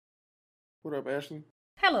What up, Ashley?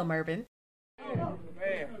 Hello, Mervin.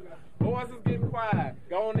 Man, boys is getting quiet.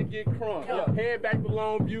 Go on and get crunk. Head back to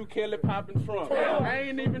Longview, Kelly popping trunk. I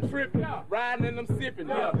ain't even tripping. Riding and I'm sipping.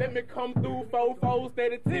 Let me come through, 4-4,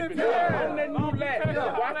 steady tipping. On that new lap.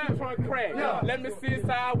 Watch the trunk crack. Let me sit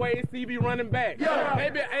sideways, CB running back.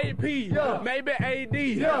 Maybe AP, maybe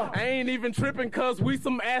AD. I ain't even tripping cause we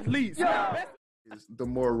some athletes. The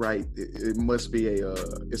more right, it must be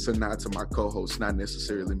it's a nod to my co-host, not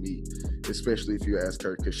necessarily me, especially if you ask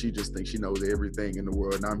her, because she just thinks she knows everything in the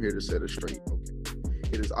world, and I'm here to set her straight. Okay,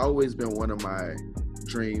 it has always been one of my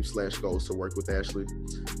dreams/goals to work with Ashley,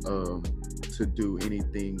 to do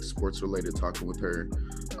anything sports related, talking with her,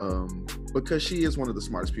 because she is one of the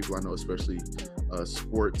smartest people I know, especially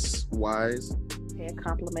sports wise. A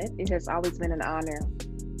compliment. It has always been an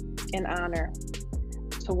honor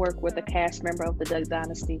to work with a cast member of the Duck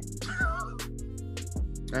Dynasty.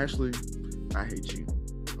 Ashley, I hate you.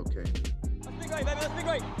 Okay. Let's be great, baby. Let's be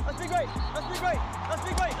great. Let's be great. Let's be great. Let's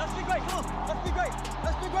be great. Let's be great. Come on. Let's be great.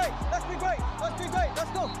 Let's be great. Let's be great. Let's be great.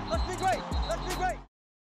 Let's go. Let's be great. Let's be great.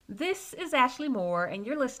 This is Ashley Moore, and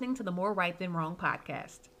you're listening to the More Right Than Wrong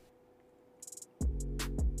podcast.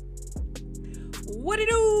 What it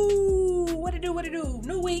do? What it do? What it do?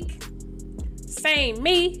 New week. Same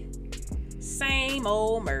me. Same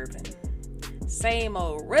old Mervin. Same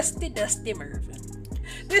old rusty, dusty Mervin.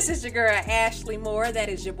 This is your girl, Ashley Moore. That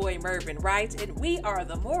is your boy, Mervin Wright. And we are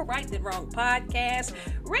the More Right Than Wrong podcast,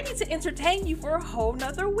 ready to entertain you for a whole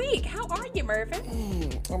nother week. How are you,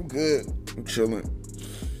 Mervin? I'm good. I'm chilling.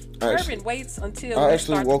 Mervin waits until we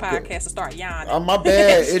start the podcast to start yawning. My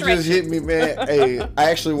bad. It just hit me, man. Hey, I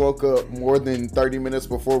actually woke up more than 30 minutes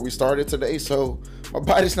before we started today, so my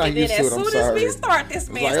body's not used to it. I'm sorry. As soon as we start this,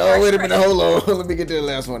 man, like, oh, wait a minute, hold on. Let me get the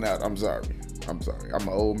last one out. I'm sorry. I'm an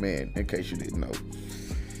old man, in case you didn't know.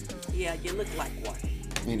 Yeah, you look like one.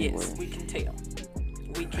 Anyway. Yes, we can tell.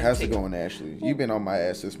 How's it going, Ashley? You've been on my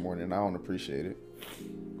ass this morning. I don't appreciate it.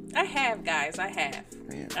 I have, guys. I have.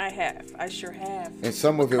 Man. I have. I sure have. And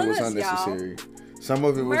some of it was unnecessary. Some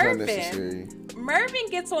of it was unnecessary. Mervin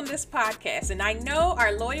gets on this podcast, and I know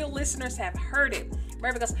our loyal listeners have heard it.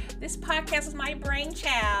 Mervin goes, "This podcast is my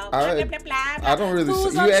brainchild." Blah, blah, blah, blah, blah. I don't really.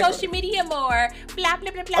 Who's on social media more? Blah,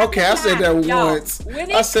 blah, blah, blah. Okay, blah, I said that once.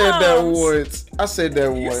 I said that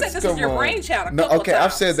once. You said this is your brainchild a couple times. Okay,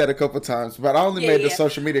 I've said that a couple times, but I only made the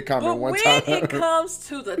social media comment one time. When it comes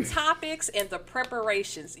to the topics and the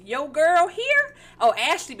preparations, yo girl here,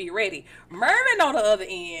 Ashley be ready. Mervin on the other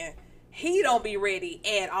end, he don't be ready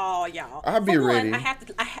at all, y'all. I'll be ready. I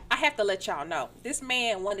have to let y'all know. This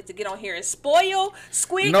man wanted to get on here and spoil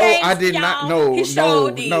Squid Games. No, I did not. No.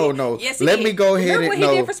 Yes, let me go ahead and no. Remember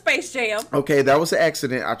what he did for Space Jam? Okay, that was an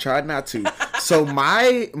accident. I tried not to. So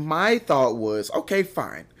my thought was, okay,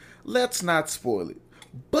 fine. Let's not spoil it.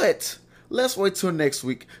 But let's wait till next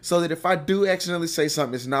week so that if I do accidentally say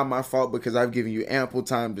something, it's not my fault because I've given you ample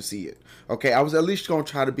time to see it. Okay, I was at least going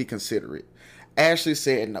to try to be considerate. Ashley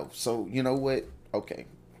said no. So, you know what? Okay.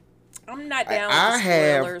 I'm not down with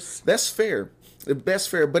the spoilers. That's fair. That's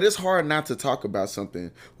fair. But it's hard not to talk about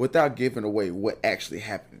something without giving away what actually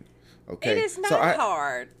happened. Okay? It is not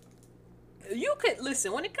hard. You could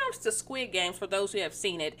listen when it comes to Squid Games. For those who have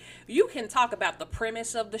seen it, you can talk about the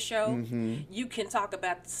premise of the show. Mm-hmm. You can talk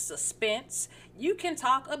about the suspense. You can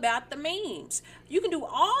talk about the memes. You can do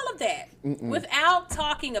all of that without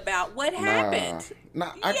talking about what happened.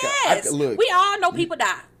 Look, we all know people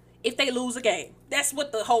die if they lose a game. That's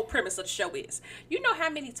what the whole premise of the show is. You know how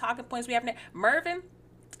many talking points we have now? Mervin,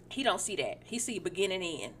 he don't see that. He see beginning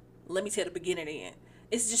and end. Let me tell the beginning and end.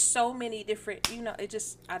 It's just so many different,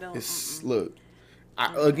 I don't. Look,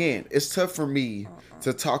 again, it's tough for me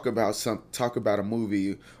to talk about a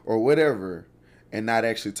movie or whatever and not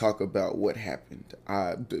actually talk about what happened.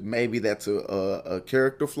 Maybe that's a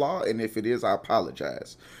character flaw, and if it is, I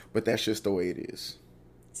apologize. But that's just the way it is.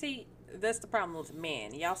 See, that's the problem with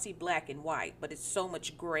men. Y'all see black and white, but it's so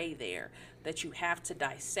much gray there that you have to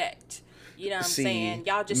dissect. You know what I'm saying?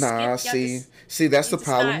 Y'all just see, that's the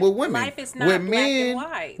problem with women. Life is not black and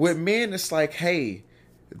white. With men, it's like, hey,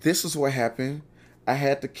 this is what happened. I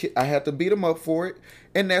had to beat him up for it,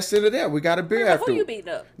 and that's it. That we got a beer after. Who you beat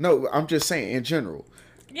up? No, I'm just saying in general.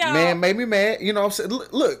 Y'all, man made me mad. You know what I'm saying?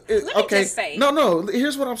 Look, let me just say. No.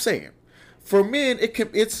 Here's what I'm saying. For men,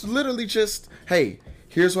 it's literally just, hey,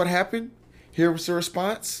 here's what happened. Here was the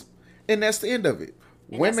response, and that's the end of it.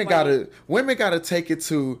 Women gotta take it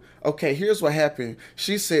to, okay, here's what happened.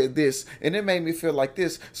 She said this, and it made me feel like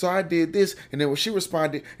this, so I did this, and then when she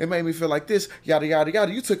responded, it made me feel like this, yada yada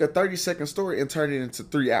yada. You took a 30-second story and turned it into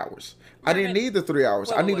 3 hours. I didn't need the 3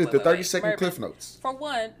 hours. I needed the 30-second Cliff Notes. For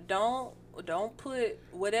one, don't don't put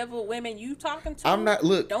whatever women you talking to. I'm not.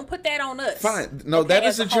 Look, don't put that on us. Fine. No, okay,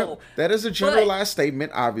 that is a generalized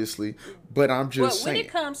statement, obviously. But I'm just saying. When it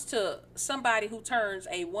comes to somebody who turns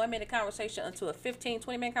a 1-minute conversation into a 15,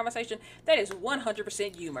 20-minute conversation, that is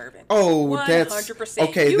 100% you, Mervin. Oh, 100%. That's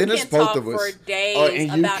okay. Then it's both of us. You can talk for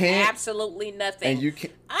days and about absolutely nothing. And you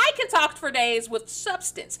can. I can talk for days with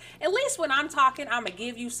substance. At least when I'm talking, I'm gonna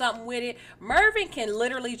give you something with it. Mervin can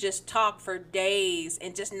literally just talk for days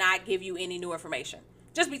and just not give you any new information.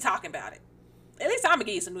 Just be talking about it. At least I'm gonna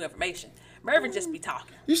give you some new information. Mervin just be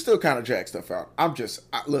talking. You still kind of drag stuff out.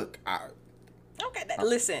 Okay,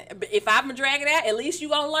 listen, if I'm going to drag it out, at least you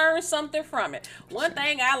going to learn something from it. One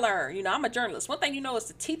thing I learned, I'm a journalist. One thing is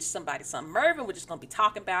to teach somebody something. Mervin was just going to be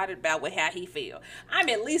talking about it, about how he feel. I'm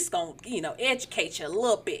at least going to, educate you a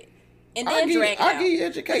little bit. And then drag it out. I'll give you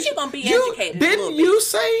education. But you're going to be educated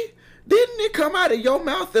Didn't it come out of your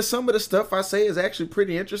mouth that some of the stuff I say is actually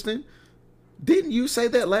pretty interesting? Didn't you say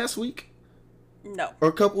that last week? No. Or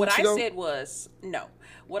a couple weeks ago?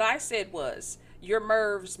 What I said was, your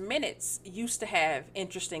Merv's minutes used to have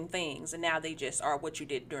interesting things, and now they just are what you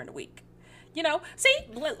did during the week. See,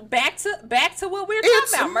 back to what we were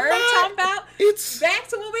talking about. Merv talking about. Back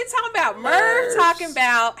to what we were talking about. Merv talking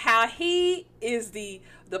about how he is the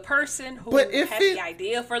person who has the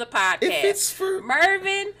idea for the podcast. If it's for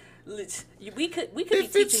Mervin, we could be teaching y'all something.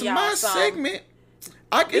 If it's my segment,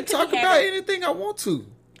 I can talk about anything I want to.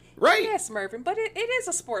 Right? Yes, Mervin, but it is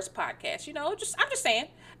a sports podcast. I'm just saying.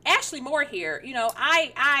 Ashley Moore here,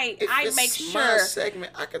 I make sure. My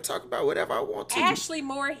segment, I can talk about whatever I want to. Ashley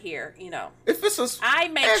Moore here, If it's I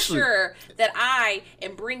make sure that I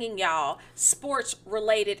am bringing y'all sports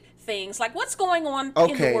related things like what's going on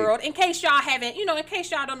in the world. In case y'all haven't, in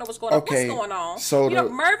case y'all don't know what's going on. What's going on? So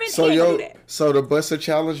Mervin can't do that. So the Buster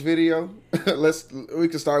Challenge video. We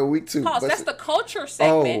can start with week 2. Pause. That's the culture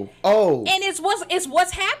segment. Oh. And it's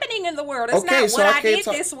what's happening in the world. It's not what I did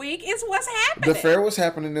this week. It's what's happening. The fair was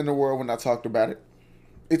happening in the world when I talked about it.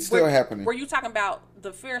 It's still happening. Were you talking about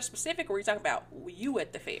the fair specific, or were you talking about you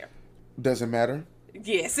at the fair? Doesn't matter.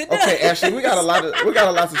 Yes, it does. Okay, Ashley, we got a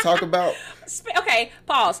lot to talk about. Okay,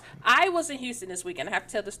 pause. I was in Houston this weekend. I have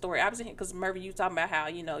to tell the story. I was in here because Mervin, you talking about how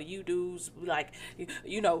you dudes like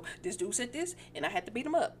this dude said this, and I had to beat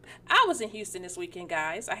him up. I was in Houston this weekend,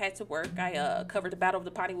 guys. I had to work. I covered the Battle of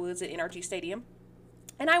the Piney Woods at NRG Stadium,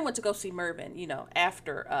 and I went to go see Mervin.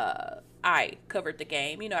 After I covered the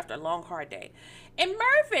game. After a long hard day, and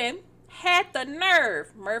Mervin had the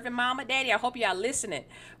nerve, Mervin, mama, daddy, I hope y'all listening.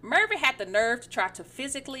 Mervin had the nerve to try to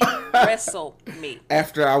physically wrestle me.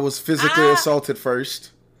 After I was physically assaulted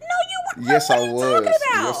first. No, you weren't. Yes, what I are you was. talking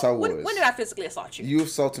about? Yes, I was. When did I physically assault you? You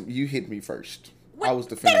assaulted me. You hit me first. I was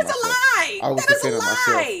defending myself. That is a lie. I was defending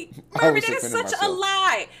myself. Mervin, that is such a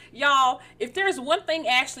lie. Y'all, if there's one thing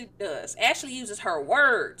Ashley does, Ashley uses her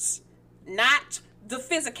words, not the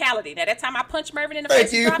physicality. Now, that time I punched Mervin in the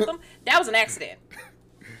face and dropped him, that was an accident.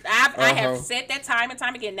 I have said that time and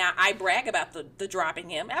time again. Now, I brag about the dropping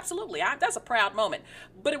him. Absolutely. That's a proud moment.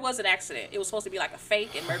 But it was an accident. It was supposed to be like a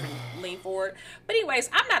fake, and Mervin leaned forward. But anyways,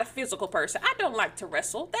 I'm not a physical person. I don't like to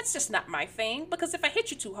wrestle. That's just not my thing. Because if I hit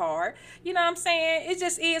you too hard, you know what I'm saying? It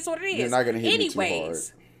just is what it is. You're not going to hit me too hard.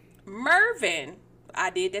 Mervin, I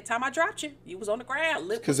did that time I dropped you. You was on the ground.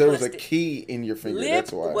 Because there was a key in your finger.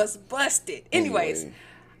 That's why. Lip was busted. Anyways,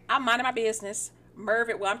 I'm minding my business.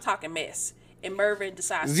 Mervin, I'm talking mess. And Mervin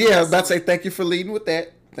decides to I was about to say thank you for leading with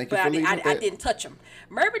that. I didn't touch him.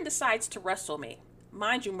 Mervin decides to wrestle me.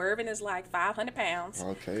 Mind you, Mervin is like 500 pounds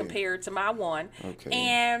compared to my one. Okay.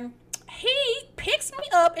 And he picks me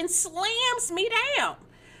up and slams me down.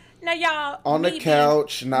 Now, y'all. On the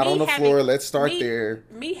couch, not on the floor. Let's start there.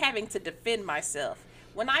 Me having to defend myself.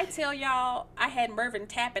 When I tell y'all I had Mervin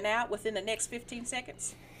tapping out within the next 15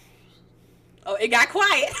 seconds. Oh, it got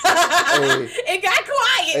quiet. It got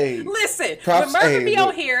quiet. Hey. Listen, when Mervin be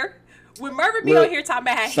on here, on here talking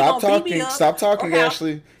about how he gonna beat me up. Stop talking,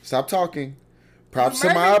 Ashley. Stop talking. Props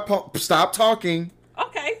to my opponent. Stop talking.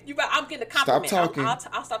 Okay, I'm getting a compliment. Stop talking.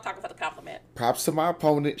 I'll stop talking for the compliment. Props to my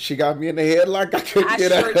opponent. She got me in the head like I couldn't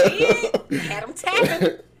get out. I sure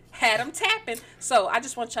did. Had him tapping. So I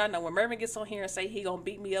just want y'all to know, when Mervin gets on here and say he gonna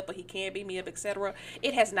beat me up or he can't beat me up, etc.,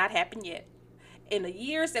 it has not happened yet. In the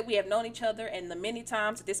years that we have known each other and the many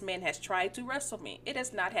times that this man has tried to wrestle me, it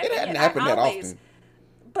has not happened yet. It hasn't happened that often.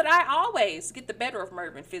 But I always get the better of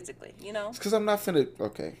Mervin physically, It's because I'm not finna...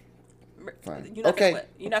 Okay. Fine. You're not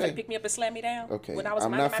finna pick me up and slam me down? Okay. When I was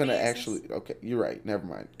I'm not finna actually... Okay, you're right. Never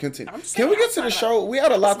mind. Continue. Can we get to the show? We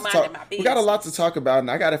got a lot to talk... We got a lot to talk about,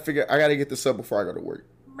 and I gotta get this up before I go to work.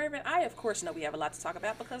 Mervin, I of course know we have a lot to talk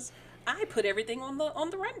about because I put everything on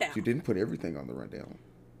the rundown. You didn't put everything on the rundown.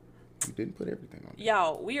 You didn't put everything on there.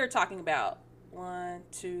 Y'all, we are talking about 1,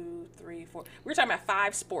 2, 3, 4. We're talking about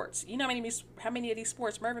 5 sports. You know how many of these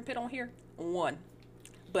sports Mervin put on here? 1.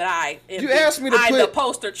 But asked me to I'm the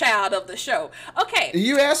poster child of the show. Okay.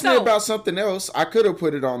 You asked me about something else. I could have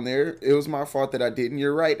put it on there. It was my fault that I didn't.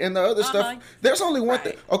 You're right. And the other stuff, there's only one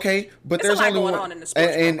thing. Okay, but there's only one. On in the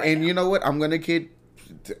sports and you know what? I'm gonna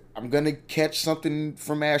catch something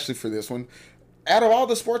from Ashley for this one. Out of all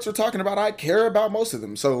the sports we're talking about, I care about most of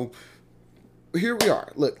them. So here we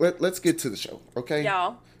are. Look, let's get to the show, okay?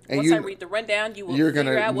 Y'all, and once I read the rundown, you're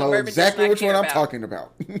gonna figure out what know Mervin exactly which one I'm about. talking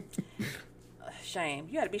about. Shame.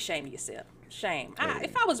 You got to be ashamed of yourself. Shame.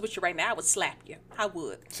 If I was with you right now, I would slap you. I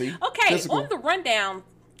would. See? Okay, physical. On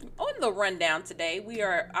the rundown today, we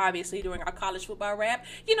are obviously doing our college football wrap.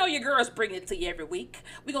 You know, your girls bring it to you every week.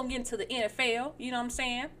 We're going to get into the NFL, you know what I'm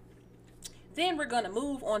saying? Then we're going to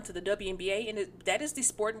move on to the WNBA, and that is the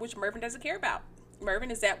sport in which Mervin doesn't care about.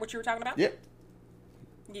 Mervin, is that what you were talking about? Yep.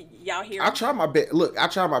 Y'all hear? I try my best. Look, I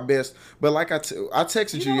try my best, but like I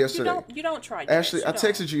texted you yesterday. You don't try. Ashley, I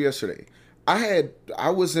texted you yesterday. I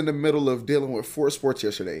was in the middle of dealing with 4 sports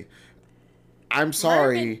yesterday. I'm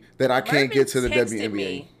sorry that I can't get to the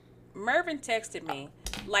WNBA. Mervin texted me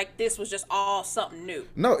like this was just all something new.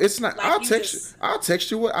 No, it's not. Like I'll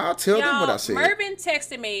text you what I'll tell them what I said. Mervin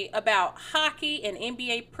texted me about hockey and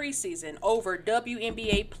NBA preseason over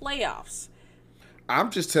WNBA playoffs.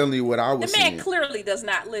 I'm just telling you what I was saying. The man clearly does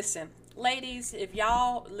not listen. Ladies, if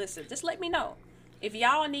y'all listen, just let me know. If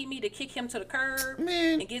y'all need me to kick him to the curb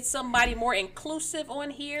and get somebody more inclusive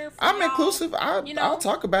on here. I'm inclusive. I'll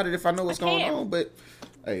talk about it if I know what's going on. But,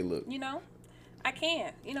 hey, look. You know, I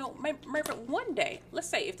can. You know, Mervin, one day, let's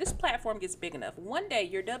say if this platform gets big enough, one day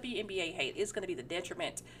your WNBA hate is going to be the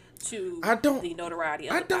detriment to the notoriety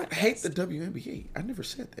of the podcast. I don't hate the WNBA. I never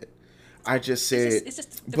said that. I just said it's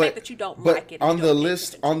just the fact that you don't like it. On the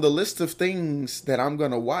list of things that I'm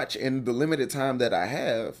going to watch in the limited time that I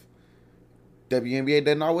have, WNBA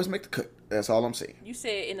doesn't always make the cut. That's all I'm saying. You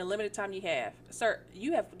said in the limited time you have, sir.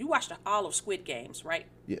 You watched all of Squid Games, right?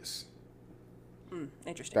 Yes.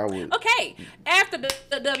 Interesting. Okay. After the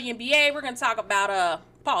WNBA, we're going to talk about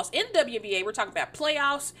pause. In the WNBA, we're talking about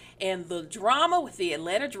playoffs and the drama with the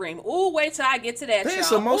Atlanta Dream. Ooh, wait till I get to that, y'all.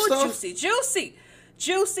 Some more stuff. Juicy.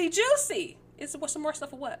 Is it some more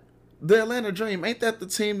stuff or what? The Atlanta Dream, ain't that the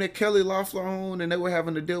team that Kelly Loeffler owned and they were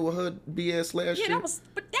having to deal with her BS last year?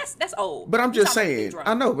 But that's old. But I'm just saying.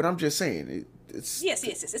 I know, but I'm just saying. It's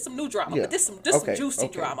It's some new drama. Yeah. But this some juicy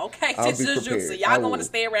drama, okay? This is juicy. Y'all gonna want to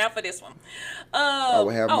stay around for this one. I will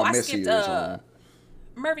have my messy ears on.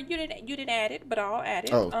 Mervin, you didn't add it, but I'll add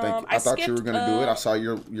it. Oh, thank you. I thought you were gonna do it. I saw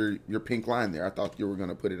your pink line there. I thought you were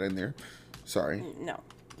gonna put it in there. Sorry. No,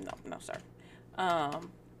 sir.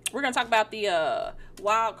 We're going to talk about the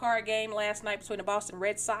wild card game last night between the Boston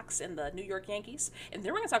Red Sox and the New York Yankees. And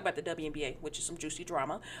then we're going to talk about the WNBA, which is some juicy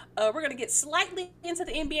drama. We're going to get slightly into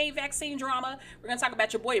the NBA vaccine drama. We're going to talk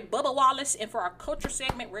about your boy Bubba Wallace. And for our culture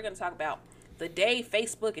segment, we're going to talk about the day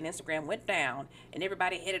Facebook and Instagram went down and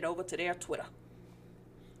everybody headed over to their Twitter.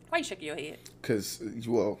 Why are you shaking your head? Because,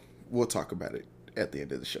 we'll talk about it at the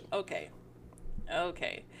end of the show. Okay.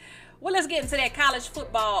 Well, let's get into that college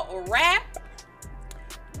football wrap.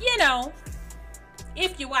 You know,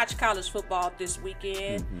 if you watch college football this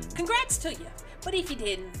weekend, congrats to you. But if you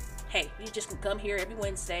didn't, hey, you just can come here every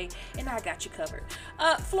Wednesday, and I got you covered.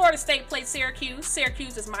 Florida State played Syracuse.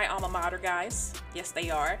 Syracuse is my alma mater, guys. Yes, they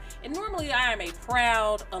are. And normally I am a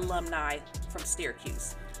proud alumni from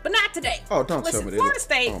Syracuse. But not today. Oh, don't tell me Florida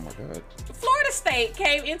State. Oh, my God. Florida State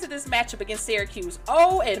came into this matchup against Syracuse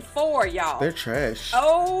 0-4, y'all. They're trash.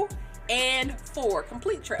 0-4,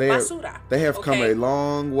 complete trash. Basura. They have come a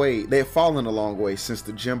long way. They have fallen a long way since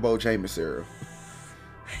the Jimbo Jameis era.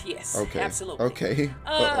 Yes, absolutely. Okay.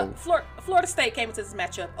 Florida State came into this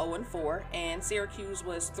matchup 0-4, and Syracuse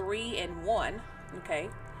was 3-1. Okay,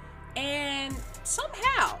 and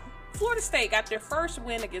somehow Florida State got their first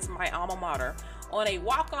win against my alma mater on a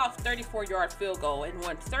walk-off 34-yard field goal and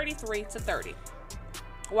won 33-30.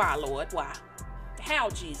 Why, Lord? Why? How,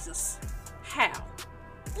 Jesus? How?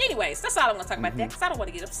 Anyways, that's all I want to talk about that because I don't want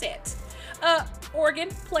to get upset. Oregon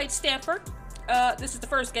played Stanford. This is the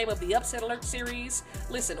first game of the Upset Alert series.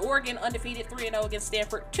 Listen, Oregon undefeated 3-0 against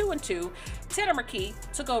Stanford, 2-2. Tanner McKee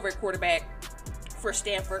took over at quarterback for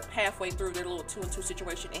Stanford halfway through their little 2-2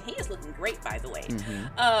 situation, and he is looking great, by the way.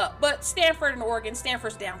 But Stanford and Oregon,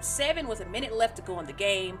 Stanford's down 7 with a minute left to go in the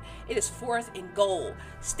game. It is 4th and goal.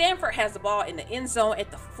 Stanford has the ball in the end zone at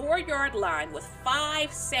the 4-yard line with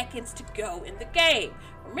 5 seconds to go in the game.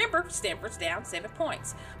 Remember, Stanford's down 7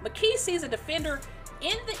 points. McKee sees a defender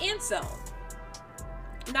in the end zone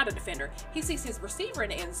not a defender. He sees his receiver in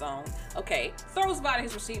the end zone. Okay, throws by to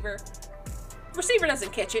his receiver. Receiver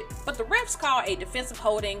doesn't catch it, but the refs call a defensive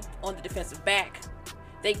holding on the defensive back.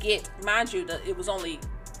 They get, mind you, it was only,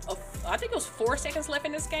 I think it was 4 seconds left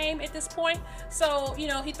in this game at this point. So, you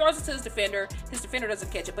know, he throws it to his defender. His defender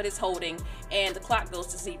doesn't catch it, but it's holding, and the clock goes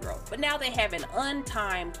to 0. But now they have an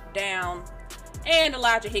untimed down, and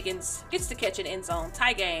Elijah Higgins gets to catch an end zone.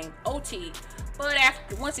 Tie game, OT. But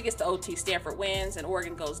once it gets to OT, Stanford wins and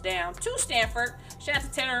Oregon goes down to Stanford. Shout out to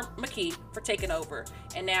Tanner McKee for taking over.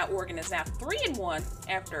 And now Oregon is now 3-1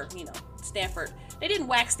 after, you know, Stanford. They didn't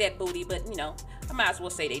wax that booty, but, you know, I might as well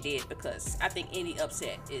say they did because I think any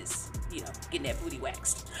upset is, you know, getting that booty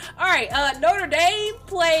waxed. All right, Notre Dame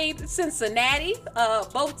played Cincinnati,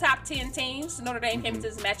 both top 10 teams. Notre Dame came into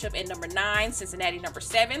this matchup at number 9, Cincinnati number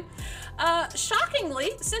 7.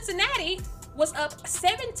 Shockingly, Cincinnati was up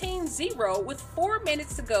 17-0 with 4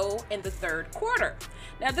 minutes to go in the third quarter.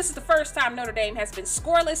 Now, this is the first time Notre Dame has been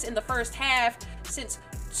scoreless in the first half since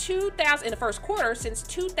in the first quarter since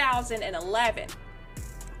 2011.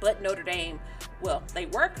 But Notre Dame, well, they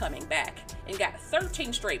were coming back and got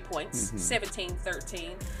 13 straight points,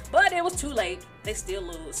 17-13, but it was too late. They still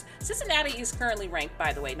lose. Cincinnati is currently ranked,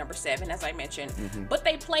 by the way, number 7, as I mentioned, but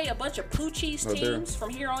they play a bunch of Poochie's teams from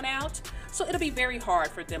here on out, so it'll be very hard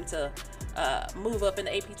for them to move up in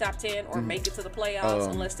the AP top 10 or make it to the playoffs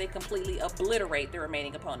unless they completely obliterate their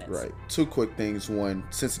remaining opponents. Right. 2 quick things. One,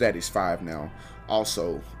 Cincinnati's 5 now.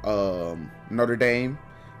 Also, Notre Dame,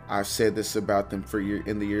 I've said this about them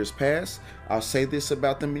in the years past. I'll say this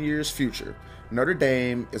about them in years future. Notre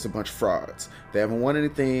Dame is a bunch of frauds. They haven't won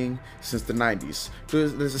anything since the 90s.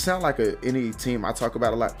 Does it sound like any team I talk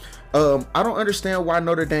about a lot? I don't understand why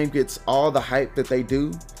Notre Dame gets all the hype that they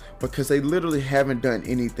do, because they literally haven't done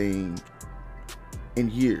anything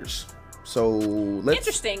in years. So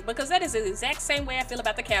interesting, because that is the exact same way I feel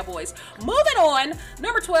about the Cowboys. Moving on,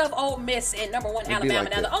 number 12 Ole Miss and number 1 Alabama.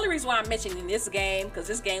 Now, the only reason why I'm mentioning this game, because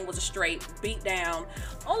this game was a straight beat down.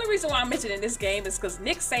 Only reason why I'm mentioning this game is because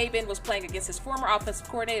Nick Saban was playing against his former offensive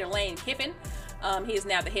coordinator Lane Kiffin. He is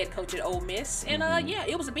now the head coach at Ole Miss, and yeah,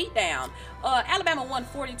 it was a beatdown. Alabama won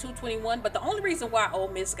 42-21, but the only reason why Ole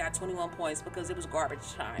Miss got 21 points because it was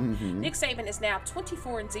garbage time. Nick Saban is now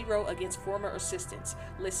 24-0 against former assistants.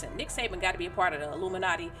 Listen, Nick Saban got to be a part of the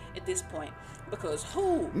Illuminati at this point, because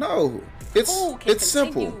who can it's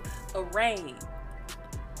simple. A reign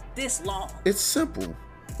this long? It's simple.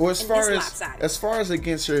 Or as far as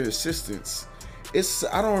against your assistants,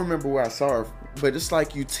 I don't remember where I saw it, but it's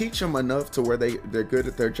like you teach them enough to where they're good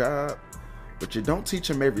at their job, but you don't teach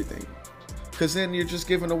them everything, because then you're just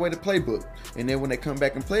giving away the playbook, and then when they come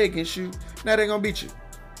back and play against you, now they're gonna beat you.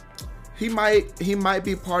 He might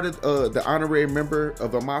be part of the honorary member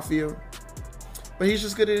of a mafia, but he's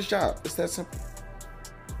just good at his job. It's that simple.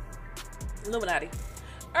 Illuminati.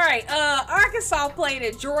 All right, Arkansas played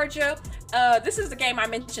at Georgia. This is the game I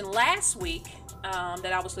mentioned last week.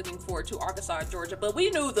 That I was looking forward to, Arkansas and Georgia, but we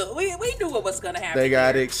knew what was going to happen. They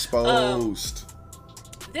got exposed.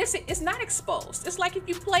 This is not exposed. It's like if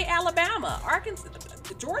you play Alabama,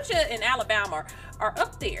 Georgia and Alabama are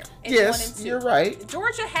up there. Yes, 1-2. You're right.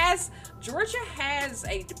 Georgia has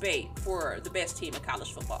a debate for the best team in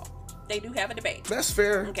college football. They do have a debate. That's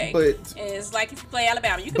fair. Okay, but and it's like if you play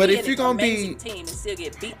Alabama, you can be an amazing team and still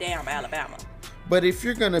get beat down by Alabama. But if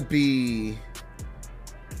you're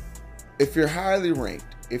highly ranked,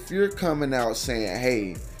 if you're coming out saying,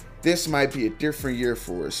 hey, this might be a different year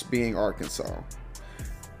for us being Arkansas,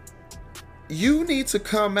 you need to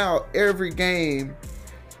come out every game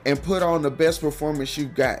and put on the best performance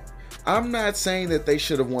you've got. I'm not saying that they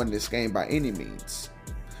should have won this game by any means,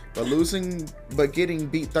 but getting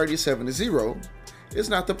beat 37-0 is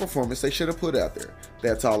not the performance they should have put out there.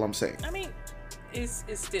 That's all I'm saying. I mean,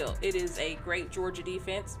 it is a great Georgia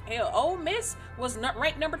defense. Hell, Ole Miss was not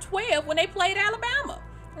ranked number 12 when they played Alabama.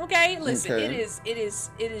 Okay, listen, okay.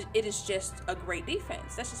 It is just a great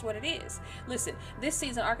defense. That's just what it is. Listen, this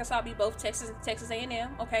season Arkansas beat both Texas and Texas A&M.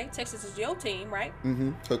 Okay, Texas is your team, right?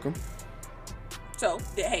 Took them. So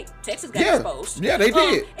hey, Texas got exposed. Yeah, they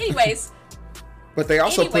did. Anyways, but they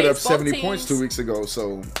also put up 70 points 2 weeks ago.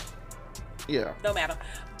 So yeah, no matter.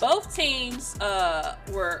 Both teams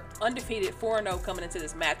were undefeated 4-0 coming into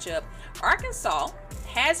this matchup. Arkansas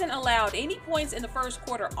hasn't allowed any points in the first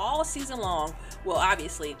quarter all season long. Well,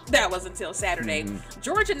 obviously, that was until Saturday.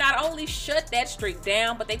 Georgia not only shut that streak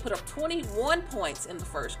down, but they put up 21 points in the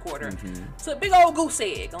first quarter. So a big old goose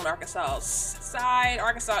egg on Arkansas's side.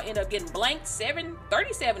 Arkansas ended up getting blanked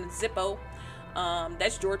 37-0.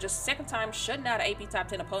 That's Georgia's second time shutting out an AP Top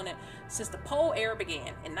 10 opponent since the poll era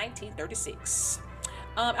began in 1936.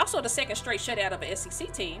 Also, the second straight shutout of an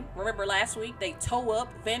SEC team. Remember last week they toe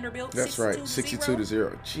up Vanderbilt. That's right,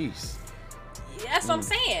 62-0. Jeez. That's what I'm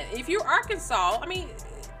saying. If you're Arkansas, I mean,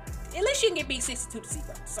 at least you can get beat 62-0.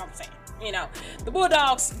 That's what I'm saying. You know, the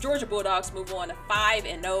Bulldogs, Georgia Bulldogs, move on to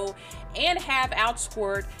 5-0 and have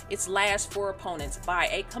outscored its last 4 opponents by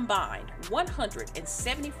a combined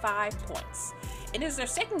 175 points. And it is their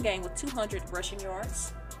second game with 200 rushing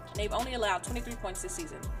yards. And they've only allowed 23 points this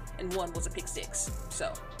season, and 1 was a pick 6.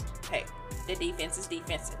 So, hey, their defense is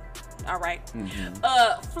defensive. All right.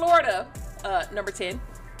 Florida, number 10.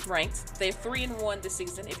 Ranked. They're 3-1 this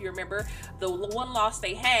season. If you remember, the one loss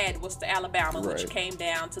they had was to Alabama, which came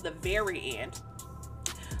down to the very end.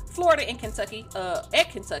 Florida and Kentucky, at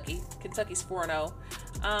Kentucky. Kentucky's 4-0.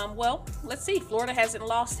 Well, let's see. Florida hasn't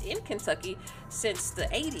lost in Kentucky since the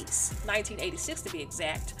 80s, 1986 to be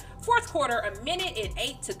exact. Fourth quarter,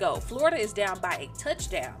 1:08 to go. Florida is down by a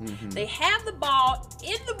touchdown. They have the ball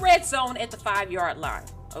in the red zone at the 5-yard line.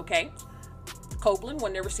 Okay. Copeland, one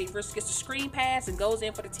of their receivers, gets a screen pass and goes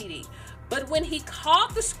in for the TD. But when he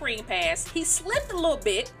caught the screen pass, he slipped a little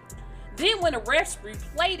bit. Then when the refs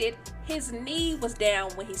replayed it, his knee was down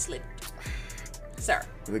when he slipped. Sir.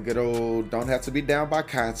 The good old don't have to be down by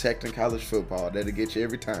contact in college football. That'll get you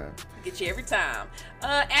every time. Get you every time.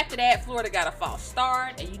 After that, Florida got a false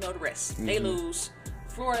start, and you know the rest. They lose.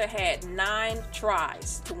 Florida had 9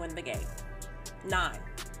 tries to win the game. 9.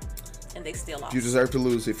 And they still lost. You deserve to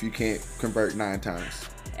lose if you can't convert 9 times.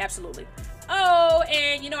 Absolutely. Oh,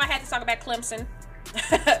 and you know I had to talk about Clemson.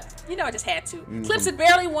 You know I just had to. Clemson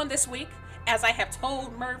barely won this week. As I have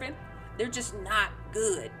told Mervin, they're just not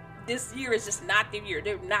good. This year is just not their year.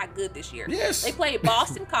 They're not good this year. Yes. They played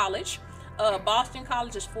Boston College. Boston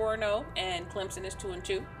College is 4-0 and Clemson is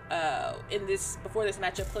 2-2. Before this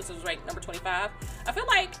matchup, Clemson was ranked number 25. I feel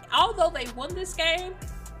like although they won this game,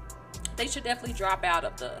 they should definitely drop out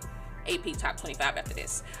of the AP top 25 after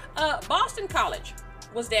this. Boston College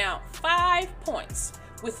was down 5 points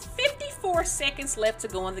with 54 seconds left to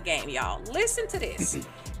go in the game, y'all. Listen to this.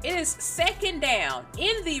 It is second down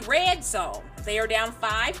in the red zone. They are down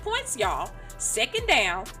 5 points, y'all. Second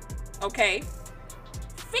down, okay?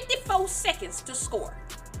 54 seconds to score.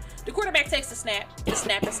 The quarterback takes the snap. The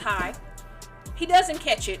snap is high. He doesn't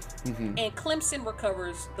catch it, and Clemson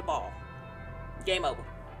recovers the ball. Game over.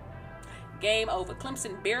 Game over.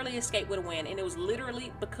 Clemson barely escaped with a win, and it was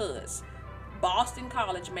literally because Boston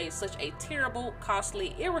College made such a terrible,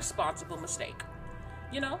 costly, irresponsible mistake.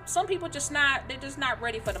 You know, some people they're just not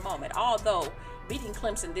ready for the moment. Although beating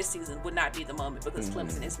Clemson this season would not be the moment because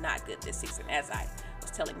Clemson is not good this season, as I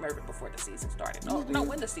was telling Mervin before the season started.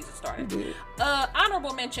 When the season started.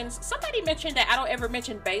 Honorable mentions. Somebody mentioned that I don't ever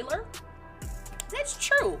mention Baylor. That's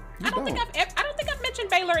true. I don't think I've mentioned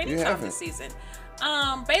Baylor anytime this season.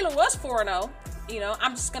 Baylor was 4-0. You know,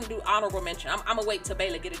 I'm just gonna do honorable mention. I'm gonna wait till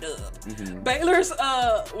Baylor get a dub. Baylor's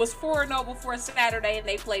was 4-0 before Saturday, and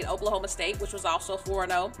they played Oklahoma State, which was also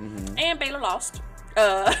 4-0, and Baylor lost.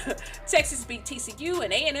 Texas beat TCU,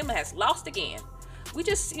 and A&M has lost again. We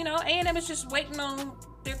just, you know, A&M is just waiting on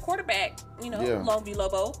their quarterback, you know, Longview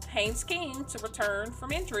Lobo, Haynes King, to return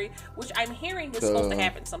from injury, which I'm hearing is supposed to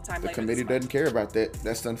happen sometime later. The committee doesn't care about that.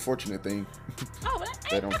 That's the unfortunate thing. Oh, but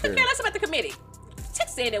I don't care less about the committee.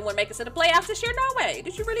 Texas A&M wouldn't make it to the playoffs this year. No way.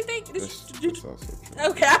 Did you really think? That's also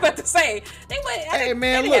true. Okay, I'm about to say they would. Hey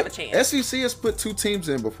man, look, have a chance. SEC has put 2 teams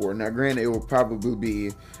in before. Now, granted, it will probably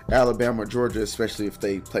be Alabama, Georgia, especially if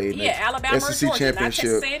they play in the Alabama SEC or Georgia,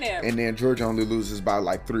 championship, and then Georgia only loses by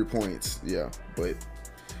like 3 points. Yeah, but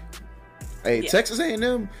hey, Texas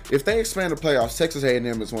A&M, if they expand the playoffs, Texas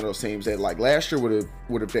A&M is one of those teams that like last year would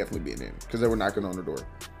have definitely been in because they were knocking on the door.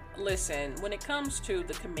 Listen, when it comes to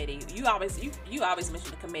the committee, you always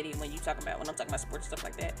mention the committee when I'm talking about sports stuff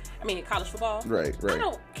like that. I mean, in college football, right. I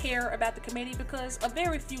don't care about the committee because a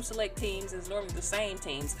very few select teams, and normally the same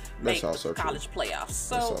teams, make college playoffs.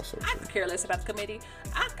 So I could care less about the committee.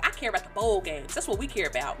 I care about the bowl games. That's what we care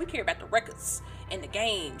about. We care about the records and the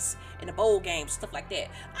games and the bowl games, stuff like that.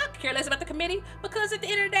 I care less about the committee because at the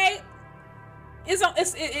end of the day,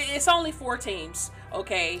 it's only 4 teams,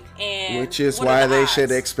 okay? And which is why they should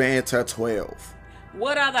expand to 12.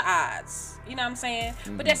 What are the odds? You know what I'm saying?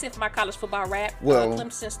 But that's it for my college football rap. Well,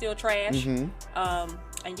 Clemson's still trash. And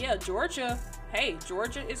yeah, Georgia. Hey,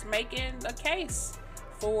 Georgia is making a case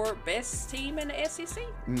for best team in the SEC.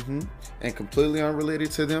 And completely unrelated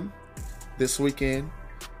to them, this weekend,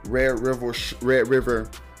 Red River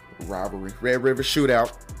rivalry, Red River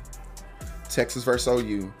shootout, Texas versus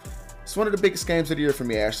OU. It's one of the biggest games of the year for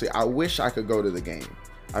me, Ashley. I wish I could go to the game.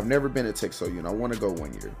 I've never been to Texas OU, and I want to go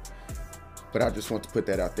one year. But I just want to put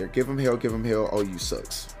that out there. Give him hell. OU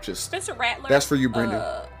sucks. Just Spencer Rattler. That's for you, Brendan.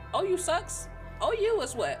 OU sucks. OU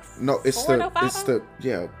is what? No, it's 4-0-5-0? the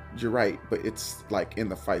yeah. You're right, but it's like in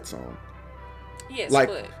the fight zone. Yes,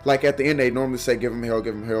 like at the end they normally say give him hell,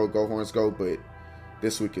 go Horns go, but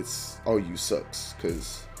this week it's OU sucks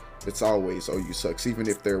because it's always OU sucks. Even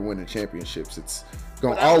if they're winning championships, it's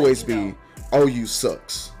gonna always be OU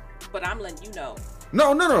sucks. But I'm letting you know.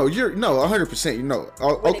 No, you're 100%. You know,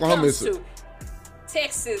 Oklahoma is to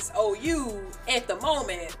Texas OU at the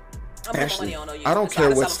moment. I'm putting money on OU. I don't care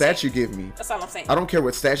what stats you give me. That's all I'm saying. I don't care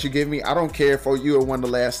what stats you give me. I don't care if OU have won the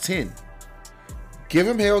last 10. Give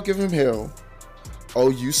him hell.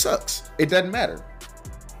 OU sucks. It doesn't matter.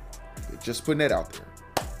 Just putting that out there.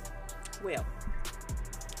 Well,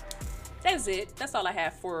 that's it. That's all I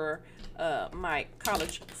have for my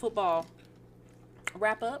college football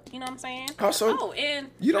wrap up. You know what I'm saying? Also, and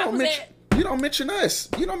you don't mention us.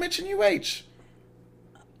 You don't mention UH.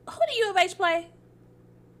 Who do U of H play?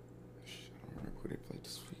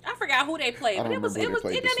 I forgot who they played, but it doesn't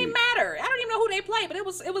even matter. I don't even know who they played, but it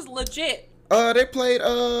was legit. They played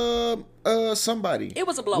somebody. It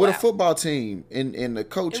was a blowout with a football team and the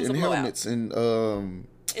coach in helmets and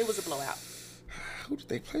It was a blowout. Who did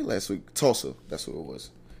they play last week? Tulsa. That's who it was.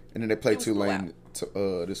 And then they played Tulane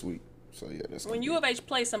this week. So yeah, that's when U of H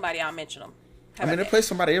plays somebody, I'll mention them. They play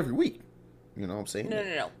somebody every week. You know what I'm saying?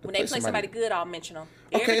 No. When they play somebody good, I'll mention them.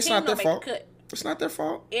 Okay, it's not their fault. It's not their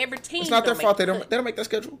fault. Every team. It's not their fault. They don't make that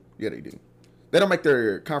schedule. Yeah, they do. They don't make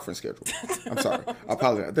their conference schedule. I'm sorry. I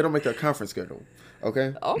apologize. They don't make their conference schedule.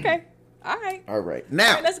 Okay. Okay. All right. All right.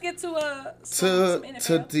 Now let's get to some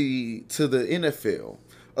NFL. to the NFL.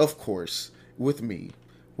 Of course, with me,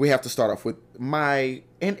 we have to start off with my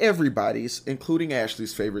and everybody's, including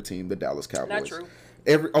Ashley's favorite team, the Dallas Cowboys. Not true.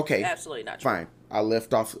 Absolutely not true. Fine. I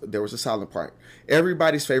left off. There was a silent part.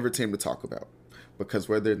 Everybody's favorite team to talk about. Because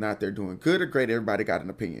whether or not they're doing good or great, everybody got an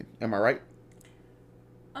opinion. Am I right?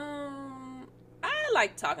 I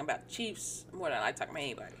like talking about the Chiefs more than I like talking about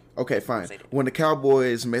anybody. Okay, fine. When the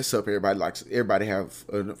Cowboys mess up, everybody have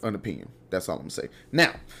an opinion. That's all I'm saying.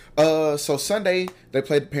 Now, so Sunday they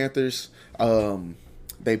played the Panthers.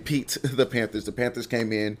 They beat the Panthers. The Panthers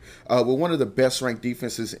came in with one of the best ranked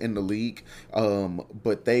defenses in the league,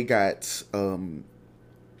 but they got I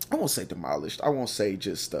won't say demolished. I won't say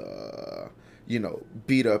just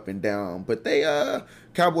beat up and down. But they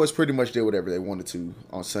Cowboys pretty much did whatever they wanted to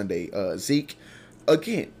on Sunday. Zeke,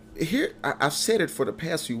 again, here I've said it for the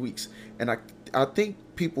past few weeks, and I think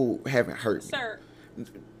people haven't heard me. Sir.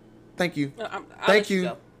 Thank you. Thank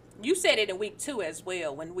you. You said it in week 2 as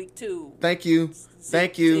well. When week 2. Thank you.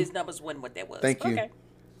 His numbers wasn't what that was. Thank you.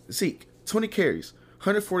 Zeke, 20 carries,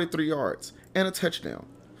 143 yards, and a touchdown.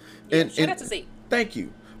 Yeah, shout out to Zeke. Thank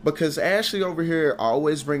you. Because Ashley over here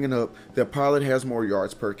always bringing up that Pollard has more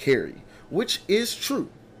yards per carry, which is true.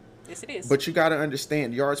 Yes, it is. But you got to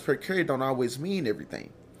understand, yards per carry don't always mean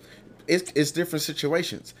everything. It's different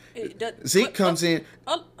situations. Zeke comes in.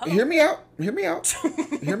 Hear me out. Hear me out. I'm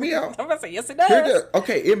going to say, yes, it does.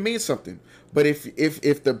 Okay, it means something. But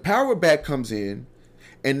if the power back comes in,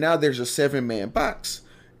 and now there's a 7-man box,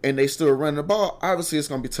 and they still run the ball, obviously it's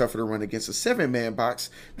going to be tougher to run against a 7-man box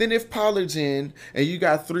than if Pollard's in, and you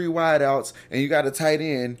got 3 wideouts, and you got a tight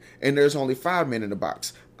end, and there's only 5 men in the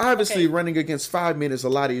box. Obviously, running against 5 men is a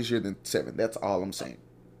lot easier than 7. That's all I'm saying.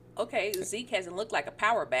 Okay, Zeke hasn't looked like a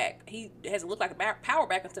power back. He hasn't looked like a power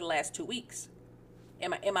back until the last 2 weeks.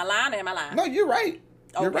 Am I lying or am I lying? No, you're right.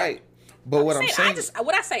 You're right. But what I'm saying,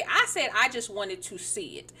 I said I just wanted to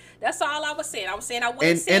see it. That's all I was saying. I was saying I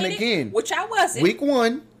wasn't seeing it, again, which I wasn't.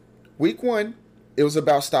 Week one, it was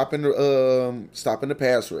about stopping the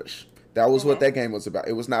pass rush. That was what that game was about.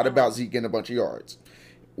 It was not about Zeke getting a bunch of yards.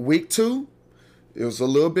 Week 2, it was a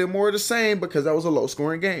little bit more of the same because that was a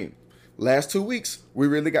low-scoring game. Last 2 weeks, we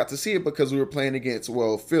really got to see it because we were playing against,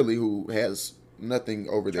 Philly, who has nothing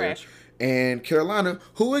over there, and Carolina,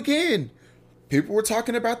 who, again, people were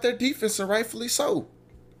talking about their defense, and rightfully so.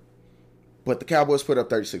 But the Cowboys put up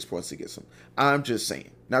 36 points against them. I'm just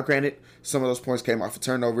saying. Now, granted, some of those points came off of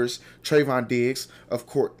turnovers. Trayvon Diggs, of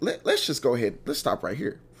course. Let's just go ahead. Let's stop right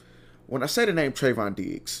here. When I say the name Trayvon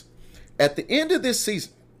Diggs, at the end of this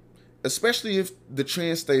season, especially if the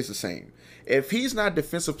trend stays the same, if he's not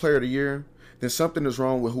Defensive Player of the Year, then something is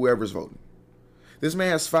wrong with whoever's voting. This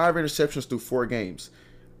man has 5 interceptions through 4 games.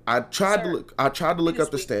 I tried to look up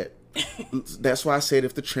the stat. That's why I said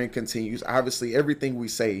if the trend continues, obviously everything we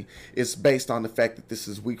say is based on the fact that this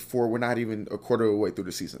is week 4. We're not even a quarter of the way through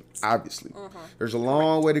the season. Obviously, there's a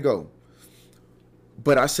long way to go.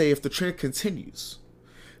 But I say if the trend continues,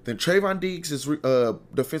 then Trayvon Diggs is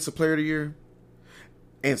Defensive Player of the Year.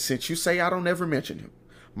 And since you say I don't ever mention him,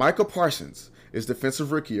 Michael Parsons is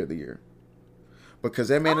Defensive Rookie of the Year. Because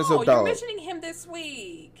that man is a dog. You're mentioning him this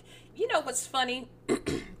week. You know what's funny?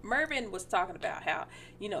 Mervin was talking about how,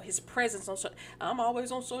 his presence on I'm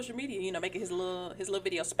always on social media, making his little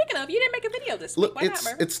video. Speaking of, you didn't make a video this week. Why not,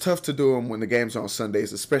 Mervin? It's tough to do them when the game's on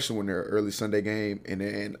Sundays, especially when they're an early Sunday game, and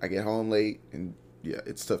then I get home late, and yeah,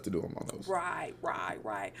 it's tough to do them on those. Right.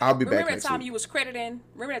 I'll be back next week.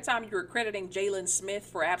 Remember that time you were crediting Jalen Smith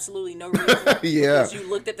for absolutely no reason? Yeah. Because you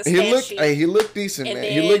looked at the stat sheet. He looked decent, man.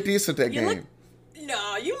 He looked decent that game.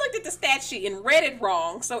 You looked at the stat sheet and read it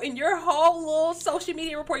wrong. So in your whole little social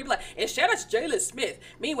media report, you be like, and shout out to Jalen Smith.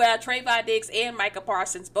 Meanwhile, Trayvon Diggs and Micah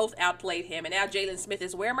Parsons both outplayed him. And now Jalen Smith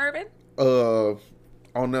is where, Mervin? On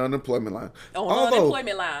the unemployment line.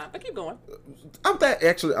 Unemployment line. But keep going. I'm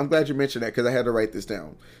glad you mentioned that because I had to write this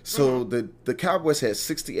down. So the Cowboys had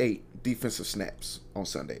 68 defensive snaps on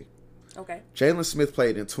Sunday. Okay. Jalen Smith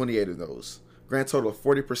played in 28 of those. Grand total of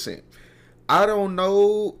 40%. I don't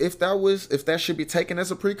know if that should be taken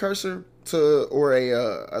as a precursor to or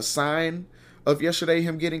a sign of yesterday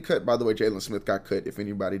him getting cut. By the way, Jalen Smith got cut if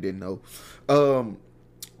anybody didn't know.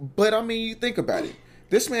 But I mean, you think about it.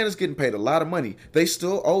 This man is getting paid a lot of money. They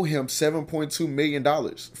still owe him $7.2 million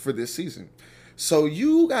for this season. So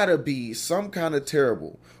you gotta be some kind of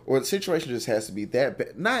terrible, or the situation just has to be that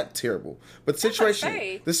bad. Not terrible, but the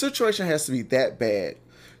situation has to be that bad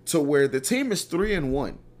to where the team is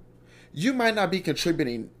 3-1. You might not be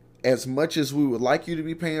contributing as much as we would like you to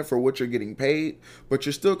be paying for what you're getting paid, but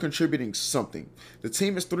you're still contributing something. The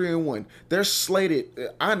team is 3-1. They're slated,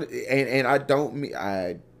 I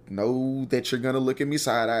know that you're gonna look at me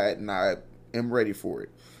side-eyed, and I am ready for it.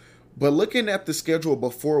 But looking at the schedule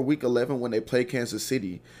before Week 11 when they play Kansas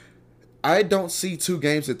City, I don't see 2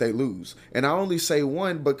 games that they lose, and I only say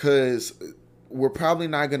 1 because we're probably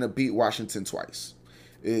not gonna beat Washington twice.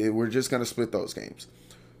 We're just gonna split those games.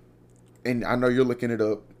 And I know you're looking it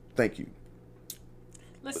up. Thank you.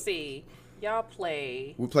 Let's see. Y'all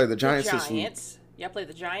play. We play the Giants this week. Y'all play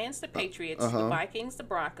the Giants, the Patriots, the Vikings, the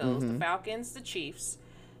Broncos, the Falcons, the Chiefs,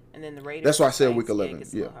 and then the Raiders. That's why I said Week 11.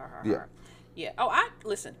 Yeah. Oh,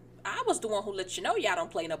 listen. I was the one who let you know y'all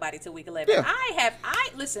don't play nobody till Week 11. Yeah.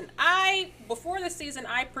 Before the season,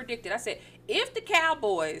 I predicted. I said if the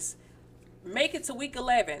Cowboys make it to Week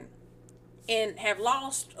 11. And have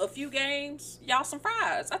lost a few games, y'all some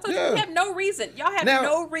fries. I told you have no reason. Y'all have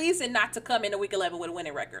no reason not to come into Week 11 with a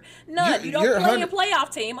winning record. None. You don't play your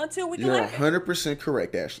playoff team until Week 11. You're 100%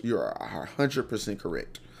 correct, Ashley. You're 100%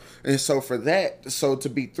 correct. And so for that, to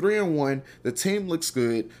be 3-1, the team looks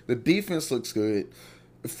good. The defense looks good.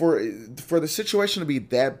 For the situation to be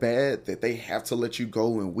that bad that they have to let you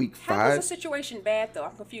go in Week 5. How is the situation bad, though?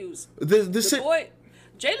 I'm confused.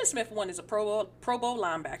 Jalen Smith is a Pro Bowl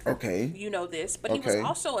linebacker. Okay. You know this. But he was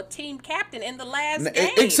also a team captain in the last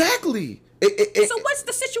game. Exactly. So what's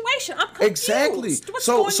the situation? I'm confused. Exactly. What's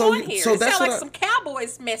going on here? So it sounds like some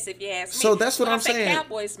Cowboys mess if you ask me. So that's what I'm saying. When I say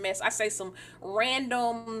Cowboys mess, I say some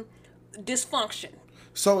random dysfunction.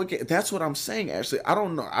 So again, that's what I'm saying, Ashley. I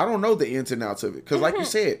don't know the ins and outs of it. Because like you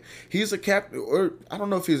said, he's a captain, or I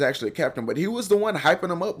don't know if he's actually a captain, but he was the one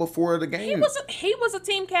hyping him up before the game. He was a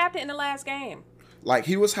team captain in the last game. Like,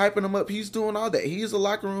 he was hyping him up. He's doing all that. He's a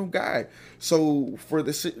locker room guy. So,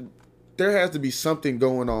 there has to be something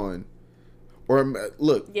going on. Or,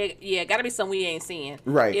 look. Yeah, got to be something we ain't seeing.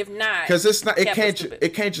 Right. If not. Because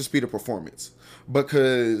it can't just be the performance.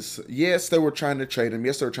 Because, yes, they were trying to trade him.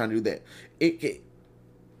 Yes, they were trying to do that. It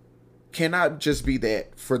cannot just be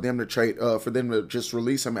that for them to trade, for them to just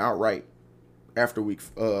release him outright after week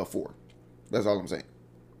 4. That's all I'm saying.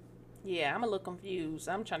 Yeah, I'm a little confused.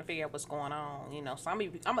 I'm trying to figure out what's going on, So I'm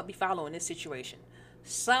gonna be following this situation.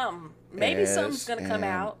 Something's gonna come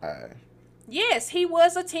out. Yes, he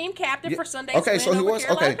was a team captain for Sunday's win over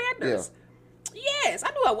Carolina Panthers. Yeah. Yes, I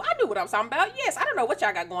knew what I was talking about. Yes, I don't know what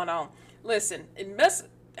y'all got going on. Listen,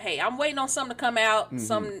 I'm waiting on something to come out,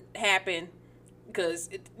 something happen, because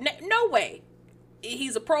no way.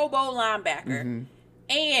 He's a Pro Bowl linebacker,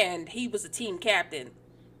 and he was a team captain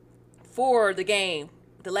for the game.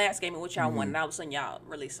 The last game in which y'all won, and all of a sudden y'all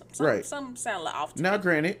release him. Some sound a little off to me. Now,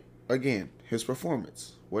 granted, again, his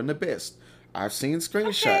performance wasn't the best. I've seen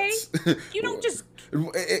screenshots. Okay. You don't just...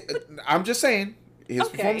 I'm just saying, his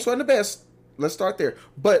performance wasn't the best. Let's start there.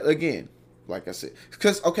 But again, like I said,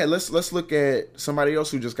 because, let's look at somebody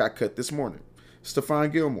else who just got cut this morning.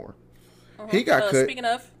 Stephon Gilmore. He got cut. Speaking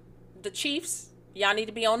of the Chiefs, y'all need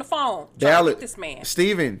to be on the phone. Dallas, this man.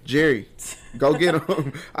 Steven, Jerry, go get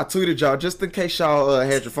him. I tweeted y'all just in case y'all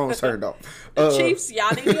had your phones turned off. The Chiefs,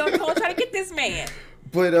 y'all need to be on the phone trying to get this man.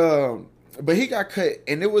 But But he got cut,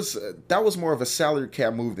 and it was that was more of a salary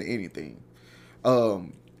cap move than anything.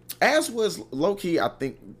 As was low key, I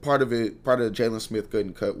think part of Jalen Smith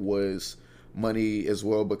getting cut was money as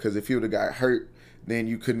well, because if he would have got hurt, then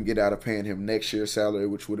you couldn't get out of paying him next year's salary,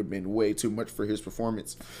 which would have been way too much for his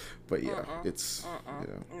performance. But yeah, it's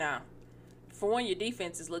Nah. For one, your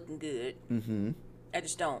defense is looking good. Mm-hmm. I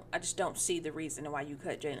just don't see the reason why you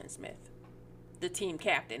cut Jalen Smith, the team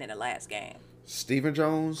captain, in the last game. Stephen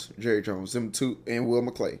Jones, Jerry Jones, them two, and Will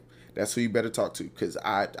McClay. That's who you better talk to, because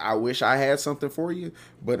I wish I had something for you,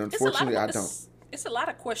 but unfortunately I don't. It's a lot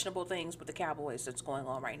of questionable things with the Cowboys that's going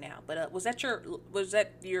on right now. But was that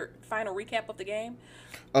your final recap of the game?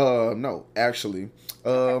 No, actually.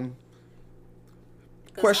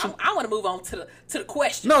 Question. I want to move on to the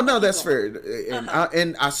question. No, that's fair.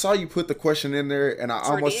 And I saw you put the question in there, and I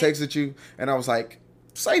almost texted you, and I was like,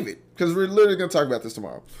 save it, because we're literally gonna talk about this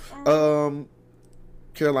tomorrow.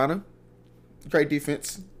 Carolina, great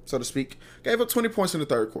defense, so to speak, gave up 20 points in the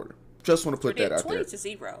third quarter. Just want to put that out there.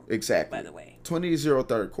 20-0. Exactly. By the way, 20-0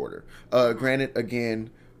 third quarter. Granted, again,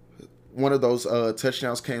 one of those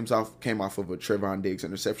touchdowns came off of a Trevon Diggs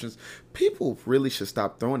interceptions. People really should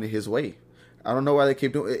stop throwing it his way. I don't know why they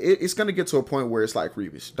keep doing it. It's going to get to a point where it's like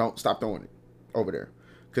Revis. Don't stop throwing it over there,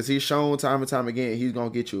 because he's shown time and time again he's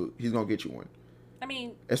going to get you. He's going to get you one. I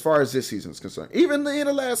mean, as far as this season is concerned, even the end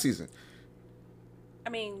of last season. I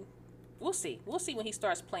mean, we'll see. We'll see when he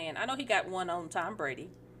starts playing. I know he got one on Tom Brady.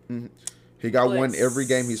 Mm-hmm. He got one every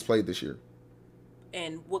game he's played this year.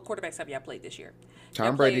 And what quarterbacks have y'all played this year?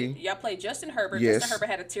 Tom Brady. Y'all played Justin Herbert. Yes. Justin Herbert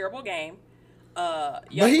had a terrible game. But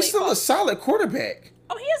he's still a solid quarterback.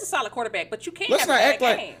 Oh, he is a solid quarterback, but you can't Let's have not a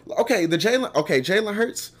bad act game. like Jalen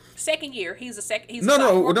Hurts. Second year, he's a second. He's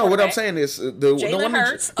no. What I'm quarterback. saying is the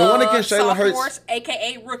one against Jalen Hurts,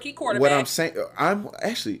 aka rookie quarterback. What I'm saying, I'm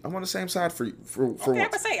on the same side for once. I'm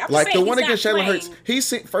like saying the one against Jalen playing. Hurts, he's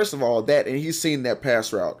seen, first of all, that, and he's seen that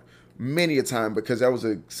pass route many a time, because that was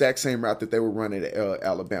the exact same route that they were running at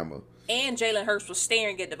Alabama. And Jalen Hurts was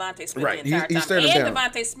staring at Devontae Smith right. the entire time. And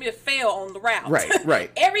Devontae Smith fell on the route.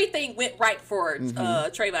 Right. Everything went right for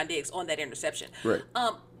Trevon Diggs on that interception. Right.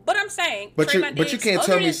 But I'm saying, but you can't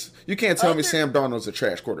tell me Sam Darnold's a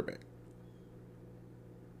trash quarterback.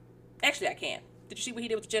 Actually, I can. Did you see what he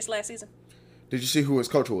did with the Jets last season? Did you see who his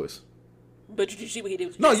coach was? But did you see what he did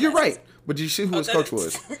with the Jets? No, you're right. Season? But did you see who his coach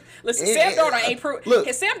was? Listen, Sam Darnold ain't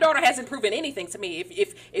proven. Sam Darnold hasn't proven anything to me.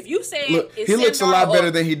 If you say he looks a lot better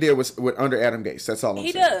than he did with under Adam Gase. That's all I'm saying.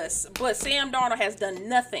 He does, but Sam Darnold has done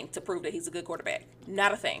nothing to prove that he's a good quarterback.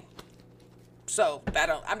 Not a thing. So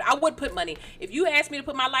I would put money. If you asked me to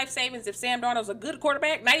put my life savings, if Sam Darnold's a good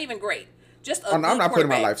quarterback, not even great, just a I'm not putting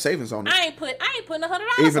my life savings on it. I ain't putting $100.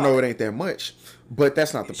 Even though it ain't that much, but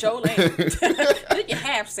that's not the point. You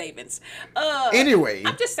have savings. Anyway,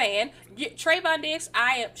 I'm just saying, Trevon Diggs.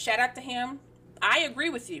 Shout out to him. I agree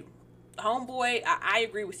with you, homeboy. I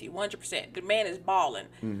agree with you 100%. The man is balling,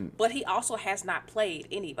 but he also has not played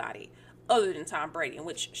anybody other than Tom Brady, in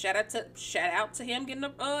which shout out to him getting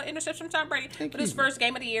an interception from Tom Brady. But his first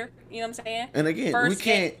game of the year, you know what I'm saying? And again,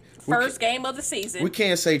 first game of the season. We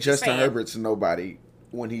can't say Justin Herbert's nobody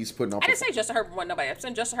when he's putting on. I didn't say Justin Herbert wasn't nobody. I'm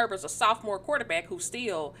saying Justin Herbert's a sophomore quarterback who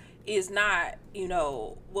still is not,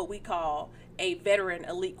 what we call a veteran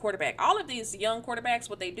elite quarterback. All of these young quarterbacks,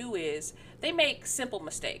 what they do is they make simple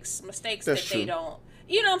mistakes that they don't,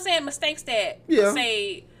 you know what I'm saying? Mistakes that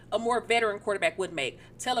say a more veteran quarterback would make.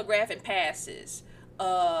 Telegraphing passes.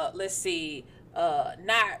 Not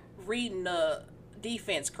reading the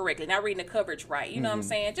defense correctly, not reading the coverage right. You know what I'm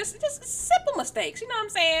saying? Just simple mistakes. You know what I'm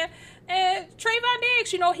saying? And Trevon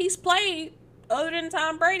Diggs, he's played, other than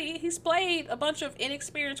Tom Brady, he's played a bunch of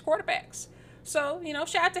inexperienced quarterbacks. So,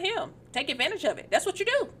 shout out to him. Take advantage of it. That's what you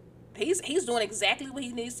do. He's doing exactly what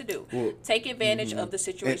he needs to do. Well, take advantage of the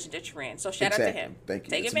situation that you're in. So shout out to him. Thank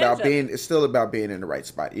you. It's still about being in the right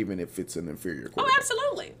spot, even if it's an inferior quarterback. Oh,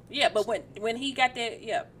 absolutely. Yeah, but when he got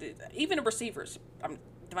that, even the receivers,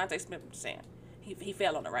 Devontae Smith was saying, he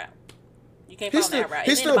fell on the route. You can't fall on that route.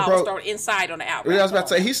 And then the ball was thrown inside on the out route. I was about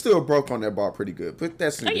to say, he still broke on that ball pretty good, but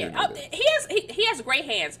that's he has great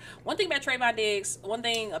hands. One thing about Trevon Diggs,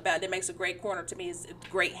 that makes a great corner to me is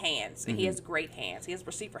great hands. And he has great hands. He has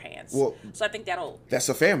receiver hands. Well, so I think that's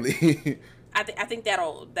a family. I think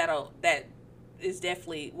that is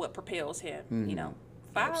definitely what propels him.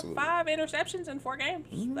 Five interceptions in 4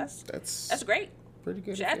 games. That's great. Pretty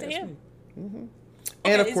good. Shout out to him. Okay,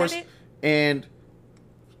 and of course, and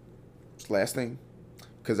last thing,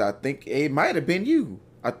 because I think it might have been you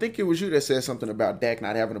I think it was you that said something about Dak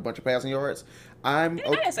not having a bunch of passing yards. I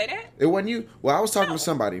didn't say that. It wasn't you. Well, I was talking No. to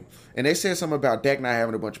somebody, and they said something about Dak not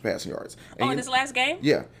having a bunch of passing yards. And In this last game?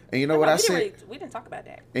 Yeah, and you know what I said? We didn't talk about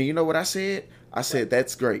that. And you know what I said? I said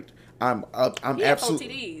that's great. I'm He had 4 absolutely.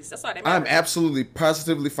 TDs. That's why they I'm matter. absolutely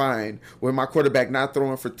positively fine with my quarterback not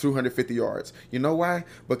throwing for 250 yards. You know why?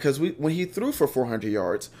 Because when he threw for 400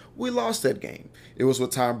 yards, we lost that game. It was with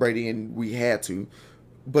Tom Brady, and we had to.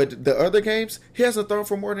 But the other games, he hasn't thrown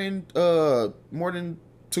for more than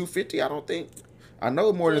 250. I don't think. I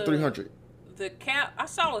know more than 300. I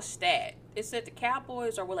saw a stat. It said the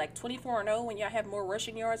Cowboys are like 24-0 when y'all have more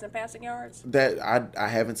rushing yards than passing yards. That I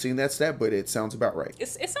haven't seen that stat, but it sounds about right.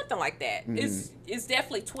 It's something like that. It's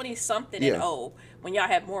definitely 20 something Yeah. and 0 when y'all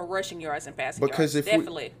have more rushing yards than passing Because yards.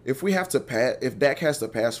 Definitely. if we have to pass, if Dak has to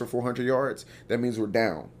pass for 400 yards, that means we're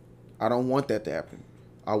down. I don't want that to happen.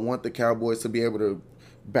 I want the Cowboys to be able to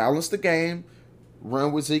balance the game,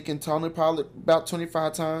 run with Zeke and Tony Pollard about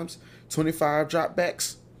 25 times, 25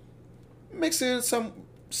 dropbacks, mix in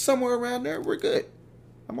somewhere around there. We're good.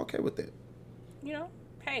 I'm okay with that. You know,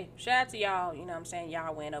 hey, shout out to y'all. You know what I'm saying?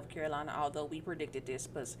 Y'all win over Carolina, although we predicted this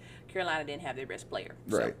because Carolina didn't have their best player.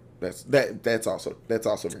 Right. That's also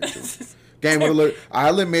very true. Game would look.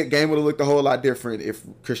 I'll admit, game would have looked a whole lot different if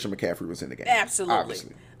Christian McCaffrey was in the game. Absolutely.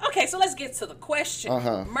 Obviously. Okay, so let's get to the question.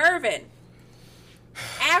 Mervin,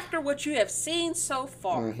 after what you have seen so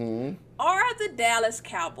far, are the Dallas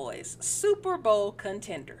Cowboys Super Bowl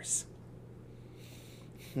contenders?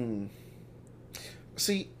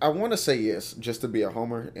 See, I want to say yes, just to be a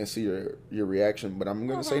homer and see your reaction, but I'm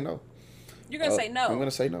going to say no. You're going to say no? I'm going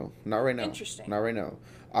to say no. Not right now. Interesting. Not right now.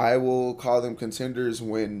 I will call them contenders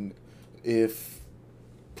if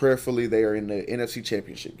prayerfully they are in the NFC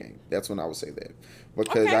Championship game. That's when I would say that.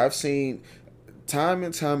 Because Okay. I've seen time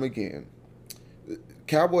and time again,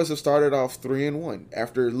 Cowboys have started off 3-1.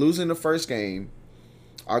 After losing the first game,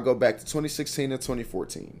 I'll go back to 2016 and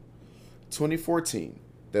 2014. 2014,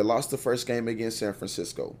 they lost the first game against San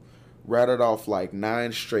Francisco. Rattled off like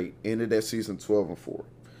 9 straight. Ended that season 12-4.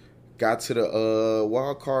 Got to the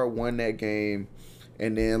wild card, won that game,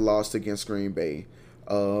 and then lost against Green Bay.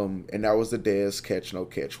 And that was the Dez catch, no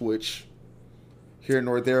catch, which here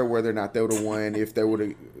nor there whether or not they would have won. If they would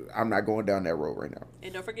have, I'm not going down that road right now.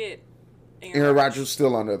 And don't forget, Aaron Rodgers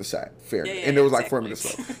still on the other side. Fair. Yeah, And it was like 4 minutes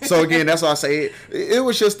left. So again, that's why I say it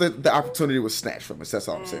was just the opportunity was snatched from us. That's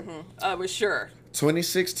all I'm saying. For sure.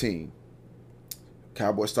 2016,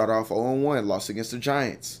 Cowboys started off 0-1, lost against the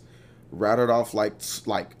Giants. Rattled off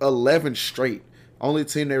like 11 straight. Only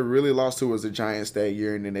team they really lost to was the Giants that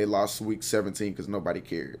year, and then they lost week 17 because nobody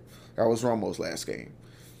cared. That was Romo's last game.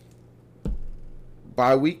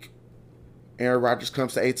 Bye week, Aaron Rodgers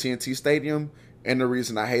comes to AT&T Stadium, and the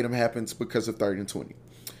reason I hate him happens because of 3rd and 20.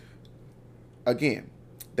 Again,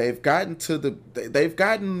 they've gotten to the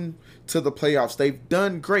playoffs. They've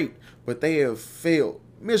done great, but they have failed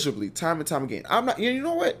miserably time and time again. You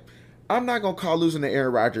know what? I'm not gonna call losing to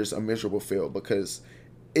Aaron Rodgers a miserable fail, because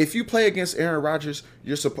if you play against Aaron Rodgers,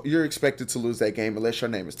 you're expected to lose that game unless your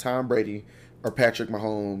name is Tom Brady or Patrick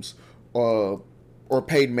Mahomes or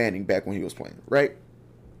Peyton Manning back when he was playing, right?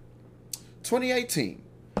 2018,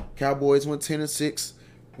 Cowboys went 10-6,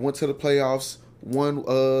 went to the playoffs, won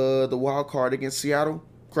the wild card against Seattle.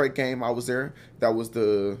 Great game. I was there. That was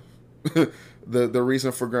the the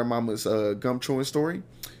reason for Grandmama's gum chewing story.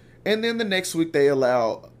 And then the next week, they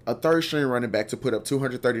allowed a third-string running back to put up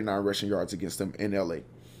 239 rushing yards against them in LA.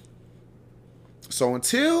 So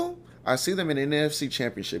until I see them in an NFC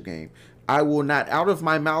Championship game, I will not out of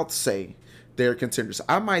my mouth say they're contenders.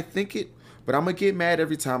 I might think it, but I'm going to get mad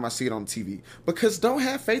every time I see it on TV, because don't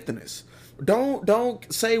have faith in this.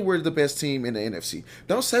 Don't say we're the best team in the NFC.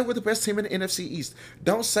 Don't say we're the best team in the NFC East.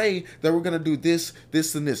 Don't say that we're going to do this,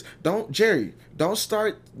 and this. Don't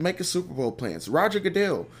start making Super Bowl plans. Roger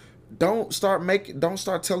Goodell, don't start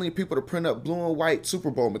telling people to print up blue and white Super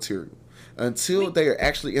Bowl material until they are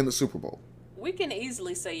actually in the Super Bowl. We can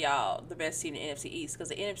easily say y'all the best team in the NFC East because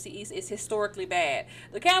the NFC East is historically bad.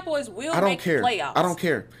 The Cowboys will make the playoffs. I don't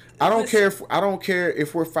care. I don't care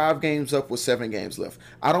if we're 5 games up with 7 games left.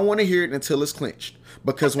 I don't want to hear it until it's clinched.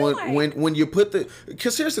 Because when you put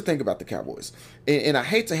because here's the thing about the Cowboys, and I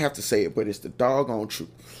hate to have to say it, but it's the doggone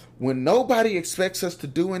truth. When nobody expects us to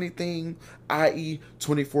do anything, i.e.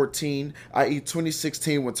 2014, i.e.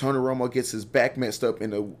 2016, when Tony Romo gets his back messed up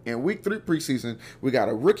in week 3 preseason, we got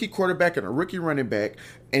a rookie quarterback and a rookie running back,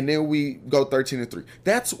 and then we go 13-3.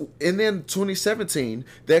 And then 2017,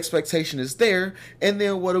 the expectation is there, and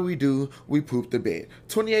then what do? We poop the bed.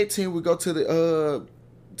 2018, we go to the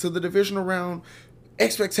divisional round.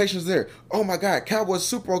 expectations there. Oh my God, Cowboys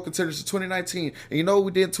Super Bowl contenders in 2019. And you know what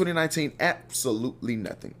we did in 2019? Absolutely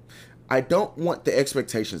nothing. I don't want the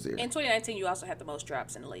expectations there. In 2019, you also had the most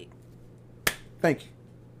drops in the league. Thank you.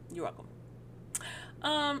 You're welcome.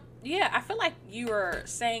 Yeah, I feel like you are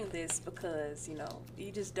saying this because,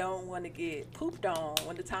 you just don't want to get pooped on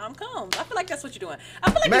when the time comes. I feel like that's what you're doing.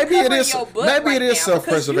 I feel like maybe you're it is. your butt Maybe right it is now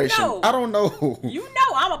self-preservation. I don't know. You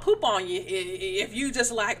know, I'm gonna poop on you if you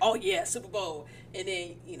just like, oh yeah, Super Bowl, and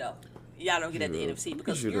then y'all don't get at the NFC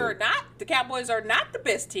because the Cowboys are not the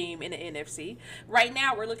best team in the NFC. Right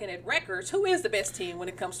now, we're looking at records. Who is the best team when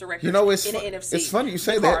it comes to records in the NFC? It's funny you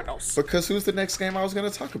say that because who's the next game I was going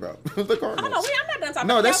to talk about? The Cardinals. Oh, no, I'm not done talking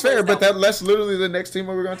about No, that's fair, but that's literally the next team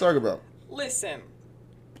we're going to talk about. Listen,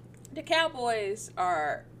 the Cowboys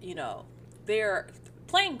are, they're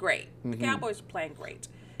playing great. The Cowboys are playing great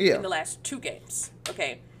in the last 2 games,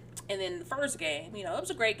 okay? And then the first game, it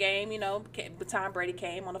was a great game, but Tom Brady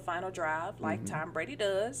came on the final drive like Tom Brady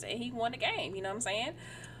does, and he won the game, you know what I'm saying?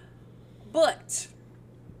 But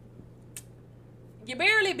you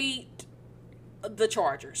barely beat the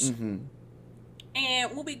Chargers.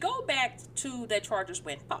 And when we go back to that Chargers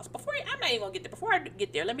win, I'm not even going to get there. Before I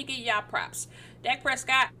get there, let me give y'all props. Dak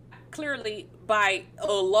Prescott, clearly, by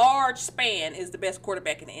a large span, is the best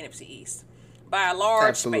quarterback in the NFC East. By a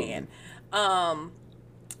large span.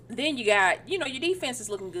 Then you got, your defense is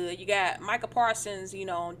looking good. You got Micah Parsons,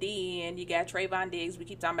 on D end. You got Trayvon Diggs. We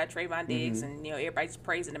keep talking about Trayvon Diggs, and everybody's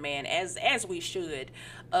praising the man as we should.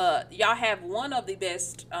 Y'all have one of the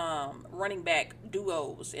best running back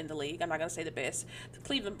duos in the league. I'm not gonna say the best. The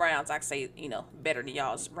Cleveland Browns, I say, better than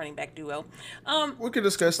y'all's running back duo. We can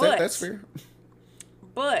discuss that. That's fair.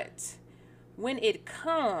 But when it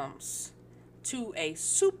comes to a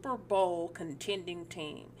Super Bowl contending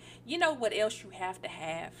team, you know what else you have to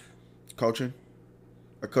have? Coaching.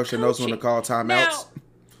 A coach that knows when to call timeouts.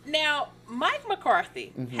 Now Mike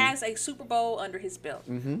McCarthy has a Super Bowl under his belt.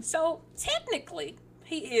 So technically,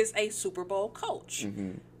 he is a Super Bowl coach.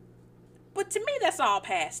 But to me, that's all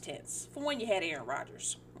past tense from when you had Aaron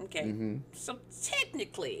Rodgers. Okay? So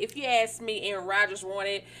technically, if you ask me, Aaron Rodgers won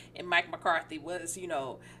it and Mike McCarthy was,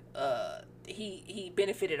 he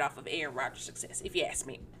benefited off of Aaron Rodgers' success, if you ask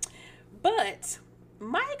me. But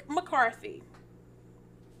Mike McCarthy,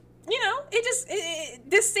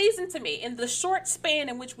 this season to me, in the short span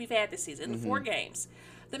in which we've had this season, the 4 games,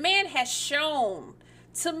 the man has shown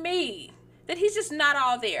to me that he's just not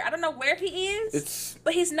all there. I don't know where he is,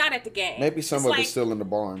 but he's not at the game. Maybe some of it's still in the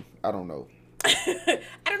barn. I don't know. I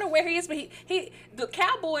don't know where he is, but the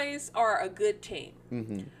Cowboys are a good team.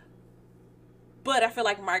 But I feel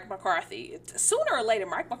like Mike McCarthy, sooner or later,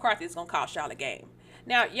 Mike McCarthy is gonna cost y'all a game.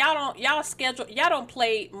 Now, y'all don't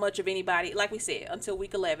play much of anybody, like we said, until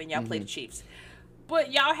week 11. Y'all play the Chiefs,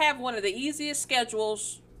 but y'all have one of the easiest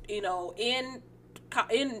schedules, in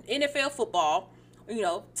NFL football.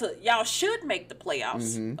 Y'all should make the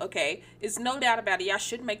playoffs. Okay, it's no doubt about it. Y'all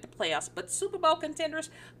should make the playoffs. But Super Bowl contenders,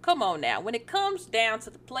 come on now. When it comes down to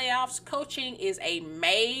the playoffs, coaching is a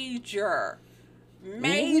major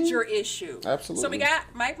issue. Absolutely. So we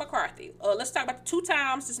got Mike McCarthy. Let's talk about the 2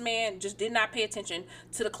 times this man just did not pay attention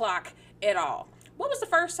to the clock at all. What was the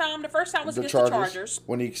first time? The first time was against the Chargers.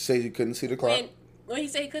 When he said he couldn't see the clock. When he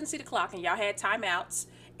said he couldn't see the clock, and y'all had timeouts,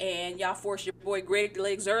 and y'all forced your boy Greg the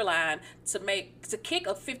Leg Zuerlein to kick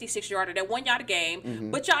a 56-yarder that won y'all the game.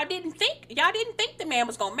 But y'all didn't think the man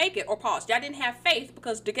was gonna make it or pause. Y'all didn't have faith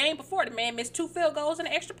because the game before the man missed 2 field goals and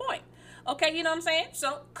an extra point. Okay, you know what I'm saying?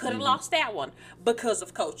 So, could have lost that one because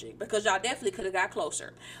of coaching. Because y'all definitely could have got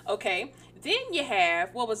closer. Okay? Then you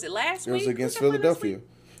have, what was it, last week? It was against Philadelphia.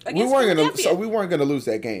 We weren't going to lose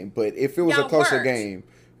that game. But if it was a closer game,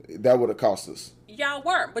 that would have cost us. Y'all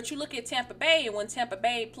weren't. But you look at Tampa Bay, and when Tampa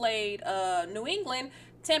Bay played New England,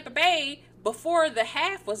 Tampa Bay, before the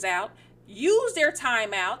half was out, used their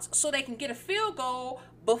timeouts so they can get a field goal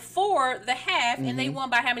before the half, and they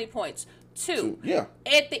won by how many points? 2. Yeah.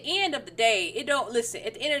 At the end of the day, at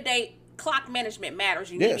the end of the day, clock management matters.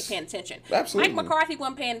 You need to be paying attention. Absolutely. Mike McCarthy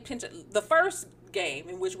wasn't paying attention. The first game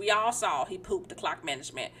in which we all saw he pooped the clock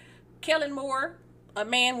management. Kellen Moore, a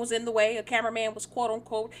man was in the way. A cameraman was quote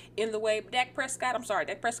unquote in the way. But Dak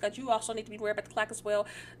Prescott, you also need to be worried about the clock as well.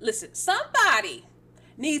 Listen, somebody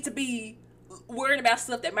needs to be worrying about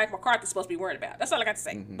stuff that Mike McCarthy's supposed to be worried about. That's all I got to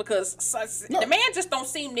say. Because the man just don't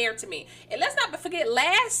seem there to me. And let's not forget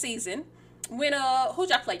last season, when who'd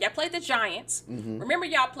y'all play? Y'all played the Giants. Remember,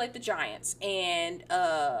 y'all played the Giants, and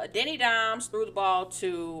Danny Dimes threw the ball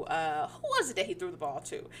to who was it that he threw the ball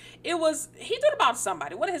to? He threw the ball to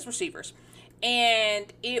somebody, one of his receivers,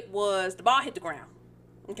 and the ball hit the ground.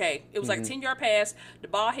 Okay, it was like 10-yard pass. The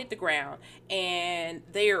ball hit the ground, and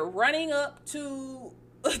they're running up to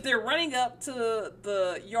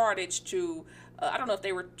the yardage to. I don't know if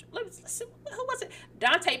they were. Let's see, who was it?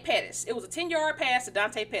 Dante Pettis. It was a 10-yard pass to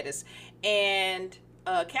Dante Pettis, and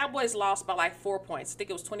Cowboys lost by like 4 points. I think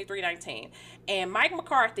it was 23-19. And Mike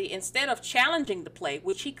McCarthy, instead of challenging the play,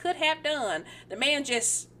 which he could have done, the man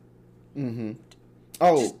just. Just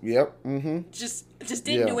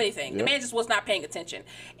didn't do anything. The man just was not paying attention.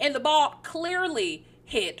 And the ball clearly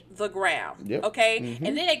hit the ground. Okay?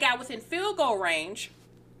 And then they got within field goal range.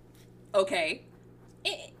 Okay?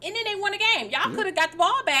 And then they won the game. Y'all could have got the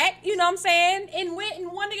ball back, you know what I'm saying, and went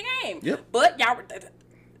and won the game. But y'all,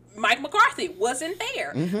 Mike McCarthy wasn't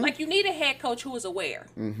there. Like, you need a head coach who is aware.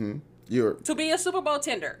 To be a Super Bowl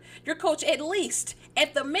tender. Your coach, at least,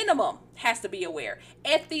 at the minimum, has to be aware.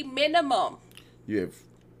 At the minimum. You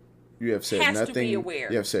have said nothing. To be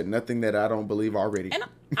aware. You have said nothing that I don't believe already. And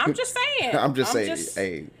I'm just saying.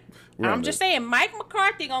 I'm just saying, Mike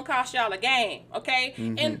McCarthy gonna cost y'all a game, okay?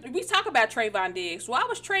 And we talk about Trayvon Diggs. Why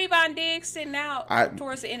was Trayvon Diggs sitting out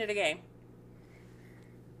towards the end of the game?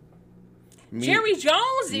 Jerry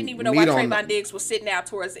Jones didn't even know why Trayvon Diggs was sitting out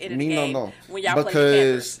towards the end of the game when y'all played the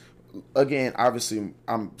Panthers. Again, obviously,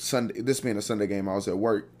 I'm Sunday. This being a Sunday game, I was at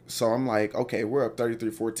work, so I'm like, okay, we're up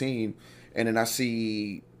 33-14, and then I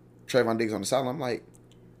see Trayvon Diggs on the sideline. I'm like,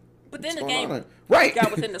 but then the game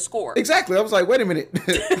got within the score. Exactly. I was like, wait a minute.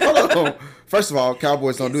 Hold on. First of all,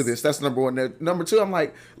 Cowboys don't do this. That's number one. Number two, I'm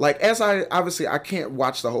like as I can't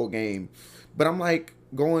watch the whole game, but I'm like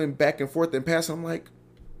going back and forth and passing. I'm like,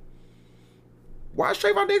 why is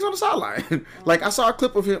Trayvon Diggs on the sideline? Like, I saw a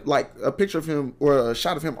clip of him, like a picture of him or a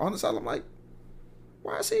shot of him on the sideline. I'm like,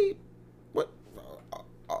 why is he? What?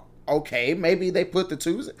 Okay, maybe they put the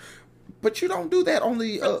twos, but you don't do that.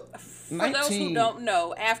 Only for those who don't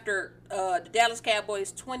know, after the Dallas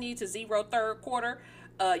Cowboys 20-0 third quarter,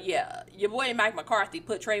 your boy Mike McCarthy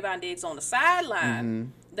put Trayvon Diggs on the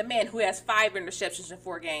sideline. The man who has 5 interceptions in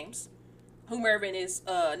 4 games. Who Mervin is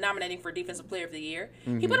nominating for Defensive Player of the Year.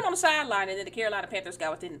 He put him on the sideline, and then the Carolina Panthers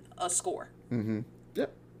got within a score.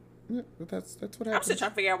 Yep, that's what happened. I'm still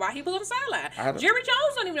trying to figure out why he was on the sideline. Jerry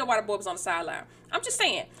Jones don't even know why the boy was on the sideline. I'm just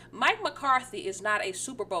saying, Mike McCarthy is not a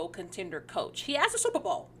Super Bowl contender coach. He has a Super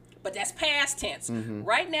Bowl, but that's past tense.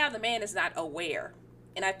 Right now, the man is not aware.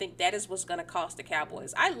 And I think that is what's going to cost the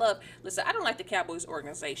Cowboys. I don't like the Cowboys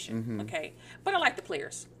organization, okay? But I like the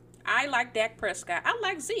players. I like Dak Prescott. I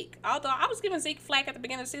like Zeke. Although I was giving Zeke flack at the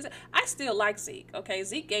beginning of the season, I still like Zeke. Okay,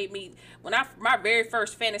 Zeke gave me my very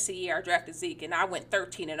first fantasy year. I drafted Zeke, and I went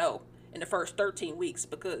 13-0 in the first 13 weeks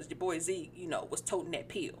because your boy Zeke, was toting that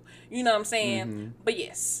pill. You know what I'm saying? But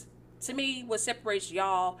yes, to me, what separates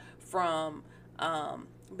y'all from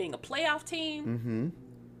being a playoff team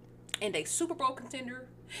and a Super Bowl contender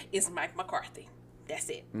is Mike McCarthy. That's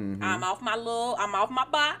it. I'm off my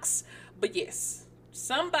box. But yes.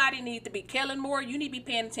 Somebody needs to be, Kellen Moore, you need to be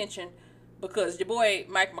paying attention because your boy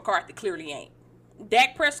Mike McCarthy clearly ain't.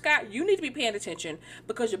 Dak Prescott, you need to be paying attention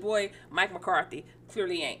because your boy Mike McCarthy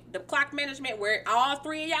clearly ain't. The clock management where all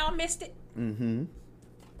 3 of y'all missed it.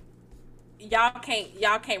 Y'all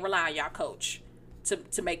can't rely on y'all coach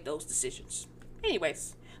to make those decisions.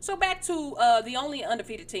 Anyways, so back to the only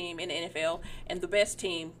undefeated team in the NFL and the best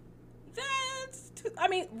team.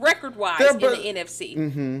 Record-wise in the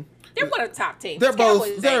NFC. They're one of the top teams.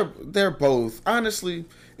 They're both. Honestly,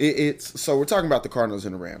 it's so we're talking about the Cardinals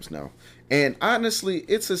and the Rams now. And honestly,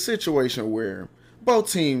 it's a situation where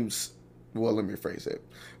both teams, well, let me rephrase it.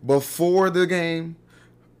 Before the game,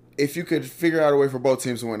 if you could figure out a way for both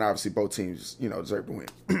teams to win, obviously both teams, deserve to win.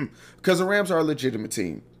 Because the Rams are a legitimate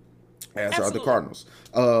team, as are the Cardinals.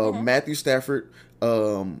 Matthew Stafford,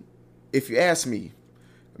 if you ask me,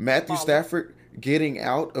 Matthew Stafford getting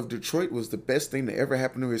out of Detroit was the best thing that ever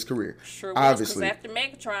happened to his career. Sure was, obviously. Because after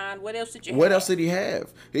Megatron, what else did you have? What else did he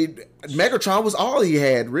have? Megatron was all he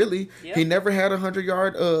had, really. Yep. He never had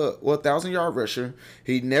 100-yard, 1,000-yard rusher.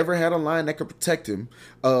 He never had a line that could protect him.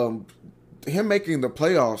 Him making the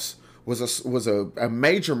playoffs was a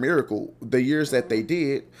major miracle the years that they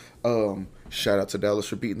did. Shout out to Dallas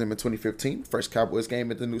for beating them in 2015. First Cowboys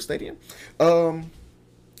game at the new stadium.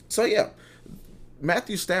 So, yeah.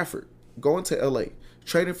 Matthew Stafford going to LA,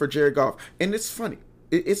 trading for Jared Goff. And it's funny.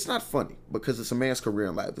 It's not funny because it's a man's career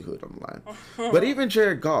and livelihood on the line. But even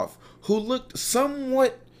Jared Goff, who looked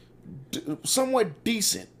somewhat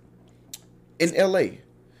decent in LA,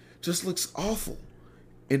 just looks awful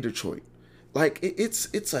in Detroit. Like,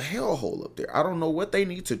 it's a hellhole up there. I don't know what they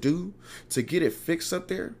need to do to get it fixed up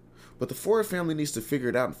there. But the Ford family needs to figure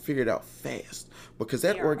it out and figure it out fast. Because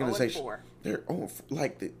that organization, they're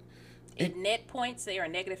like the In net points, they are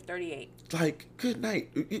negative 38. Like, good night.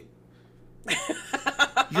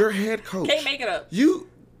 Your head coach. Can't make it up. The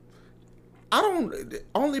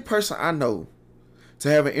only person I know to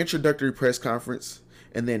have an introductory press conference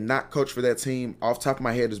and then not coach for that team off the top of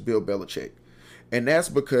my head is Bill Belichick. And that's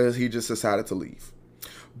because he just decided to leave.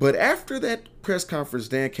 But after that press conference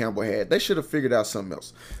Dan Campbell had, they should have figured out something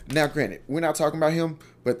else. Now, granted, we're not talking about him,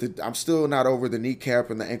 but I'm still not over the kneecap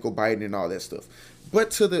and the ankle biting and all that stuff. But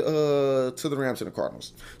to the Rams and the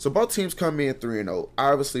Cardinals. So both teams come in 3-0,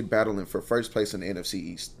 obviously battling for first place in the NFC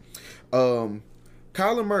East.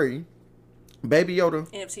 Kyler Murray, Baby Yoda.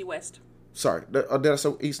 NFC West. Sorry, did I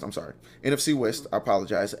say East? I'm sorry. NFC West, I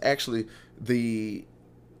apologize. Actually,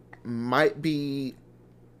 might be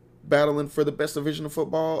battling for the best division of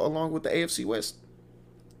football along with the AFC West.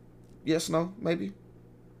 Yes, no, maybe?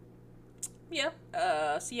 Yeah.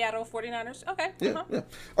 Seattle 49ers. Okay. Yeah.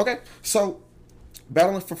 Okay, so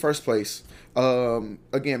battling for first place.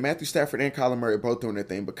 Again, Matthew Stafford and Kyler Murray are both doing their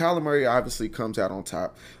thing, but Kyler Murray obviously comes out on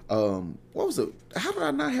top. What was it? How did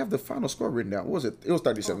I not have the final score written down? What was it? It was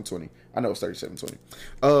 37-20. I know it was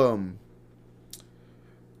 37-20.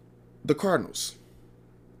 The Cardinals.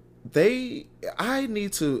 I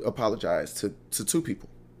need to apologize to two people.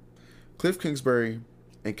 Cliff Kingsbury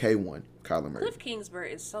and K1, Kyler Murray. Cliff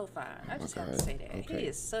Kingsbury is so fine. I just have to say that. Okay. He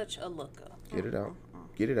is such a looker. Get it out.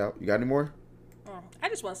 Get it out. You got any more? I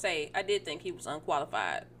just want to say, I did think he was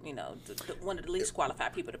unqualified, one of the least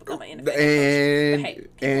qualified people to become an NFL coach.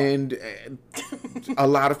 And a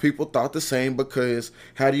lot of people thought the same, because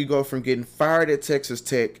how do you go from getting fired at Texas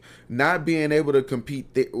Tech, not being able to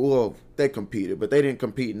compete, they competed, but they didn't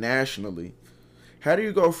compete nationally. How do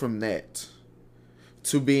you go from that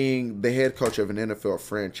to being the head coach of an NFL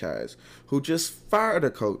franchise who just fired a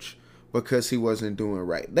coach because he wasn't doing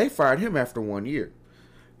right? They fired him after 1 year.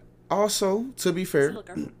 Also, to be fair,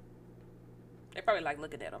 they probably like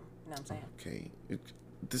looking at him. You know what I'm saying? Okay.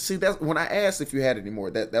 See, that's when I asked if you had any more.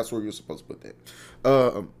 That's where you're supposed to put that.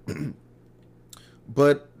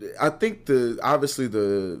 But I think obviously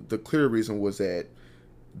the clear reason was that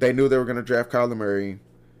they knew they were going to draft Kyler Murray.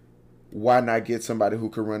 Why not get somebody who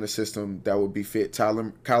could run a system that would befit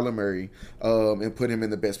Kyler Murray and put him in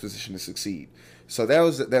the best position to succeed? So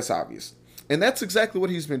that's obvious, and that's exactly what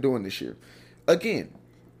he's been doing this year. Again,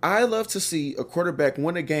 I love to see a quarterback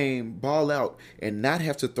win a game, ball out, and not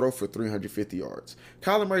have to throw for 350 yards.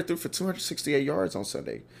 Kyler Murray threw for 268 yards on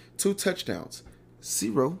Sunday, 2 touchdowns,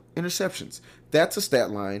 0 interceptions. That's a stat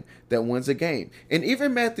line that wins a game. And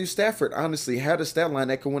even Matthew Stafford, honestly, had a stat line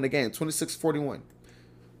that could win a game, 26-41,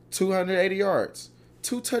 280 yards,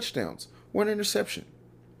 2 touchdowns, 1 interception.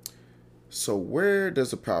 So where does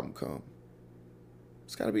the problem come?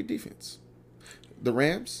 It's got to be defense. The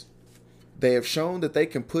Rams, they have shown that they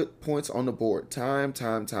can put points on the board time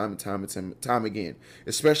again,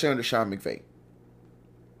 especially under Sean McVay.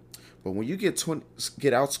 But when you get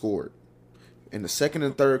outscored in the second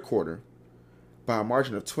and third quarter by a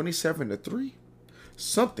margin of 27-3,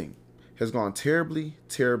 something has gone terribly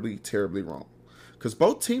wrong. Because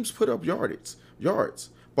both teams put up yards.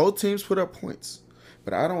 Both teams put up points.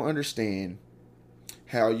 But I don't understand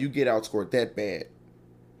how you get outscored that bad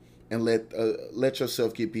and let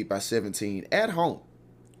yourself get beat by 17 at home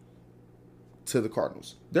to the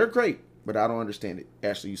Cardinals. They're great, but I don't understand it.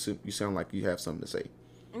 Ashley, you sound like you have something to say.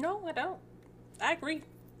 No, I don't. I agree.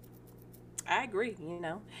 I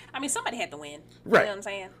mean, somebody had to win. Right. You know what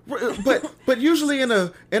I'm saying? But usually in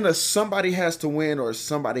a somebody has to win or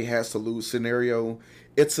somebody has to lose scenario,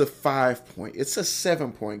 it's a 5-point. It's a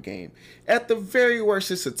 7-point game. At the very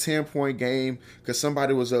worst, it's a 10-point game because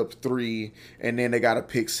somebody was up 3 and then they got a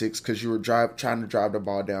pick 6 because you were trying to drive the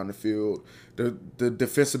ball down the field. The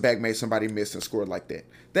defensive back made somebody miss and scored like that.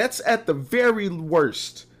 That's at the very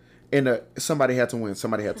worst in a somebody had to win,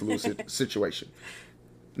 somebody had to lose situation.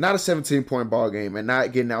 Not a 17-point ball game and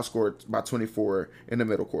not getting outscored by 24 in the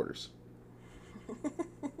middle quarters.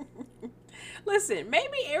 Listen,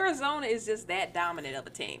 maybe Arizona is just that dominant of a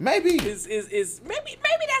team. Maybe. Maybe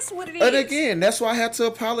that's what it is. And again, that's why I had to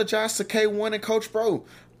apologize to K1 and Coach Bro.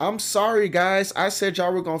 I'm sorry, guys. I said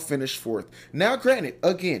y'all were going to finish 4th. Now, granted,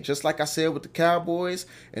 again, just like I said with the Cowboys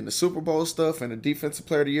and the Super Bowl stuff and the Defensive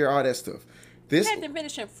Player of the Year, all that stuff. You had them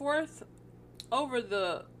finishing 4th under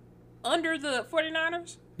the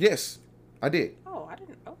 49ers? Yes, I did. Oh, I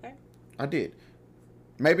didn't. Okay. I did.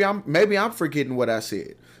 Maybe I'm forgetting what I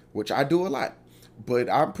said, which I do a lot. But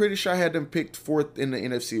I'm pretty sure I had them picked 4th in the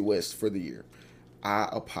NFC West for the year. I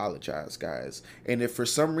apologize, guys. And if for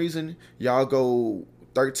some reason y'all go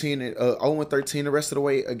 0-13 the rest of the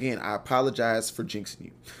way, again, I apologize for jinxing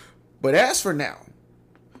you. But as for now,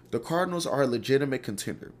 the Cardinals are a legitimate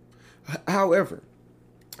contender. However,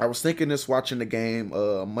 I was thinking this watching the game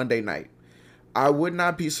Monday night. I would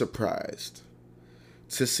not be surprised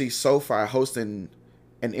to see SoFi hosting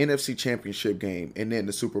an NFC Championship game and then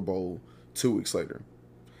the Super Bowl 2 weeks later.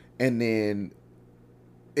 And then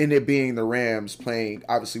in it being the Rams playing,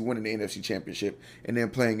 obviously winning the NFC Championship and then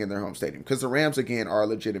playing in their home stadium. Because the Rams, again, are a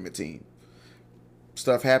legitimate team.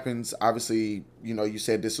 Stuff happens. Obviously, you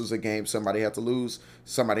said this was a game somebody had to lose,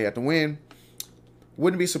 somebody had to win.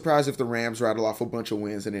 Wouldn't be surprised if the Rams rattle off a bunch of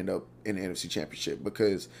wins and end up in the NFC Championship,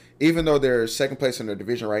 because even though they're second place in their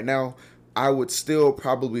division right now, I would still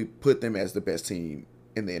probably put them as the best team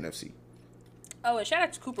in the NFC. Oh, and shout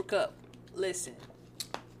out to Cooper Kupp. Listen.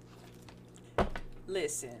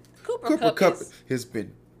 Cooper Kupp has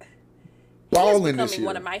been balling this becoming year.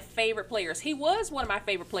 one of my favorite players. He was one of my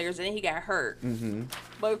favorite players, and then he got hurt. Mm-hmm.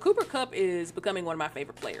 But Cooper Kupp is becoming one of my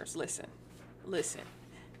favorite players. Listen.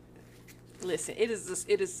 It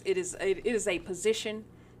is a position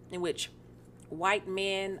in which white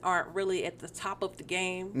men aren't really at the top of the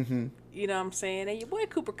game. Mm-hmm. You know what I'm saying? And your boy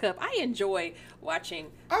Cooper Kupp, I enjoy watching.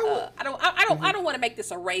 I don't want to make this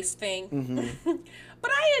a race thing, mm-hmm.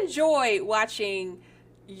 but I enjoy watching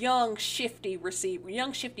young shifty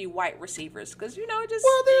white receivers, because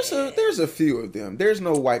there's a few of them. There's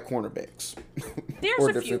no white cornerbacks.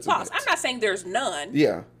 There's a few. Pause. I'm not saying there's none.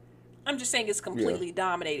 Yeah. I'm just saying it's completely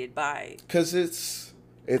dominated by, because it's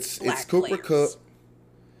Cooper Kupp,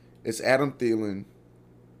 it's Adam Thielen,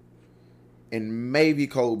 and maybe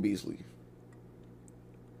Cole Beasley.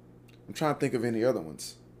 I'm trying to think of any other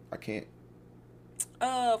ones. I can't.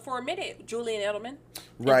 For a minute, Julian Edelman.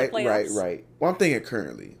 Right. Well, I'm thinking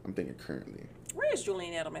currently. Where is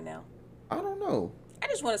Julian Edelman now? I don't know. I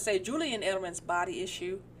just want to say Julian Edelman's body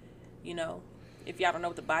issue, if y'all don't know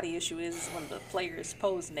what the body issue is, one of the players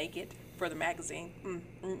posed naked for the magazine.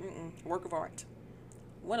 Work of art.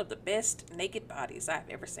 One of the best naked bodies I've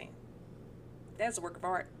ever seen. That's a work of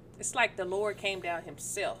art. It's like the Lord came down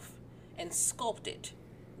himself and sculpted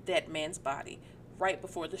that man's body right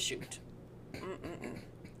before the shoot.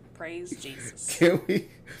 Praise Jesus. Can we?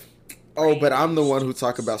 Oh, but I'm the one who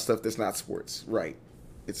talk about stuff that's not sports. Right.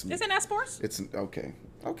 Is it not sports? It's okay.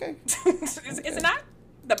 Is it not?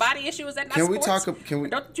 The body issue, is that not sports?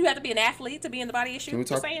 Don't you have to be an athlete to be in the body issue? Can we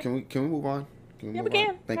talk? Can we move on? We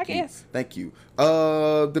can. Thank you.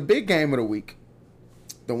 The big game of the week,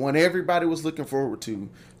 the one everybody was looking forward to,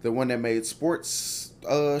 the one that made sports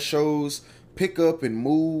shows pick up and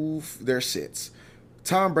move their sits.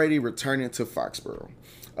 Tom Brady returning to Foxborough.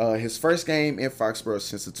 His first game in Foxborough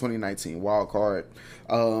since the 2019 wild card.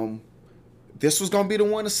 This was going to be the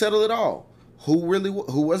one to settle it all. Who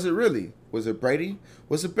was it really? Was it Brady?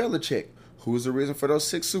 Was it Belichick? Who was the reason for those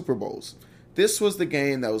 6 Super Bowls? This was the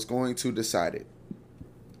game that was going to decide it.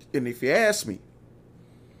 And if you ask me,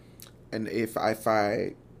 and if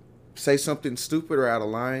I say something stupid or out of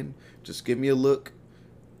line, just give me a look.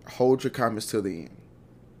 Hold your comments till the end.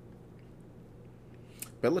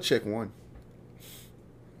 Belichick won.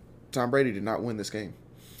 Tom Brady did not win this game.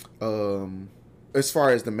 As far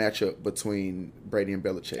as the matchup between Brady and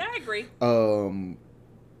Belichick. I agree.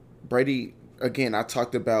 Brady, again, I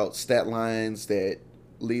talked about stat lines that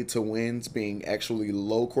lead to wins being actually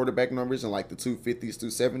low quarterback numbers in like the 250s,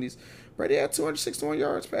 270s. Brady had 261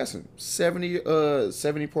 yards passing,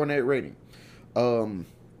 70.8 rating.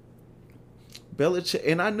 Belichick,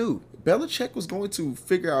 and I knew Belichick was going to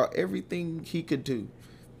figure out everything he could do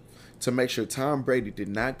to make sure Tom Brady did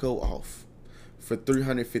not go off for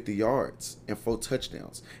 350 yards and 4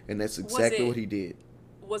 touchdowns. And that's exactly what he did.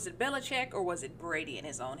 Was it Belichick or was it Brady in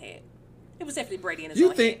his own head? It was definitely Brady in his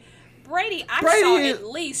own head. Brady saw at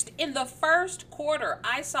least in the first quarter,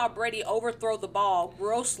 I saw Brady overthrow the ball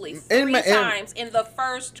grossly 3 times in the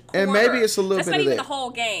first quarter. And maybe it's a little bit of that. That's not even the whole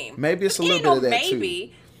game. Maybe it's a little bit of that too.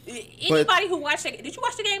 Anybody who watched it, did you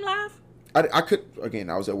watch the game live? I could, again,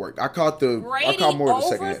 I was at work. I caught more of the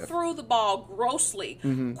second half. Brady overthrew the ball grossly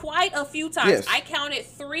quite a few times. Yes. I counted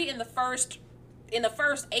 3 in the first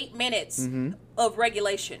 8 minutes of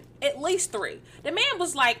regulation. At least 3. The man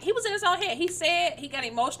was like, he was in his own head. He said he got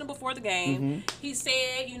emotional before the game. He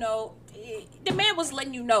said, the man was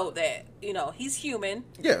letting you know that, he's human.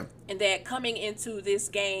 Yeah. And that coming into this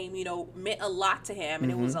game, meant a lot to him.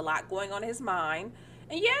 And it was a lot going on in his mind.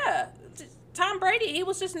 And yeah, Tom Brady, he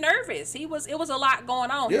was just nervous. It was a lot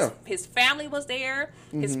going on. Yeah. His family was there.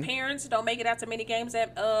 His parents don't make it out to many games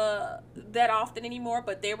that often anymore,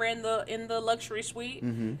 but they were in the luxury suite.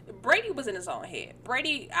 Brady was in his own head.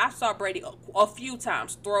 I saw Brady a few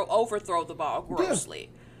times overthrow the ball grossly.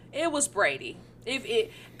 Yeah. It was Brady.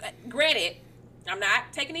 Granted, I'm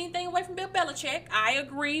not taking anything away from Bill Belichick. I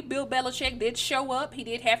agree. Bill Belichick did show up. He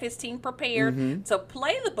did have his team prepared to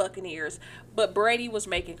play the Buccaneers, but Brady was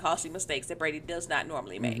making costly mistakes that Brady does not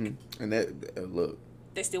normally make. And that look,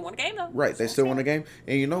 they still won a game though. Right, they still won a game,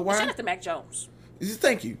 and you know why? Shout out to Mac Jones.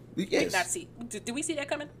 Thank you. Yes. Did not see. Did we see that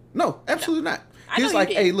coming? No, absolutely not. I He's know like,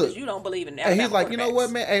 you did, hey, look. You don't believe in that. Hey, he's like, you know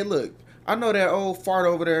what, man? Hey, look. I know that old fart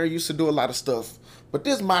over there used to do a lot of stuff, but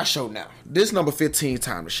this is my show now. This number 15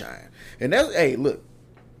 time to shine. And that's, hey, look.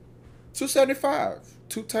 275,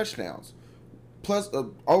 2 touchdowns, plus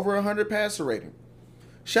over 100 passer rating.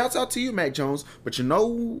 Shouts out to you, Mac Jones. But you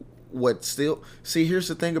know what? Still, see, here's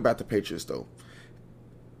the thing about the Patriots, though.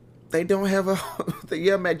 They don't have a.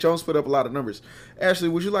 Yeah, Mac Jones put up a lot of numbers. Ashley,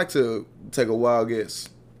 would you like to take a wild guess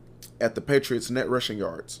at the Patriots' net rushing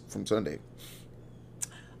yards from Sunday?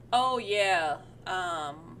 Oh yeah.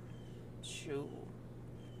 Shoot.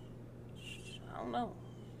 I don't know.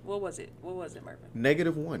 What was it? What was it, Mervin?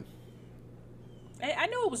 -1. I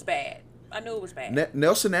knew it was bad. I knew it was bad.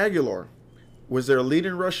 Nelson Aguilar was their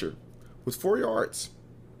leading rusher with 4 yards.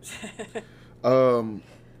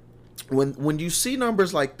 When you see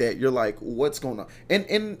numbers like that, you're like, what's going on?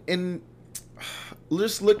 And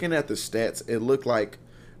just looking at the stats, it looked like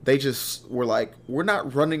they just were like, we're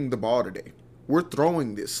not running the ball today. We're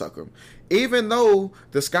throwing this sucker. Even though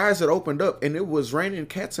the skies had opened up and it was raining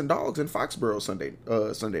cats and dogs in Foxborough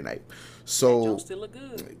Sunday night. So Joe still look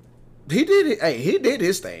good. He did it. Hey, he did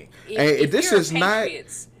his thing. If this is not.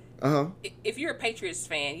 If you're a Patriots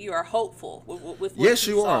fan, you are hopeful with what yes,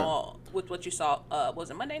 you you saw. are. With what you saw, was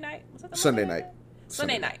it Monday night? Was it Sunday night?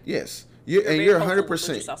 Sunday night. Yes. You're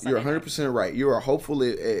 100%. You're 100% right. You are hopeful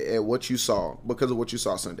at what you saw because of what you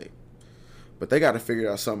saw Sunday. But they got to figure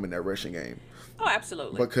out something in that rushing game. Oh,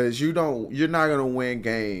 absolutely. Because you're not going to win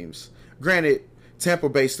games. Granted, Tampa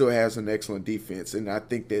Bay still has an excellent defense, and I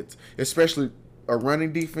think that especially a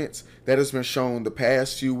running defense that has been shown the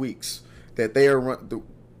past few weeks that they are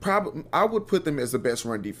I would put them as the best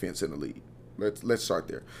run defense in the league. Let's start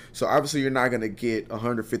there. So obviously you're not going to get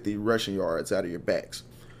 150 rushing yards out of your backs.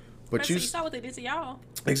 But you saw what they did to y'all.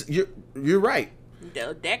 You're right.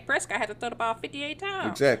 Dak Prescott had to throw the ball 58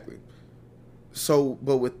 times. Exactly. So,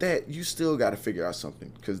 but with that, you still got to figure out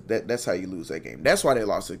something because that's how you lose that game. That's why they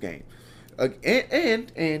lost the game.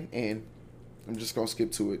 And I'm just gonna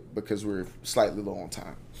skip to it because we're slightly low on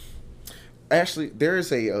time. Actually,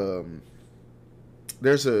 there's a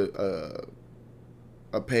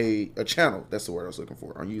channel. That's the word I was looking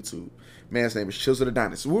for on YouTube. Man's name is Chills of the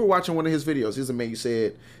Dynasty. We were watching one of his videos. He's a man you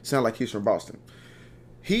said sound like he's from Boston.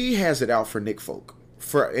 He has it out for Nick Folk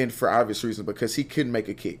for obvious reasons because he couldn't make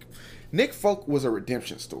a kick. Nick Folk was a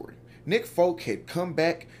redemption story. Nick Folk had come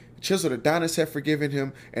back. Chisel the Dynasty had forgiven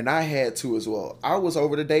him, and I had to as well. I was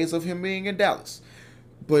over the days of him being in Dallas.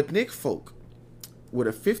 But Nick Folk, with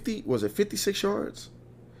a 56 yards?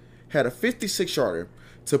 Had a 56-yarder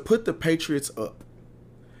to put the Patriots up.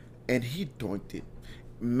 And he doinked it.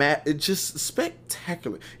 It's just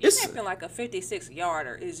spectacular. It's acting like a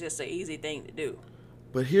 56-yarder is just an easy thing to do.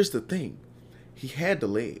 But here's the thing. He had the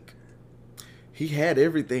leg. He had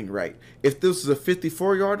everything right. If this was a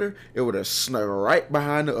 54-yarder, it would have snuck right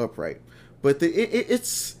behind the upright. But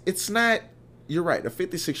it's not. You're right. A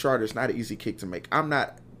 56-yarder is not an easy kick to make. I'm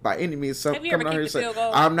not by any means coming on here saying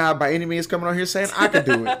I'm not by any means coming on here saying I could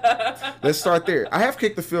do it. Let's start there. I have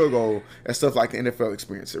kicked the field goal and stuff like the NFL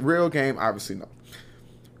experience. Real game, obviously no.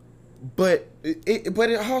 But it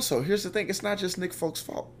also, here's the thing. It's not just Nick Folk's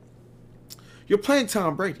fault. You're playing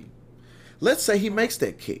Tom Brady. Let's say he makes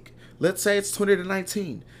that kick. Let's say it's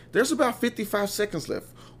 20-19. There's about 55 seconds left.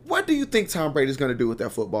 What do you think Tom Brady's going to do with that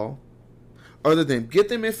football? Other than get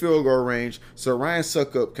them in field goal range so Ryan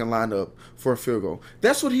Suckup can line up for a field goal.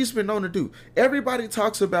 That's what he's been known to do. Everybody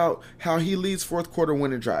talks about how he leads fourth quarter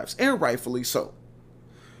winning drives, and rightfully so.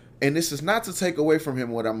 And this is not to take away from him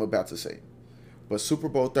what I'm about to say. But Super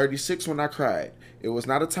Bowl 36 when I cried, it was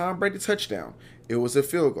not a Tom Brady touchdown. It was a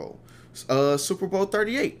field goal. Super Bowl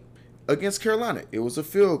 38. Against Carolina, it was a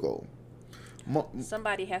field goal.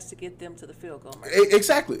 Somebody has to get them to the field goal.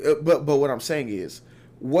 Exactly, but what I'm saying is,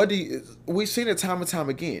 we've seen it time and time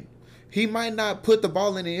again. He might not put the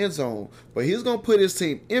ball in the end zone, but he's gonna put his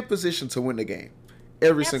team in position to win the game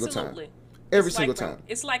every single time. Every single time.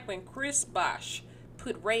 It's like when Chris Bosh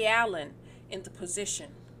put Ray Allen into position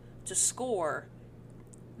to score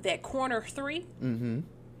that corner 3. Mm-hmm.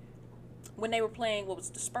 When they were playing, what was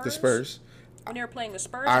it, the Spurs? The Spurs. When they were playing the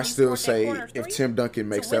Spurs, I still say if Tim Duncan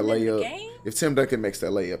makes that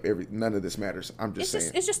layup, none of this matters. I'm just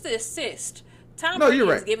saying. It's just the assist. Tom Brady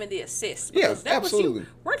is giving the assist. Yeah, absolutely.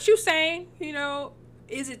 Weren't you saying,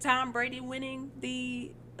 is it Tom Brady winning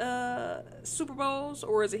the Super Bowls,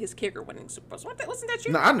 or is it his kicker winning Super Bowls? Wasn't that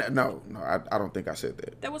you? No, I don't think I said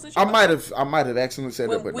that. That wasn't you. I might have accidentally said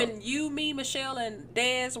that, but when no. you, me, Michelle, and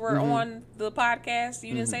Dez were on the podcast,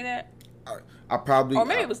 you didn't say that. I probably, or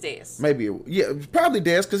maybe it was Dez. Maybe, probably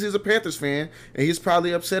Dez, because he's a Panthers fan and he's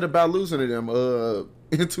probably upset about losing to them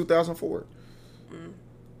in 2004.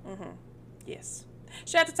 Yes.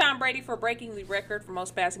 Shout out to Tom Brady for breaking the record for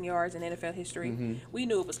most passing yards in NFL history. We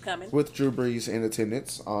knew it was coming. With Drew Brees in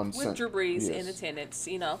attendance Drew Brees in attendance,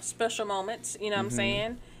 special moments, you know what I'm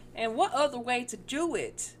saying? And what other way to do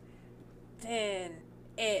it than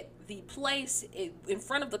at the place in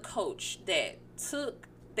front of the coach that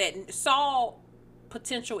saw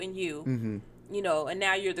potential in you, and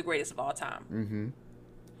now you're the greatest of all time.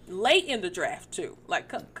 Late in the draft too.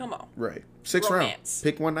 Like, come on. Right. 6th round.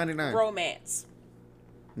 Pick 199. Romance.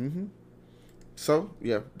 So,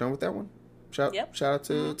 done with that one. Shout out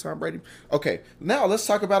to Tom Brady. Okay, now let's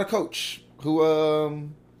talk about a coach who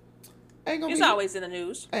ain't gonna He's always in the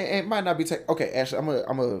news. It might not be okay, Ashley,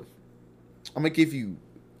 I'm gonna give you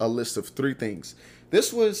a list of 3 things.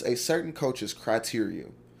 This was a certain coach's criteria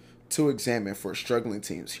to examine for struggling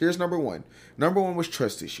teams. Here's number 1. Number 1 was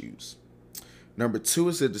trust issues. Number 2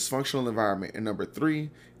 is a dysfunctional environment, and number 3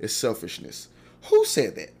 is selfishness. Who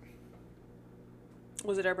said that?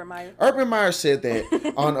 Was it Urban Meyer? Urban Meyer said that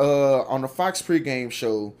on the Fox pregame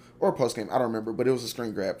show or postgame, I don't remember, but it was a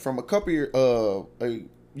screen grab from a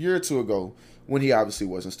year or 2 ago when he obviously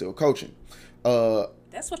wasn't still coaching.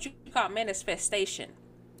 That's what you call manifestation.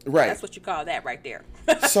 Right. That's what you call that right there.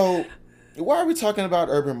 So, why are we talking about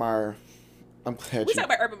Urban Meyer? I'm glad we talk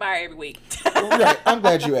about Urban Meyer every week. Right. I'm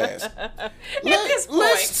glad you asked. At this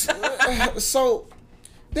point. So,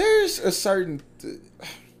 there's a certain...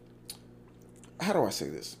 how do I say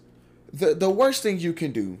this? The worst thing you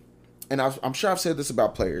can do, and I'm sure I've said this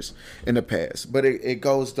about players in the past, but it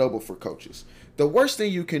goes double for coaches. The worst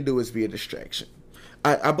thing you can do is be a distraction.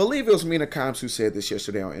 I believe it was Mina Kimes who said this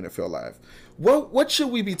yesterday on NFL Live. What should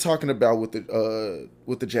we be talking about with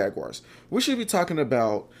the Jaguars? We should be talking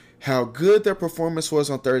about how good their performance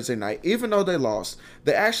was on Thursday night. Even though they lost,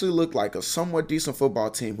 they actually looked like a somewhat decent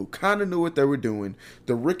football team who kind of knew what they were doing.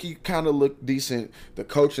 The rookie kind of looked decent. The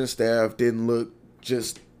coaching staff didn't look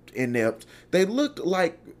just inept. They looked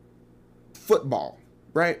like football,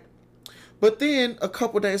 right? But then a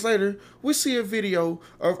couple days later, we see a video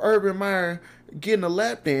of Urban Meyer getting a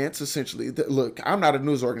lap dance, essentially. Look, I'm not a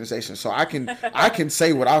news organization, so I can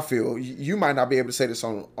say what I feel. You might not be able to say this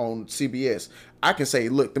on CBS. I can say,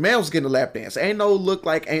 look, the man was getting a lap dance. Ain't no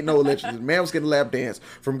allegedly. The man was getting a lap dance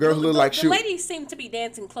from a girl who looked like the lady seemed to be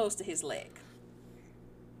dancing close to his leg.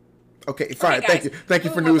 Okay, fine. Okay, Thank you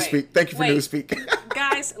for Newspeak. Thank you for Newspeak.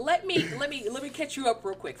 Guys, let me catch you up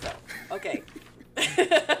real quick though. Okay.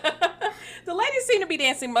 The lady seemed to be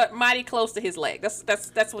dancing mighty close to his leg.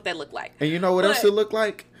 That's what that looked like. And you know what else it looked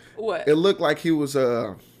like? What? It looked like he was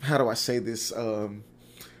how do I say this?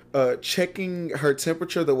 Checking her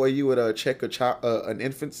temperature the way you would check an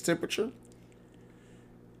infant's temperature.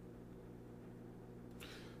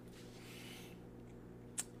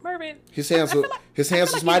 Mervin, his hands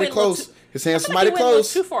was mighty close. His hands was mighty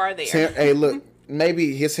close. Too far there. Hey, look.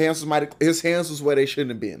 Maybe his hands was where they shouldn't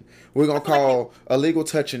have been. We're gonna call illegal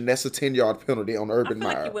touching. That's a 10-yard penalty on Urban Meyer.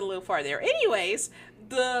 I feel like you went a little far there. Anyways,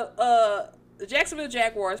 the Jacksonville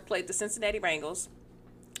Jaguars played the Cincinnati Bengals.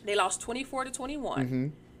 They lost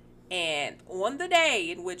 24-21, and on the day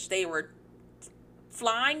in which they were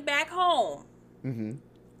flying back home,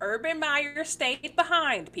 Urban Meyer stayed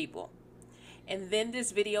behind people, and then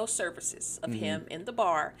this video surfaces of him in the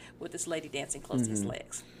bar with this lady dancing close to his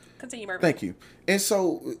legs. Continue, Mervin. Thank you. And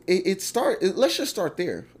so let's just start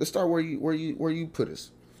there. Let's start where you put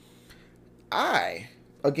us.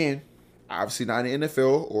 Again, obviously not in the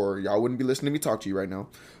NFL, or y'all wouldn't be listening to me talk to you right now.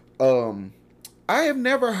 I have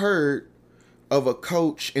never heard of a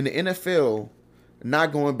coach in the NFL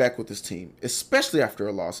not going back with his team, especially after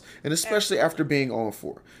a loss, and especially after being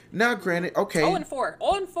 0-4. Now, granted, okay. 0-4.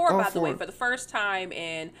 0-4, by the way, for the first time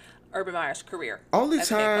in Urban Meyer's career. Only as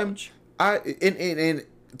time and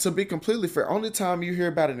to be completely fair, only time you hear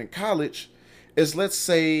about it in college is, let's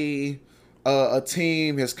say, a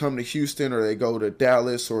team has come to Houston, or they go to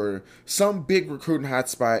Dallas, or some big recruiting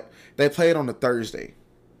hotspot. They play it on a Thursday.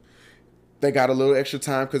 They got a little extra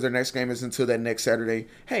time because their next game is until that next Saturday.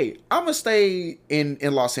 Hey, I'm going to stay in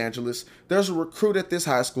Los Angeles. There's a recruit at this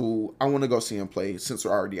high school. I want to go see him play since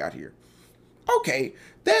we're already out here. Okay,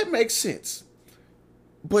 that makes sense.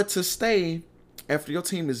 But to stay after your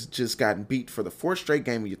team has just gotten beat for the 4th straight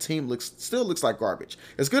game and your team still looks like garbage.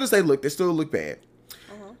 As good as they still look bad.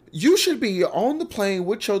 You should be on the plane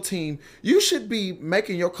with your team. You should be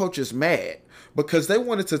making your coaches mad because they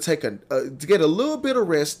wanted to take to get a little bit of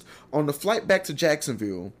rest on the flight back to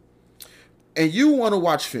Jacksonville, and you want to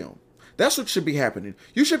watch film. That's what should be happening.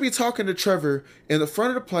 You should be talking to Trevor in the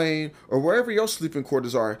front of the plane or wherever your sleeping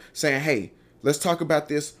quarters are, saying, "Hey, let's talk about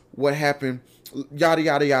this. What happened? Yada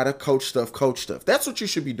yada yada. Coach stuff. Coach stuff." That's what you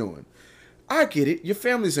should be doing. I get it. Your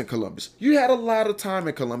family's in Columbus. You had a lot of time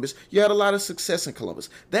in Columbus. You had a lot of success in Columbus.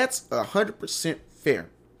 That's 100% fair.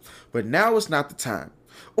 But now is not the time.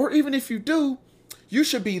 Or even if you do, you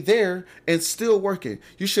should be there and still working.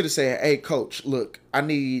 You should have said, "Hey, coach, look, I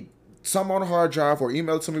need some on a hard drive or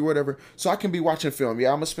email it to me, whatever, so I can be watching film. Yeah,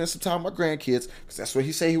 I'm going to spend some time with my grandkids," because that's what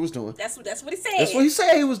he said he was doing. That's what he said. That's what he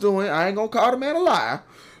said he was doing. I ain't going to call the man a lie.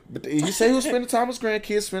 But he said he was spending time with his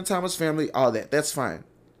grandkids, spending time with his family, all that. That's fine.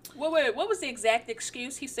 Wait, what was the exact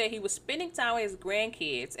excuse? He said he was spending time with his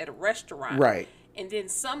grandkids at a restaurant. Right. And then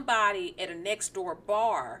somebody at a next door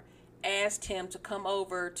bar asked him to come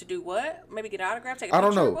over to do what? Maybe get an autograph, take a picture? I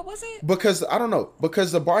don't know. What was it? Because, I don't know.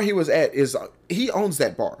 Because the bar he was at he owns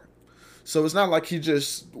that bar. So it's not like he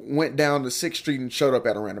just went down to 6th Street and showed up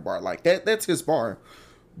at a random bar. Like, that's his bar.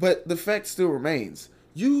 But the fact still remains.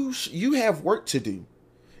 You have work to do.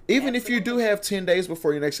 Even if you do have 10 days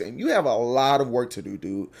before your next game, you have a lot of work to do,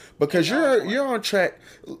 dude. Because you're on track.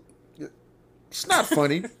 It's not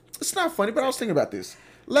funny. It's not funny, but I was thinking about this.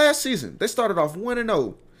 Last season, they started off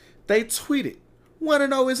 1-0. They tweeted,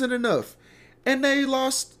 1-0 isn't enough. And they've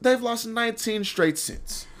lost 19 straight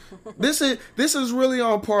since. This is really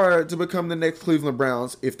on par to become the next Cleveland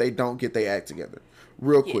Browns if they don't get their act together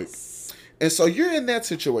real quick. Yes. And so you're in that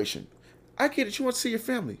situation. I get it. You want to see your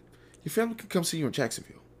family. Your family can come see you in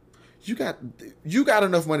Jacksonville. You got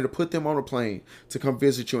enough money to put them on a plane to come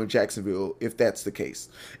visit you in Jacksonville if that's the case.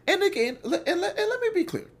 And again, let me be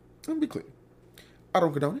clear. Let me be clear. I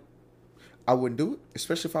don't condone it. I wouldn't do it,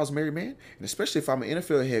 especially if I was a married man, and especially if I'm an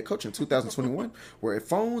NFL head coach in 2021, where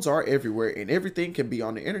phones are everywhere and everything can be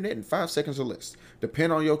on the internet in 5 seconds or less,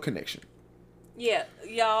 depend on your connection. Yeah,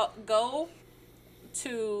 y'all go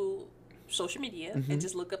to social media and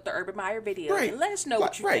just look up the Urban Meyer video and let us know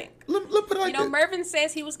what you think. Let put it like this. Mervin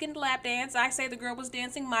says he was getting lap dance. I say the girl was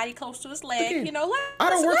dancing mighty close to his leg. Again, Let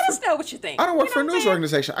us know what you think. I don't work for a news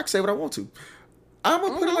organization. I can say what I want to. I'm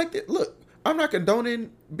going to put it like this. Look, I'm not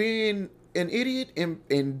condoning being an idiot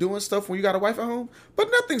and doing stuff when you got a wife at home, but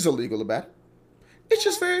nothing's illegal about it. It's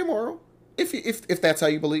just very immoral. If that's how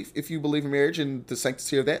you believe, if you believe in marriage and the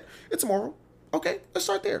sanctity of that, it's immoral. Okay, let's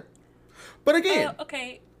start there. But again,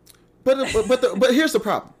 okay. But here's the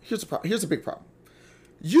problem. Here's a big problem.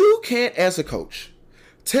 You can't, as a coach,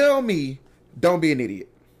 tell me don't be an idiot.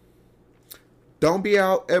 Don't be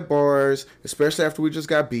out at bars, especially after we just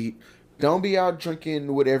got beat. Don't be out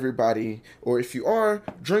drinking with everybody. Or if you are,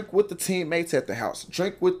 drink with the teammates at the house.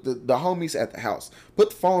 Drink with the homies at the house.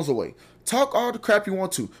 Put the phones away. Talk all the crap you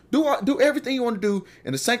want to. Do everything you want to do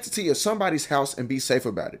in the sanctity of somebody's house and be safe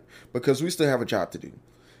about it. Because we still have a job to do.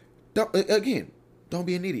 Don't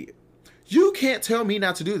be an idiot. You can't tell me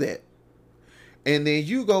not to do that. And then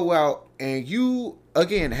you go out and you,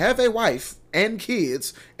 again, have a wife and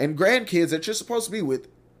kids and grandkids that you're supposed to be with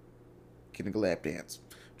getting a lap dance.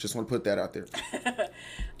 Just want to put that out there.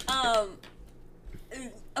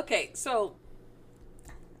 Okay, so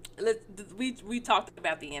we talked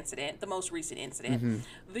about the incident, the most recent incident.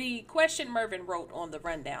 Mm-hmm. The question Mervin wrote on the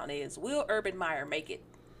rundown is, will Urban Meyer make it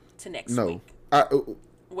to next week?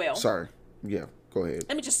 Well. Sorry. Yeah, go ahead.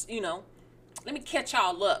 Let me just, let me catch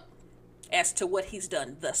y'all up as to what he's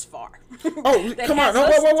done thus far. Oh, come on.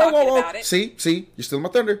 Whoa. See? You're stealing my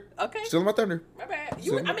thunder. Okay. Stealing my thunder. My bad.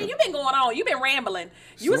 You've been going on. You've been rambling.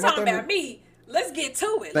 You were talking about me. Let's get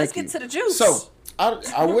to it. Let's get to the juice. So,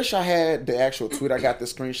 I wish I had the actual tweet I got the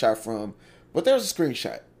screenshot from, but there's a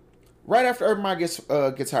screenshot. Right after Urban Meyer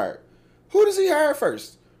gets hired. Who does he hire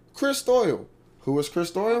first? Chris Doyle. Who was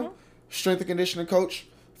Chris Doyle? Mm-hmm. Strength and conditioning coach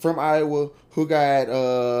from Iowa, who got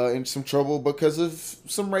in some trouble because of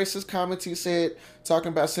some racist comments he said, talking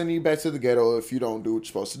about sending you back to the ghetto if you don't do what you're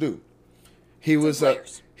supposed to do. He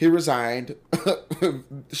resigned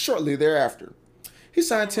shortly thereafter. He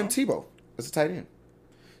signed Tim Tebow as a tight end.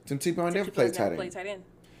 Tim Tebow never played tight end.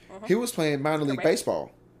 Mm-hmm. He was playing minor league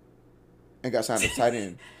baseball and got signed as tight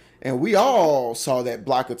end. And we all saw that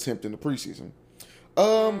block attempt in the preseason.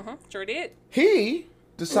 Sure did. He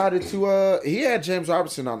decided to, he had James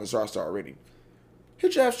Robinson on his roster already. He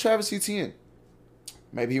drafts Travis Etienne.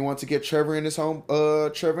 Maybe he wanted to get Trevor and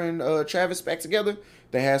Travis back together.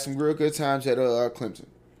 They had some real good times at Clemson.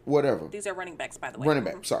 Whatever. These are running backs, by the way. Running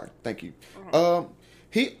back. Sorry. Thank you. Mm-hmm.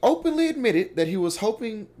 He openly admitted that he was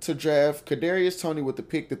hoping to draft Kadarius Toney with the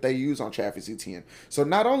pick that they use on Travis Etienne. So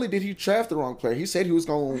not only did he draft the wrong player, he said he was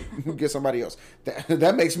going to get somebody else.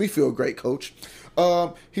 That makes me feel great, Coach.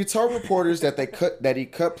 He told reporters that he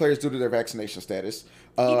cut players due to their vaccination status,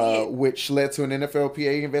 which led to an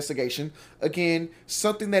NFLPA investigation. Again,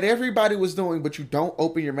 something that everybody was doing, but you don't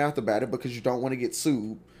open your mouth about it because you don't want to get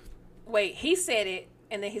sued. Wait, he said it,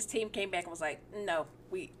 and then his team came back and was like, "No,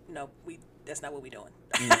 we that's not what we're doing."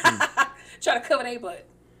 Trying to cover their butt.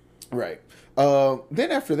 Right.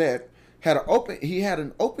 Then after that, he had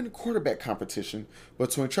an open quarterback competition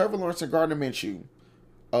between Trevor Lawrence and Gardner Minshew.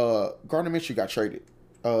 Gardner Minshew got traded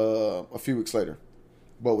a few weeks later,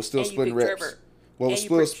 but was still splitting reps.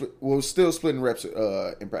 Was still splitting reps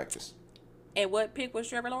in practice. And what pick was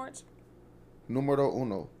Trevor Lawrence? Numero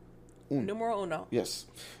uno. Numero uno. Yes.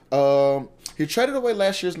 He traded away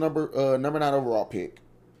last year's number 9 overall pick.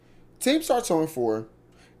 Team starts 0-4,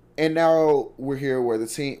 and now we're here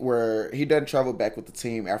where he doesn't travel back with the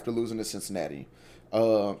team after losing to Cincinnati.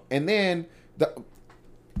 And then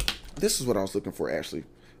this is what I was looking for, Ashley.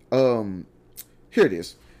 Here it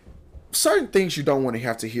is. Certain things you don't want to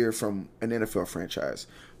have to hear from an NFL franchise.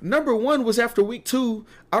 Number 1 was after week 2.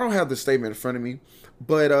 I don't have the statement in front of me,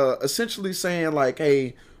 but essentially saying like,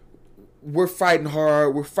 "Hey, we're fighting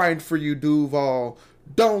hard. We're fighting for you, Duval.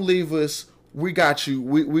 Don't leave us. We got you.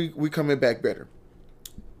 We coming back better."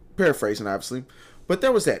 Paraphrasing, obviously. But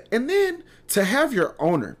there was that. And then to have your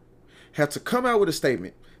owner have to come out with a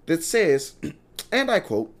statement that says, and I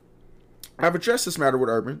quote, "I've addressed this matter with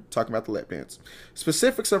Urban," talking about the lap dance.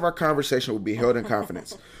 "Specifics of our conversation will be held in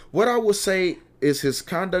confidence. What I will say is his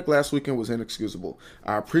conduct last weekend was inexcusable.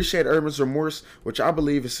 I appreciate Urban's remorse, which I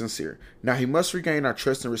believe is sincere. Now he must regain our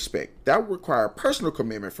trust and respect. That will require personal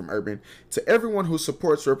commitment from Urban to everyone who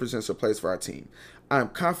supports, represents, or plays for our team. I am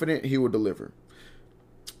confident he will deliver."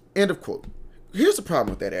 End of quote. Here's the problem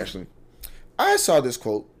with that, Ashley. I saw this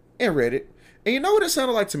quote and read it, and you know what it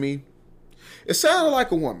sounded like to me? It sounded like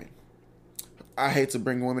a woman. I hate to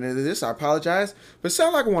bring women into this, I apologize, but it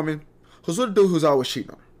sounded like a woman who's with a dude who's always cheating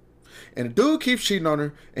on her. And the dude keeps cheating on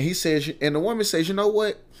her, and the woman says, "You know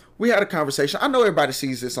what? We had a conversation. I know everybody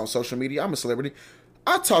sees this on social media. I'm a celebrity.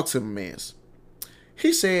 I talked to my mans.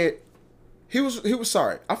 He said he was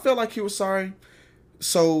sorry. I felt like he was sorry.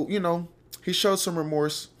 So, he showed some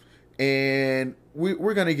remorse, and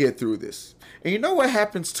we're going to get through this." And you know what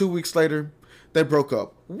happens 2 weeks later? They broke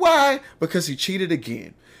up. Why? Because he cheated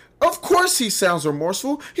again. Of course he sounds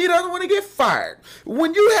remorseful. He doesn't want to get fired.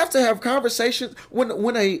 When you have to have conversations, when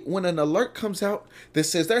an alert comes out that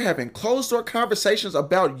says they're having closed door conversations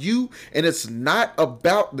about you and it's not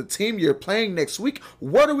about the team you're playing next week,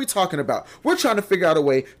 what are we talking about? We're trying to figure out a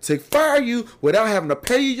way to fire you without having to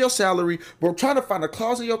pay you your salary. We're trying to find a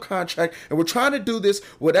clause in your contract, and we're trying to do this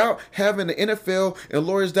without having the NFL and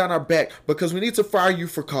lawyers down our back because we need to fire you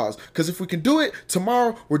for cause. Because if we can do it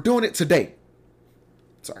tomorrow, we're doing it today.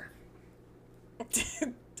 Sorry.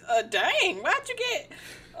 Dang, why'd you get...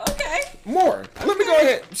 Okay. More. Let me go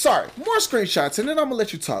ahead. Sorry. More screenshots, and then I'm going to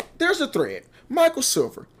let you talk. There's a thread. Michael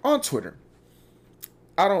Silver on Twitter.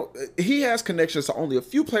 He has connections to only a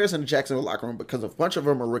few players in the Jacksonville locker room because a bunch of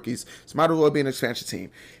them are rookies. So might as well be an expansion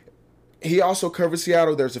team. He also covers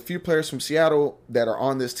Seattle. There's a few players from Seattle that are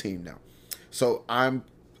on this team now. So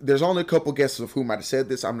there's only a couple guesses of who might have said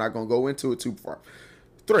this. I'm not going to go into it too far.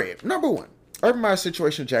 Thread. Number 1. Urban Meyer's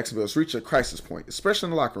situation in Jacksonville has reached a crisis point, especially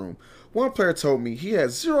in the locker room. One player told me he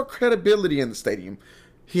had zero credibility in the stadium.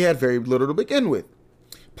 He had very little to begin with.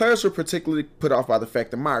 Players were particularly put off by the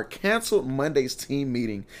fact that Meyer canceled Monday's team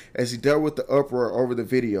meeting as he dealt with the uproar over the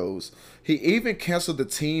videos. He even canceled the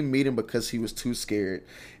team meeting because he was too scared.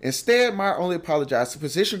 Instead, Meyer only apologized to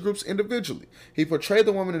position groups individually. He portrayed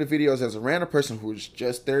the woman in the videos as a random person who was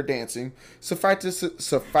just there dancing.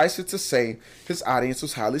 Suffice it to say, his audience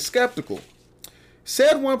was highly skeptical.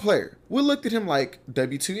 Said one player, "We looked at him like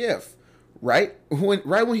WTF. Right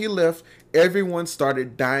when he left, everyone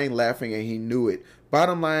started dying laughing and he knew it.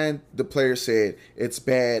 Bottom line, the player said, it's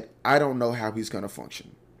bad. I don't know how he's going to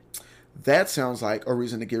function." That sounds like a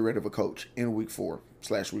reason to get rid of a coach in week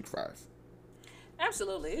 4/week 5.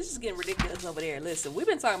 Absolutely. It's just getting ridiculous over there. Listen, we've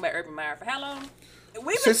been talking about Urban Meyer for how long?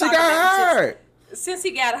 Since he got hired. Since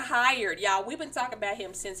he got hired, y'all. We've been talking about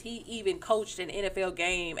him since he even coached an NFL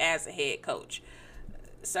game as a head coach.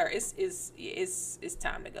 Sir, it's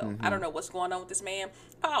time to go. Mm-hmm. I don't know what's going on with this man.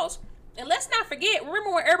 Pause. And let's not forget,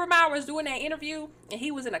 remember when Urban Meyer was doing that interview and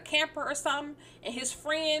he was in a camper or something and his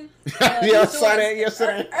friend... Yes, sir.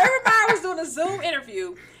 Urban Meyer was doing a Zoom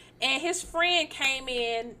interview and his friend came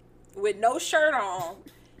in with no shirt on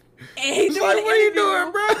And he's It's like, what are you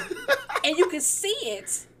doing, bro? And you could see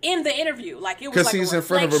it in the interview. Like, it was Because like he's a in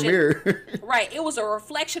front of a reflection. mirror. Right. It was a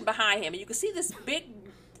reflection behind him. And you could see this big,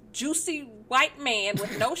 juicy white man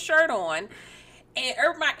with no shirt on. And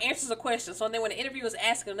Urban Meyer answers a question. So then when the interviewer is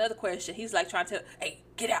asking another question, he's like trying to tell, hey,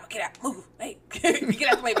 get out, move. Hey,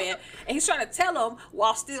 get out the way, man. And he's trying to tell him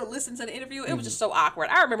while still listening to the interview. It was just so awkward.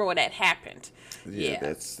 I remember when that happened. Yeah,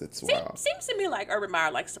 that's wild. Seems to me like Urban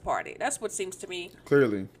Meyer likes to party. That's what seems to me.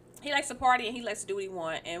 Clearly. He likes to party and he likes to do what he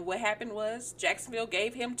wants. And what happened was Jacksonville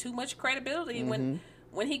gave him too much credibility when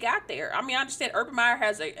he got there. I mean, I understand Urban Meyer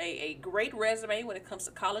has a great resume when it comes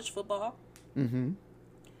to college football. Mm-hmm.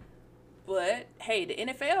 But hey, the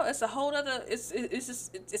NFL it's a whole other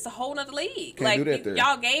it's a whole other league. Can't do that there.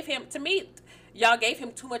 Y'all gave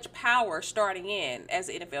him too much power starting in as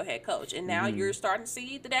the NFL head coach, and now you're starting to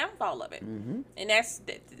see the downfall of it. And that's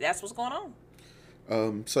what's going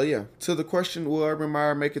on. So yeah, to the question, will Urban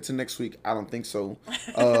Meyer make it to next week? I don't think so.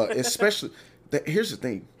 Especially, here's the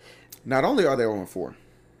thing: not only are they 0-4,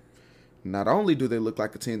 not only do they look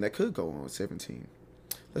like a team that could go on 17.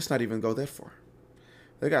 Let's not even go that far.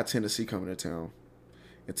 They got Tennessee coming to town,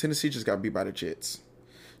 and Tennessee just got beat by the Jets.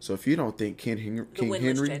 So if you don't think King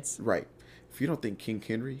Henry, Jets. Right? If you don't think King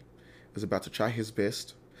Henry is about to try his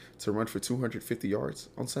best to run for 250 yards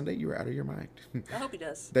on Sunday, you're out of your mind. I hope he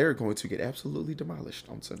does. They're going to get absolutely demolished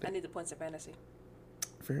on Sunday. I need the points in fantasy.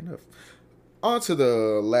 Fair enough. On to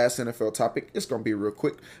the last NFL topic. It's going to be real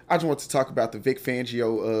quick. I just want to talk about the Vic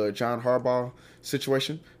Fangio, John Harbaugh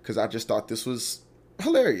situation because I just thought this was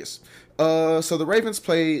hilarious. So the Ravens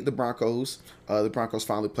played the Broncos. The Broncos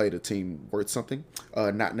finally played a team worth something,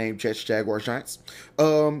 not named Jets, Jaguars, Giants. They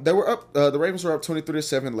were up. The Ravens were up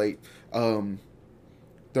 23-7 late.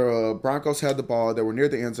 The Broncos had the ball. They were near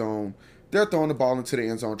the end zone. They're throwing the ball into the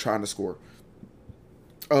end zone, trying to score.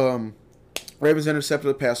 Ravens intercepted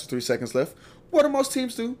the pass with 3 seconds left. What do most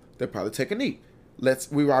teams do? They probably take a knee.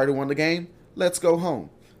 We already won the game. Let's go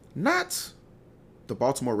home. Not the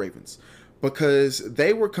Baltimore Ravens. Because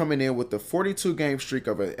they were coming in with the 42-game streak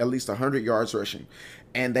of at least 100 yards rushing.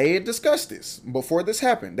 And they had discussed this before this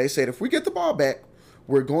happened. They said, if we get the ball back,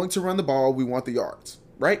 we're going to run the ball. We want the yards.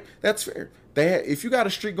 Right? That's fair. If you got a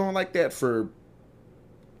streak going like that for,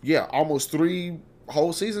 almost 3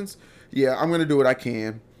 whole seasons, I'm going to do what I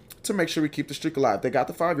can to make sure we keep the streak alive. They got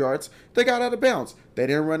the 5 yards. They got out of bounds. They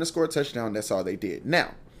didn't run and score a touchdown. That's all they did.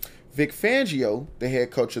 Now, Vic Fangio, the head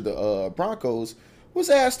coach of the Broncos, was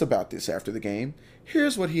asked about this after the game.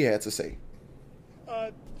 Here's what he had to say.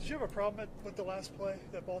 Did you have a problem with the last play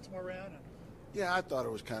that Baltimore ran? Yeah, I thought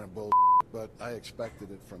it was kind of bull, but I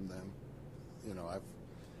expected it from them. You know, I've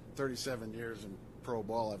 37 years in pro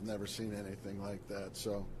ball. I've never seen anything like that.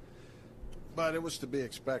 So, but it was to be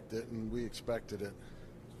expected, and we expected it.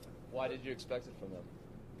 Why did you expect it from them?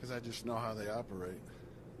 Because I just know how they operate.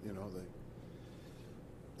 You know,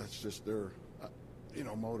 that's just their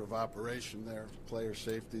mode of operation there. Player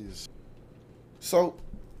safety is. So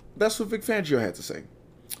that's what Vic Fangio had to say.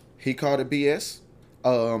 He called it BS.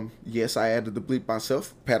 Yes, I added the bleep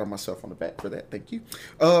myself. Pat on myself on the back for that. Thank you.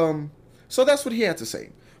 So that's what he had to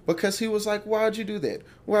say. Because he was like, why'd you do that?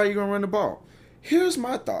 Why are you going to run the ball? Here's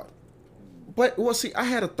my thought. See, I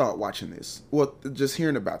had a thought watching this. Well, just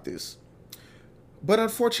hearing about this. But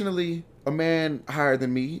unfortunately, a man higher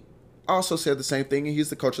than me also said the same thing, and he's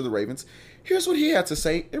the coach of the Ravens. Here's what he had to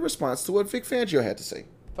say in response to what Vic Fangio had to say.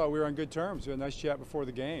 I thought we were on good terms. We had a nice chat before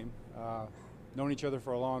the game. Known each other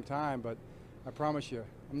for a long time, but I promise you,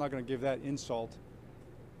 I'm not going to give that insult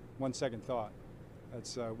 1 second thought.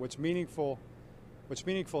 That's what's meaningful. What's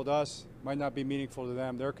meaningful to us might not be meaningful to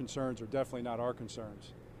them. Their concerns are definitely not our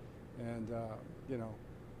concerns. And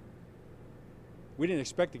we didn't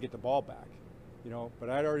expect to get the ball back,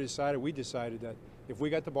 but we decided that if we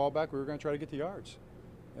got the ball back, we were going to try to get the yards.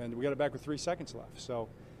 And we got it back with 3 seconds left. So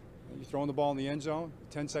you're throwing the ball in the end zone,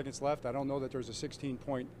 10 seconds left. I don't know that there's a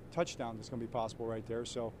 16-point touchdown that's going to be possible right there.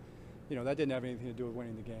 So, that didn't have anything to do with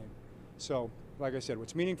winning the game. So, like I said,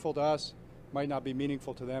 what's meaningful to us might not be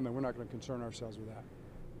meaningful to them, and we're not going to concern ourselves with that.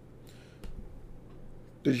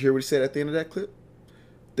 Did you hear what he said at the end of that clip?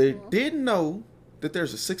 They didn't know that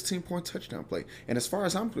there's a 16-point touchdown play. And as far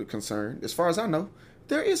as I'm concerned, as far as I know,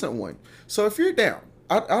 there isn't one. So if you're down,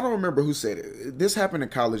 I don't remember who said it. This happened in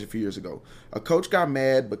college a few years ago. A coach got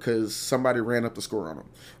mad because somebody ran up the score on him.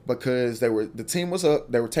 Because the team was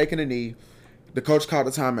up, they were taking a knee. The coach called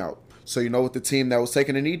a timeout. So you know what the team that was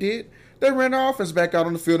taking a knee did? They ran their offense back out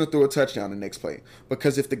on the field and threw a touchdown the next play.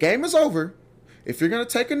 Because if the game is over, if you're going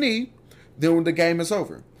to take a knee, then the game is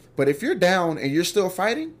over. But if you're down and you're still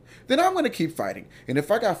fighting, then I'm going to keep fighting. And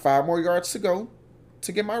if I got 5 more yards to go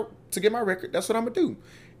to get my record, that's what I'm going to do.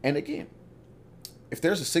 And again, if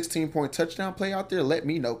there's a 16-point touchdown play out there, let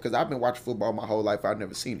me know, because I've been watching football my whole life. I've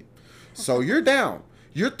never seen it. So you're down.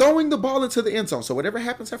 You're throwing the ball into the end zone. So whatever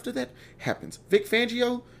happens after that, happens. Vic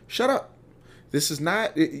Fangio, shut up. This is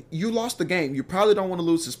not, you lost the game. You probably don't want to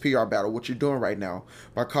lose this PR battle, what you're doing right now,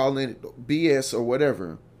 by calling it BS or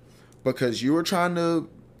whatever, because you were trying to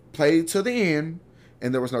play to the end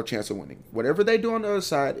and there was no chance of winning. Whatever they do on the other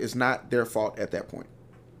side is not their fault at that point.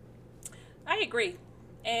 I agree.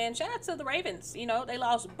 And shout out to the Ravens. You know, they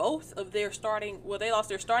lost both of their they lost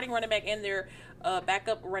their starting running back and their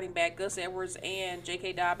backup running back, Gus Edwards and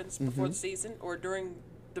J.K. Dobbins, before the season or during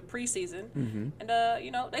the preseason. And,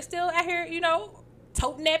 you know, they still out here, you know,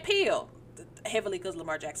 toting that pill heavily because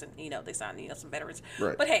Lamar Jackson, you know, they signed, you know, some veterans.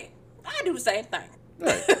 Right. But, hey, I do the same thing.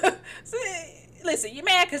 Right. Listen, you're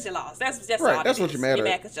mad because you lost. That's right. all That's it what is. you're mad You're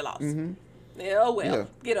at. mad because you lost. Yeah, oh well, Yeah.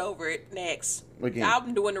 get over it. Next. Again.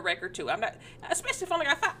 I'm doing the record too. I'm not, especially if I only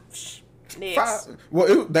got 5. Next. 5.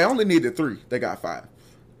 Well, they only needed 3. They got 5.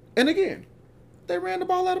 And again, they ran the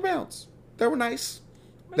ball out of bounds. They were nice.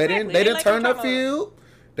 They Exactly. didn't Like turn I'm the talking field.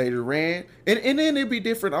 They just ran. And then it'd be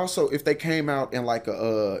different also if they came out in like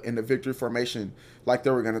in the victory formation, like they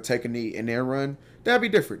were gonna take a knee and then run. That'd be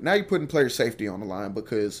different. Now you're putting player safety on the line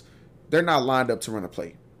because they're not lined up to run a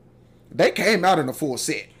play. They came out in a full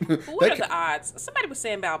set. What are the odds? Somebody was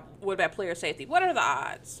saying what about player safety? What are the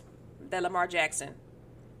odds that Lamar Jackson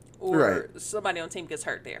or somebody on the team gets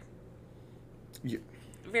hurt there? Yeah.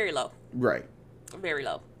 Very low. Right. Very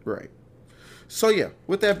low. Right. So yeah,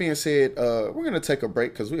 with that being said, we're going to take a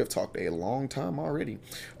break because we have talked a long time already.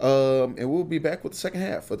 And we'll be back with the second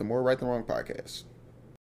half of the More Right Than Wrong podcast.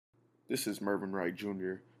 This is Mervin Wright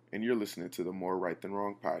Jr., and you're listening to the More Right Than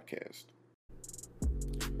Wrong podcast.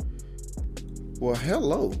 Well,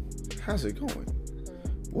 hello. How's it going?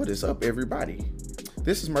 What is up, everybody?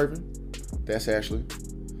 This is Mervin. That's Ashley.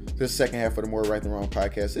 This is the second half of the More Right Than Wrong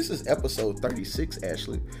podcast. This is episode 36,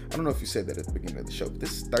 Ashley. I don't know if you said that at the beginning of the show, but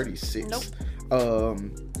this is 36. Nope.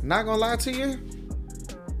 Not gonna lie to you,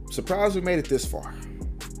 surprised we made it this far.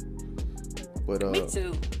 But Me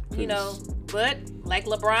too. You know, but like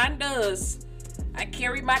LeBron does, I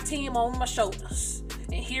carry my team on my shoulders,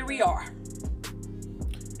 and here we are.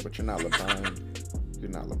 But you're not LeBron. You're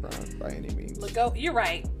not LeBron by any means. You're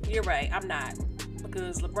right. You're right. I'm not,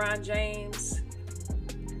 because LeBron James,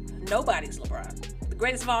 nobody's LeBron. The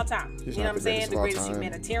greatest of all time. He's you know not what I'm saying? The greatest time.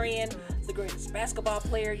 humanitarian, the greatest basketball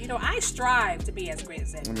player. You know, I strive to be as great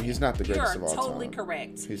as that. I mean, he's not the greatest of all time. You are totally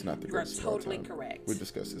correct. He's not the greatest of all time. You are totally correct. We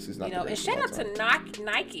discussed this. He's not You know, the and greatest shout of out all time. to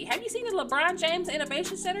Nike. Have you seen the LeBron James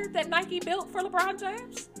Innovation Center that Nike built for LeBron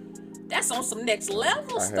James? That's on some next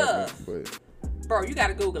level I stuff. haven't, but Bro, you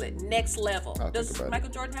gotta Google it. Next level. I'll Does think about Michael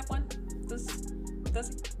Jordan have one? Does he?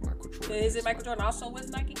 Michael Jordan. Is it Michael Jordan also with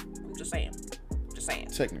Nike? I'm just saying.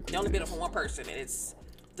 Technically, They only it built it is. for one person, and it's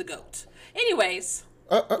the GOAT. Anyways,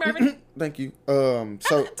 Mervin. Thank you. Dang,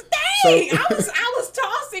 So I was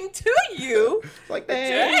tossing to you. like,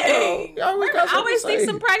 Dang. bro, Mervin always thinks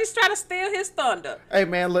somebody's trying to steal his thunder. Hey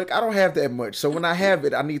man, look, I don't have that much, so when I have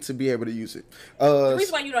it, I need to be able to use it. The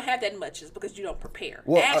reason why you don't have that much is because you don't prepare.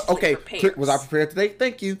 Well, Ashley okay. prepares. Was I prepared today?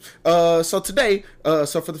 Thank you. So today,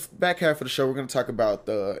 so for the back half of the show, we're going to talk about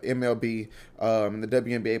the MLB and the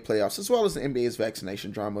WNBA playoffs, as well as the NBA's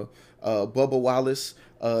vaccination drama. Bubba Wallace.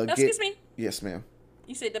 Excuse me. Yes, ma'am.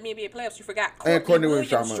 You said WNBA playoffs. You forgot And Courtney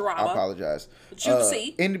Williams Williams drama. I apologize.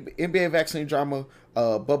 Juicy. NBA vaccine drama.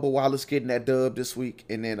 Bubba Wallace getting that dub this week,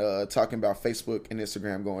 and then talking about Facebook and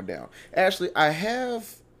Instagram going down. Ashley, I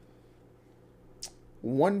have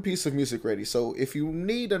one piece of music ready, so if you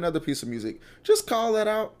need another piece of music, just call that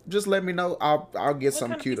out. Just let me know. I'll get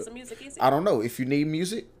some queued up. What kind of piece of music is it? I don't know. If you need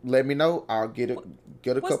music, let me know. I'll get a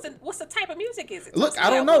couple. What's the type of music is it? Look, So I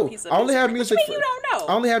you don't have one know. piece of I only have What music. you mean you don't know?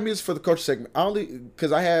 I only have music for the coach segment. Only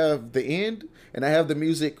because I have the end and I have the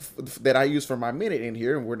music that I use for my minute in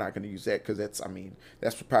here, and we're not going to use that because that's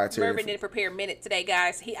proprietary. Mervin didn't prepare a minute today,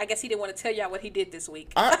 guys. I guess he didn't want to tell y'all what he did this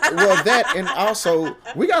week. Well, that, and also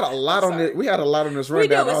we got a lot on it. We had a lot on this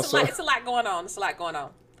rundown. We do. Also, It's a lot going on. It's a lot going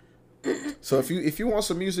on. so if you want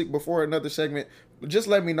some music before another segment, just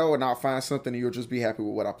let me know and I'll find something and you'll just be happy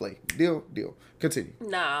with what I play. Deal. Continue.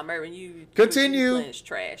 Nah, Mervin, you Continue. It's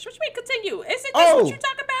trash. What you mean continue? Isn't this Oh, what you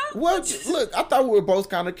talk about? Well, look, I thought we were both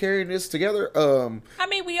kind of carrying this together. I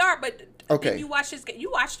mean, we are, but Okay. Did you watch this? You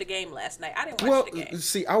watched the game last night. I didn't watch the game.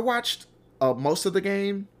 See, I watched most of the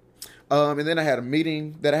game, and then I had a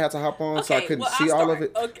meeting that I had to hop on, so I couldn't see all of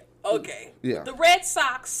it. Okay. Yeah. The Red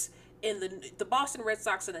Sox in the Boston Red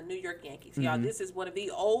Sox and the New York Yankees. Y'all, this is one of the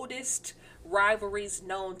oldest rivalries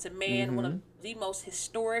known to man, one of the most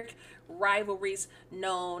historic rivalries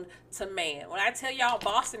known to man. When I tell y'all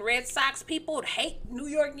Boston Red Sox people hate New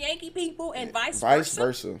York Yankee people and vice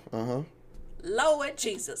versa. Lord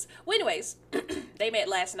Jesus. Well, anyways, they met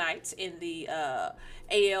last night in the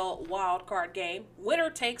AL wild card game. Winner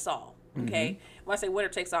takes all. Okay, when I say winner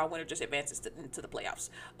takes all, winner just advances to the playoffs.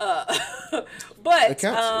 But it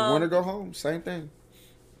counts. Winner go home. Same thing.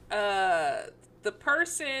 The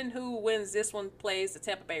person who wins this one plays the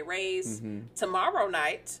Tampa Bay Rays tomorrow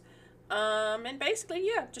night. And basically,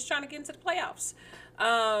 just trying to get into the playoffs.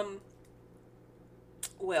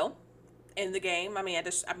 Well, in the game, I'm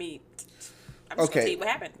just gonna tell you what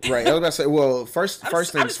happened. Right. I was about to say, well, first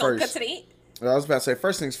things first. Cut to the end. I was about to say,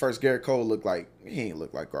 first things first, Garrett Cole he ain't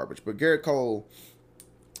look like garbage, but Garrett Cole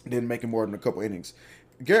didn't make it more than a couple innings.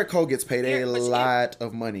 Garrett Cole gets paid a lot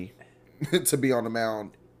of money to be on the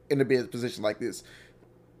mound in a big position like this.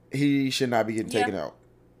 He should not be getting taken out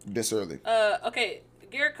this early. Okay,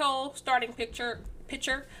 Garrett Cole, starting pitcher.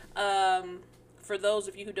 For those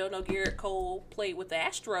of you who don't know, Garrett Cole played with the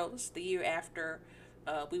Astros the year after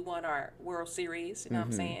we won our World Series, you know what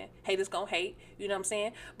I'm saying? Haters gonna hate, you know what I'm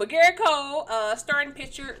saying? But Garrett Cole, starting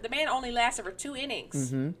pitcher, the man only lasted for 2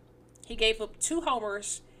 innings. He gave up 2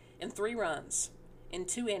 homers and 3 runs in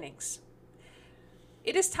 2 innings.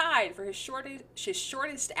 It is tied for his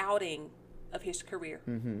shortest outing of his career.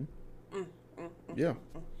 Yeah.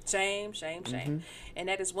 Shame. And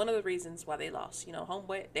that is one of the reasons why they lost. You know,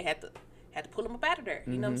 homeboy, they had to pull him up out of there.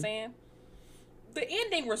 You know what I'm saying? The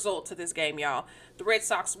ending result to this game, y'all, the Red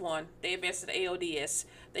Sox won. They advanced to the ALDS.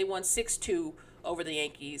 They won 6-2 over the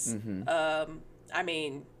Yankees. I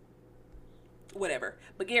mean, whatever.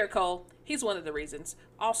 But Garrett Cole, he's one of the reasons.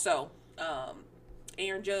 Also,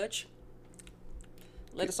 Aaron Judge,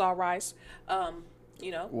 let us all rise.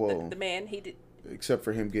 You know, the man, he did. Except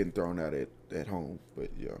for him getting thrown out at home. But,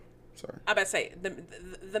 yeah, sorry. I about to say,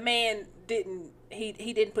 the man didn't, he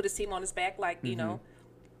didn't put his team on his back like, you know,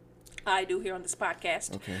 I do here on this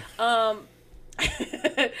podcast. Okay.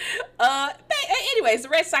 Anyways, the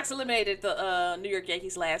Red Sox eliminated the New York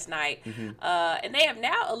Yankees last night, and they have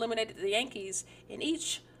now eliminated the Yankees in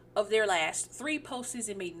each of their last 3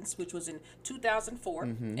 postseason meetings, which was in 2004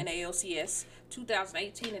 in ALCS,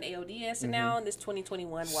 2018 in ALDS, and now in this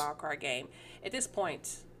 2021 wild card game. At this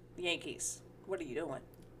point, the Yankees, what are you doing?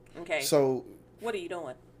 Okay. So, what are you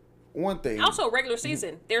doing? One thing. Also, regular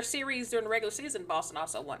season. Their series during the regular season, Boston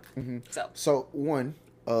also won. So one,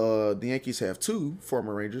 the Yankees have 2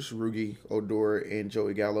 former Rangers, Rugi Odor and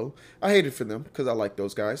Joey Gallo. I hated for them because I like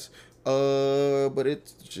those guys. But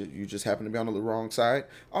you just happen to be on the wrong side.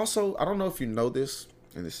 Also, I don't know if you know this,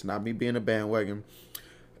 and it's not me being a bandwagon.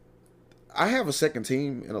 I have a second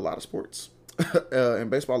team in a lot of sports.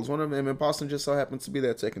 And baseball is one of them, and Boston just so happens to be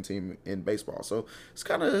that second team in baseball. So it's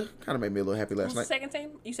kind of made me a little happy last night. Second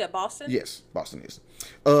team? You said Boston? Yes, Boston is.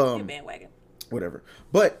 Bandwagon. Whatever.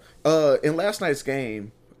 But in last night's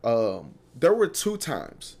game, there were 2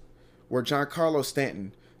 times where Giancarlo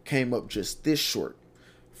Stanton came up just this short.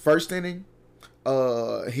 First inning,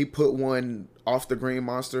 he put one off the green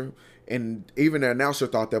monster, and even the announcer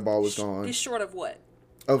thought that ball was gone. This short of what?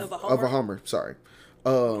 Of a homer, sorry.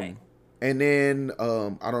 Okay. And then, I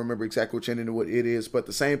don't remember exactly which inning what it is, but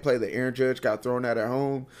the same play that Aaron Judge got thrown out at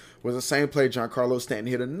home was the same play Giancarlo Stanton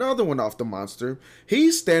hit another one off the monster.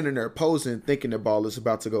 He's standing there posing, thinking the ball is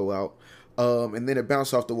about to go out. And then it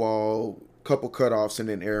bounced off the wall, couple cutoffs, and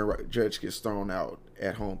then Aaron Judge gets thrown out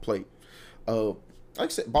at home plate. Like I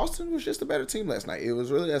said, Boston was just a better team last night. It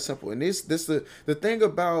was really that simple. And this the thing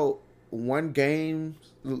about one game,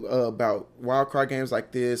 about wild card games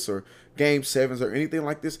like this, or game 7s, or anything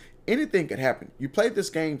like this, anything could happen. You played this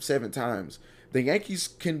game 7 times. The Yankees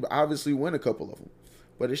can obviously win a couple of them,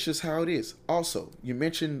 but it's just how it is. Also, you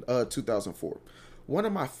mentioned 2004. One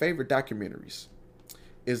of my favorite documentaries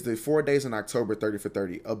is the 4 Days in October 30 for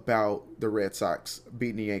 30 about the Red Sox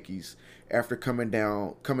beating the Yankees after coming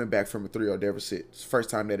back from a 3-0 deficit. It's the first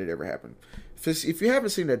time that it ever happened. If you haven't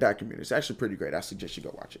seen that documentary, it's actually pretty great. I suggest you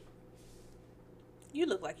go watch it. You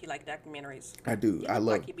look like you like documentaries. I do. I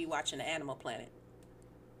love. Like you be watching the Animal Planet.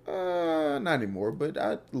 Not anymore, but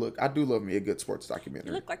I do love me a good sports documentary.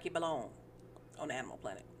 You look like you belong on Animal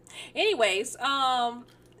Planet. Anyways, that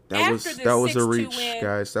was a reach,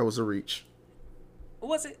 guys. That was a reach.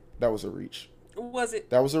 Was it? That was a reach. Was it?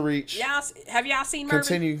 That was a reach. Have y'all seen Mervin?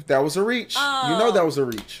 Continue. That was a reach. You know that was a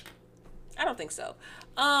reach. I don't think so.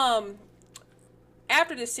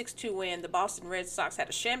 after this 6-2 win, the Boston Red Sox had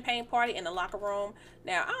a champagne party in the locker room.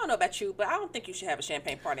 Now, I don't know about you, but I don't think you should have a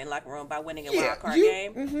champagne party in the locker room by winning a wild card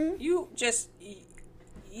game. Mm-hmm.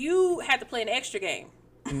 You had to play an extra game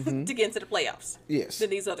to get into the playoffs. Yes. Than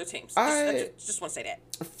these other teams. I just want to say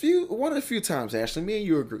that. One of the few times, Ashley, me and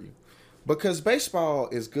you agree. Because baseball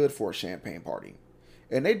is good for a champagne party.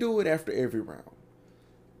 And they do it after every round.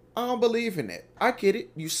 I don't believe in it. I get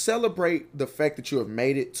it. You celebrate the fact that you have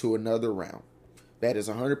made it to another round. That is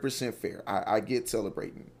 100% fair. I get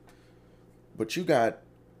celebrating. But you got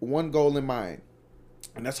one goal in mind.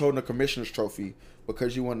 And that's holding a commissioner's trophy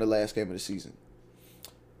because you won the last game of the season.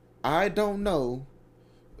 I don't know.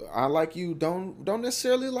 I, like you, don't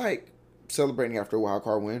necessarily like celebrating after a wild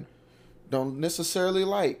card win. Don't necessarily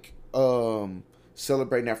like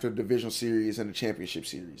celebrating after the divisional series and the championship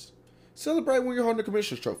series. Celebrate when you're holding the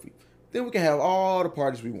commissioner's trophy. Then we can have all the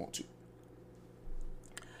parties we want to.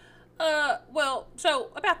 Well, so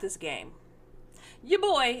about this game. Your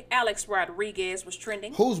boy, Alex Rodriguez, was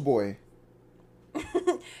trending. Whose boy?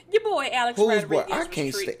 Your boy, Alex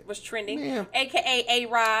Rodriguez, was trending. Man. A.K.A.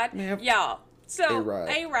 A-Rod. Man. Y'all. So, A-Rod.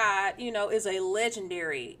 A-Rod, is a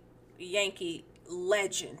legendary Yankee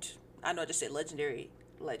legend. I know I just said legendary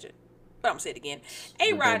legend. But I'm going to say it again.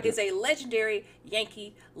 A-Rod is a legendary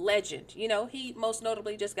Yankee legend. He most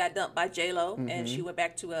notably just got dumped by J-Lo. Mm-hmm. And she went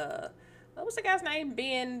back to, what was the guy's name?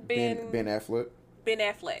 Ben Affleck. Ben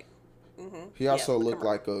Affleck. Mm-hmm. He also looked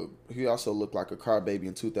like a crybaby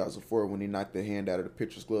in 2004 when he knocked the hand out of the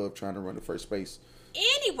pitcher's glove trying to run to first base.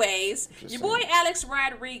 Anyways, your boy Alex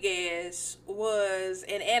Rodriguez was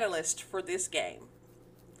an analyst for this game,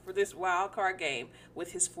 for this wild card game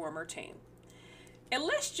with his former team. And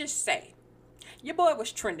let's just say, your boy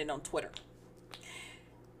was trending on Twitter.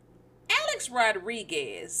 Alex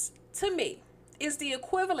Rodriguez, to me, is the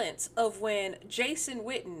equivalent of when Jason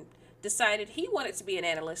Witten decided he wanted to be an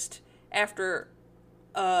analyst after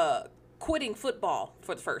quitting football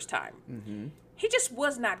for the first time. Mm-hmm. He just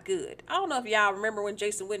was not good. I don't know if y'all remember when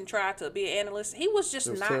Jason Witten tried to be an analyst. He was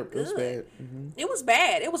just not good. It was bad. Mm-hmm. It was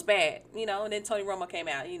bad. And then Tony Romo came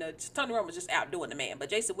out. Tony Romo was just outdoing the man. But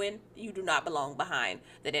Jason Witten, you do not belong behind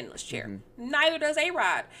that analyst chair. Mm-hmm. Neither does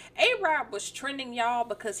A-Rod. A-Rod was trending, y'all,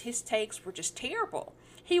 because his takes were just terrible.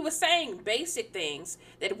 He was saying basic things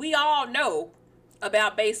that we all know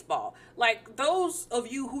about baseball. Like, those of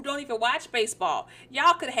you who don't even watch baseball,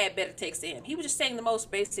 y'all could have had better takes than him. He was just saying the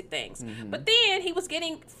most basic things. Mm-hmm. But then he was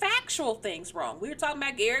getting factual things wrong. We were talking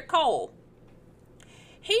about Garrett Cole.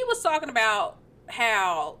 He was talking about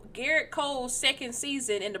how Garrett Cole's second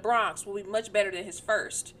season in the Bronx will be much better than his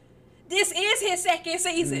first. This is his second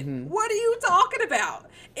season. Mm-hmm. What are you talking about?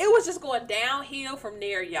 It was just going downhill from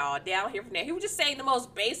there, y'all. Downhill from there. He was just saying the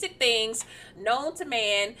most basic things known to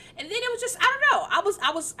man, and then it was just, I don't know.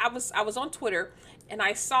 I was on Twitter, and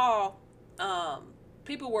I saw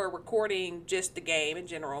people were recording just the game in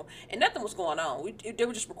general, and nothing was going on. They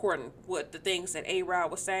were just recording what the things that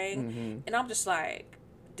A-Rod was saying, mm-hmm. and I'm just like,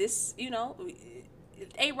 this,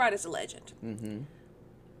 A-Rod is a legend. Mm-hmm.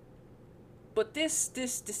 But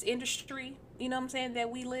this industry, what I'm saying,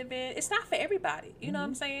 that we live in, it's not for everybody. You know what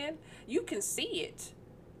I'm saying? You can see it.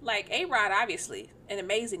 Like, A-Rod, obviously, an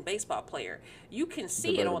amazing baseball player. You can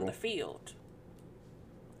see it on the field.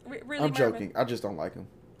 Really, I'm joking. I just don't like him.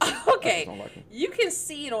 Okay. Don't like him. You can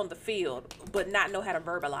see it on the field, but not know how to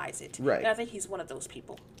verbalize it. Right. And I think he's one of those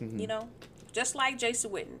people. Mm-hmm. Just like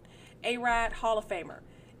Jason Witten. A-Rod, Hall of Famer.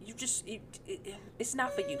 It's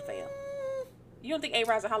not for you, fam. You don't think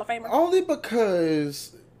A-Rod's a Hall of Famer? Only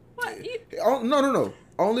because... What? No.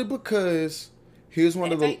 Only because he's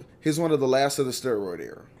one of the last of the steroid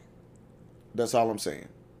era. That's all I'm saying.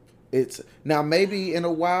 It's now maybe in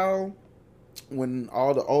a while when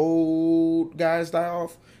all the old guys die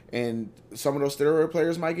off and some of those steroid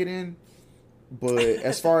players might get in. But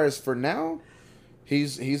as far as for now,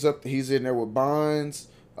 he's in there with Bonds,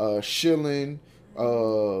 Schilling,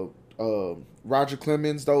 Roger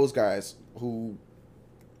Clemens, those guys who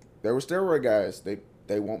they were steroid guys.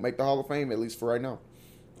 They won't make the Hall of Fame, at least for right now.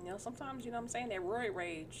 Sometimes, what I'm saying, that roid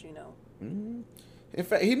rage, Mm-hmm. In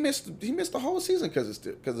fact, he missed the whole season because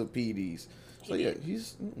of PEDs. So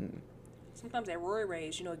he's. Mm-mm. Sometimes that roid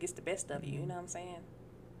rage, it gets the best of you. You know what I'm saying?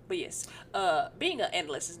 But yes, being an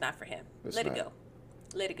analyst is not for him. Let it go.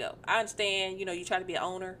 I understand. You try to be an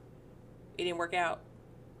owner, it didn't work out.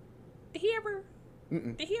 Did he ever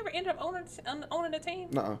end up owning the team?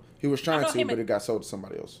 Nuh-uh. He was trying to, but it got sold to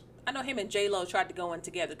somebody else. I know him and J-Lo tried to go in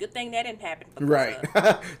together. Good thing that didn't happen. Because,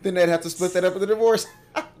 Right. Then they'd have to split that up with the divorce.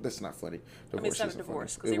 That's not funny. It's not a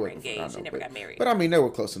divorce because they were engaged. They never got married. But I mean, they were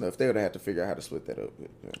close enough. They would have had to figure out how to split that up.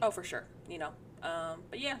 Yeah. Oh, for sure. You know.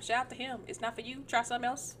 But yeah, shout out to him. It's not for you. Try something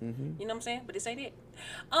else. You know what I'm saying? But this ain't it.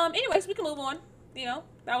 Anyways, we can move on. You know,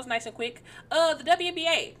 that was nice and quick. The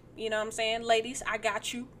WNBA. You know what I'm saying? Ladies, I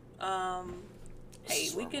got you. Hey,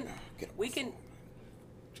 we can.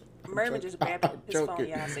 Mervin just grabbed his phone.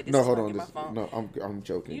 Yeah, I said this. No, hold on. My phone. No, I'm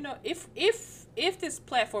joking. You know, if this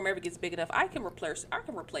platform ever gets big enough, I can replace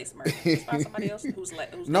Mervin. Just find somebody else who's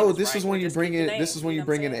no. This is when you bring in. This is when you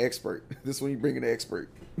bring in an expert. This is when you bring in an expert.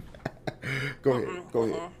 Go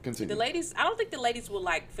ahead. Continue. The ladies, I don't think the ladies will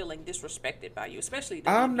like feeling disrespected by you, especially the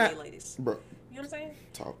NBA ladies. Bro. You know what I'm saying?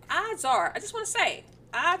 Talk. Odds are, I just want to say,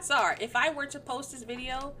 if I were to post this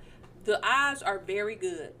video, the odds are very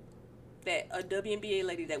good that a WNBA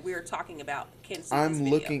lady that we're talking about can see this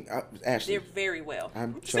video. Looking, Ashley. They're very well.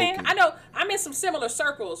 I'm saying, I know I'm in some similar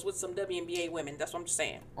circles with some WNBA women. That's what I'm just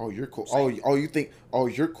saying. Oh, you're cool. Oh, you think? Oh,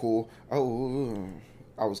 you're cool. Oh.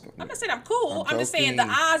 I'm not saying I'm cool. I'm just saying the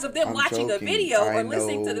odds of them watching a video or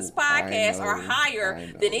listening to this podcast are higher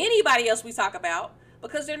than anybody else we talk about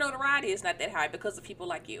because their notoriety is not that high because of people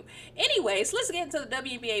like you. Anyways, let's get into the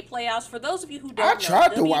WNBA playoffs. For those of you who don't know, I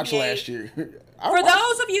tried to watch last year. For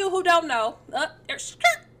those of you who don't know,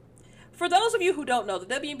 For those of you who don't know, the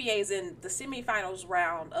WNBA is in the semifinals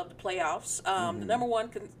round of the playoffs. The number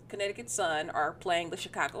one Connecticut Sun are playing the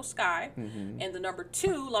Chicago Sky, and the number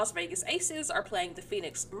 2 Las Vegas Aces are playing the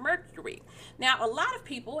Phoenix Mercury. Now, a lot of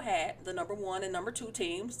people had the number 1 and number 2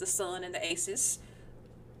 teams, the Sun and the Aces,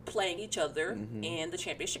 playing each other in the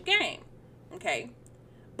championship game. Okay.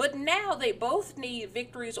 But now they both need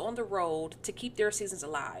victories on the road to keep their seasons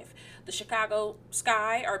alive. The Chicago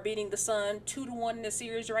Sky are beating the Sun 2-1 in the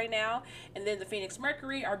series right now, and then the Phoenix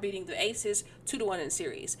Mercury are beating the Aces 2-1 in the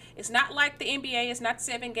series. It's not like the NBA. It's not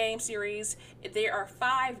 7-game series. There are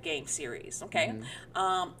 5-game series. Okay.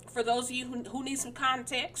 For those of you who need some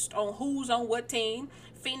context on who's on what team,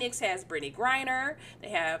 Phoenix has Brittany Griner. They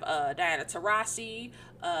have Diana Taurasi.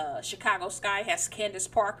 Chicago Sky has Candace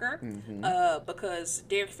Parker because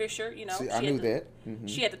Derek Fisher, you know,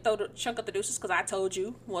 she had to throw the chunk of the deuces because I told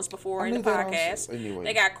you once before in the podcast. Anyway.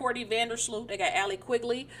 They got Courtney Vandersloot. They got Allie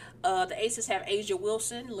Quigley. The Aces have Asia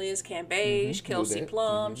Wilson, Liz Cambage, Kelsey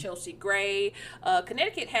Plum, Chelsea Gray.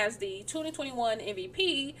 Connecticut has the 2021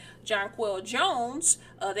 MVP, Jonquel Jones.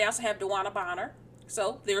 They also have DeWanna Bonner.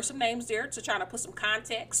 So there are some names there to try to put some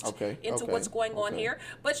context into what's going on here.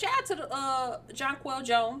 But shout out to Jonquel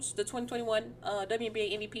Jones, the 2021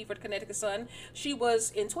 WNBA MVP for the Connecticut Sun. She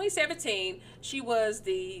was, in 2017, she was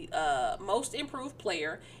the most improved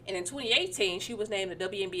player. And in 2018, she was named the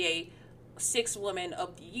WNBA 6th Woman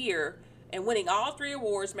of the Year. And winning all 3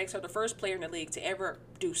 awards makes her the first player in the league to ever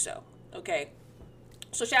do so. Okay.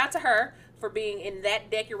 So shout out to her for being in that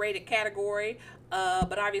decorated category.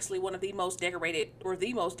 But obviously one of the most decorated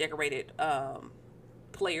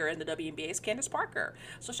player in the WNBA is Candace Parker.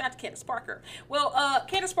 So shout out to Candace Parker. Well,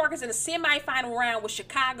 Candace Parker's in the semifinal round with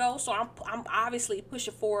Chicago, so I'm obviously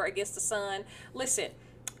pushing for against the Sun. Listen,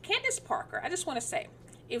 Candace Parker, I just want to say,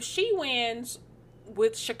 if she wins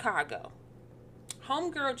with Chicago,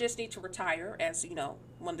 homegirl just needs to retire as, you know,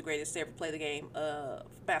 one of the greatest to ever play the game of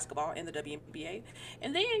basketball in the WNBA.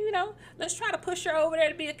 And then, you know, let's try to push her over there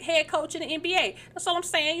to be a head coach in the NBA. That's all I'm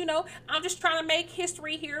saying, you know. I'm just trying to make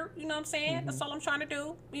history here, you know what I'm saying? That's all I'm trying to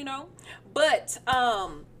do, you know. But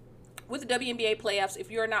with the WNBA playoffs,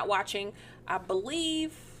 if you're not watching, I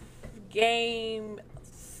believe game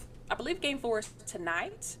 4 is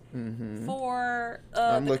tonight for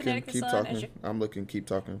the Connecticut Sun. I'm looking, keep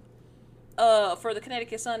talking. For the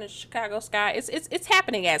Connecticut Sun and Chicago Sky. It's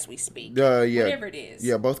happening as we speak. Yeah. Whatever it is.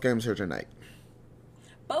 Yeah, both games are tonight.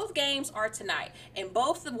 Both games are tonight. And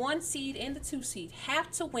both the 1 seed and the 2 seed have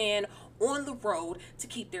to win on the road to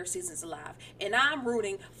keep their seasons alive. And I'm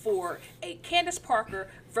rooting for a Candace Parker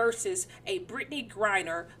versus a Brittany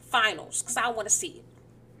Griner finals because I want to see it.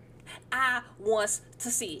 I want to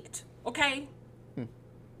see it. Okay?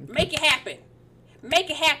 Make it happen.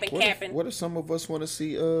 Make it happen, Captain. What if some of us want to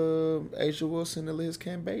see Asia Wilson and Liz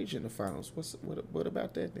Cambage in the finals? What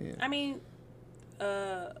about that then? I mean,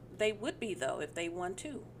 they would be, though, if they won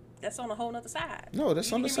too. That's on a whole nother side. No,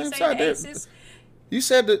 that's on the same side. You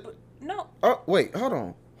said that. No. Oh, wait, hold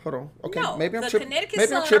on. Okay, no, maybe I'm tripping. The Connecticut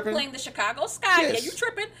Sun are playing the Chicago Sky. Yes. Yeah, you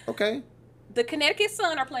tripping. Okay. The Connecticut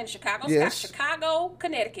Sun are playing the Chicago Sky. Chicago,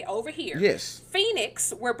 Connecticut, over here. Yes.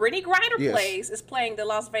 Phoenix, where Brittany Griner plays, is playing the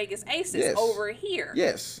Las Vegas Aces over here.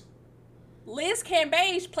 Yes. Liz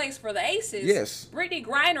Cambage plays for the Aces. Yes. Brittany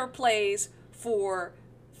Griner plays for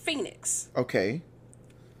Phoenix. Okay.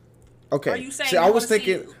 Are you saying See, you I was wanna see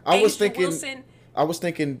thinking. Wilson? I was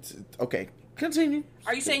thinking. Okay, continue.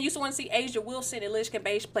 Are you saying you want to see Asia Wilson and Liz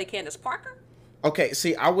Cambage play Candace Parker? Okay,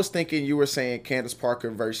 see, I was thinking you were saying Candace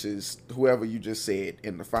Parker versus whoever you just said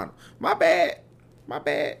in the final. My bad.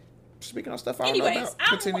 Speaking of stuff I don't know Anyways, about.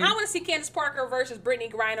 Continue. I want to see Candace Parker versus Brittany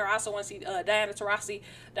Griner. I also want to see Diana Taurasi.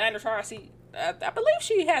 I believe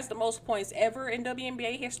she has the most points ever in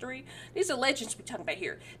WNBA history. These are legends we're talking about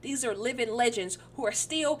here. These are living legends who are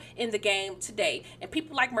still in the game today. And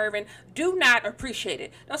people like Mervin do not appreciate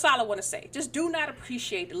it. That's all I want to say. Just do not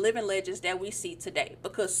appreciate the living legends that we see today.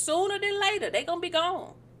 Because sooner than later, they're going to be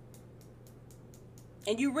gone.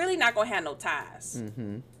 And you really not going to have no ties.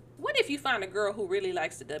 Mm-hmm. What if you find a girl who really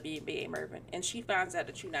likes the WNBA, Mervin, and she finds out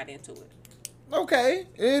that you're not into it? Okay,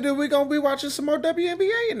 and then we're going to be watching some more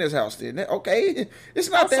WNBA in this house then. Okay, it's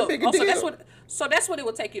not that big a deal. So that's what it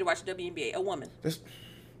would take you to watch WNBA, a woman.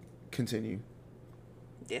 Continue.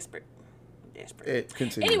 Desperate.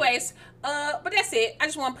 Continue. Anyways, but that's it. I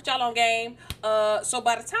just want to put y'all on game. So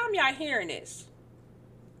by the time y'all hearing this,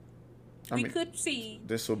 we could see...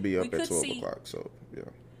 This will be up at 12 o'clock, so yeah.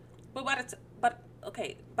 But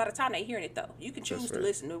by the time they hearing it, though, you can choose to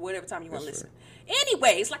listen to whatever time you want to listen.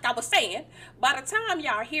 Anyways, like I was saying, by the time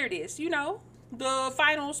y'all hear this, the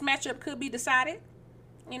finals matchup could be decided,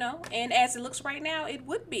 and as it looks right now, it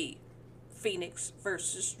would be Phoenix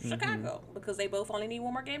versus Chicago because they both only need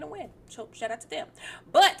one more game to win. So shout out to them.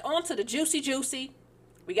 But on to the juicy.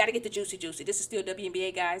 We got to get the juicy. This is still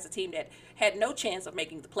WNBA, guys, a team that had no chance of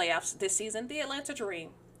making the playoffs this season, the Atlanta Dream.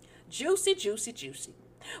 Juicy.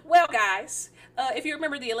 Well, guys, if you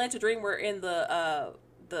remember, the Atlanta Dream were in the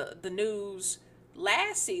news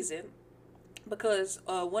last season because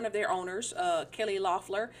one of their owners, Kelly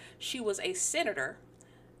Loeffler, she was a senator,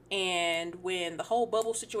 and when the whole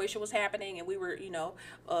bubble situation was happening, and we were,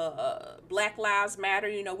 Black Lives Matter,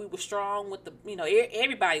 we were strong with the,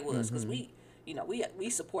 everybody was because we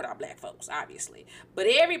support our black folks, obviously. But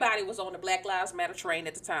everybody was on the Black Lives Matter train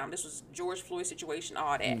at the time. This was George Floyd situation,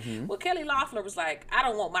 all that. Well, Kelly Loeffler was like, I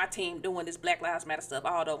don't want my team doing this Black Lives Matter stuff,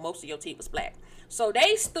 although most of your team was black. So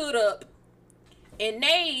they stood up and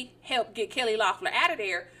they helped get Kelly Loeffler out of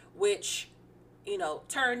there, which,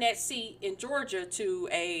 turned that seat in Georgia to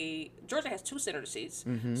Georgia has 2 senator seats.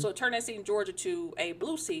 So it turned that seat in Georgia to a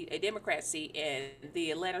blue seat, a Democrat seat, and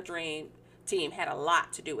the Atlanta Dream team had a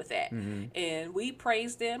lot to do with that. And we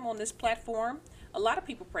praised them on this platform. A lot of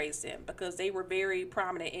people praised them because they were very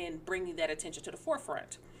prominent in bringing that attention to the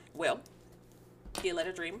forefront. Well, the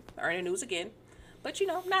Atlanta Dream are in the news again, but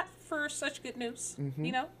not for such good news.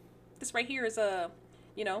 This right here is a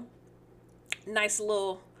nice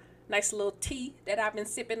little tea that I've been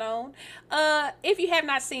sipping on. If you have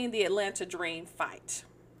not seen the Atlanta Dream fight,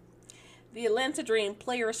 the Atlanta Dream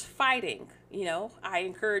players fighting, I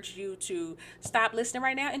encourage you to stop listening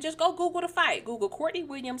right now and just go Google the fight. Google Courtney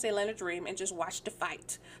Williams, Atlanta Dream, and just watch the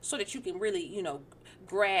fight so that you can really,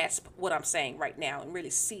 grasp what I'm saying right now and really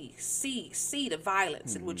see the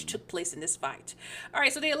violence in which took place in this fight. All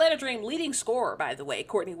right, so the Atlanta Dream leading scorer, by the way,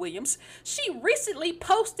 Courtney Williams, she recently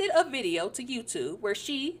posted a video to YouTube where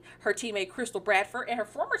her teammate Crystal Bradford, and her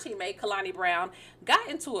former teammate Kalani Brown got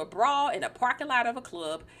into a brawl in a parking lot of a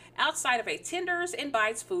club outside of a Tenders and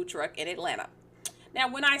Bites food truck in Atlanta. Now,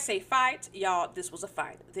 when I say fight, y'all, this was a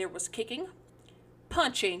fight. There was kicking,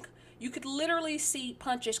 punching. You could literally see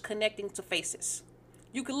punches connecting to faces.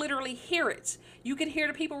 You could literally hear it. You could hear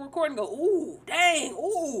the people recording go, ooh, dang,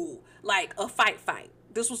 ooh, like a fight.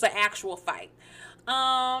 This was an actual fight.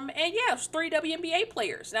 And yeah, it was 3 WNBA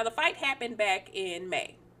players. Now, the fight happened back in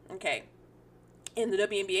May, okay? And the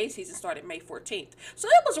WNBA season started May 14th. So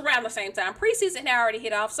it was around the same time. Preseason had already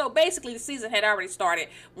hit off. So basically the season had already started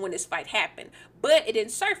when this fight happened. But it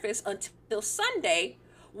didn't surface until Sunday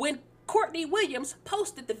when Courtney Williams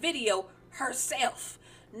posted the video herself.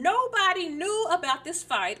 Nobody knew about this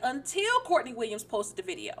fight until Courtney Williams posted the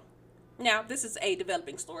video. Now, this is a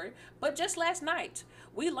developing story, but just last night,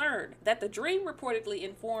 we learned that the Dream reportedly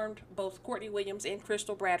informed both Courtney Williams and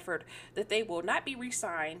Crystal Bradford that they will not be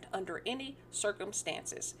re-signed under any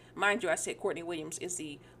circumstances. Mind you, I said Courtney Williams is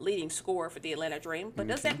the leading scorer for the Atlanta Dream, but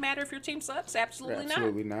does that matter if your team sucks? Absolutely not.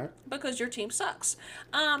 Absolutely not. Because your team sucks.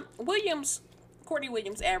 Courtney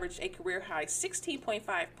Williams averaged a career-high 16.5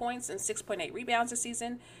 points and 6.8 rebounds this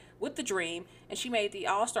season with the Dream, and she made the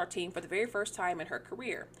All-Star team for the very first time in her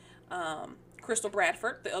career. Crystal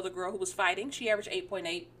Bradford, the other girl who was fighting, she averaged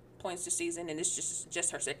 8.8 points this season, and it's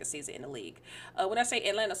just her second season in the league. When I say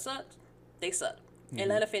Atlanta sucked, they sucked.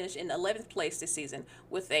 Atlanta finished in 11th place this season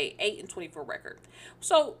with a 8-24 record.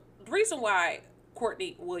 So the reason why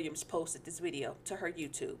Courtney Williams posted this video to her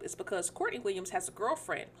YouTube. It's because Courtney Williams has a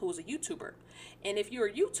girlfriend who is a YouTuber. And if you're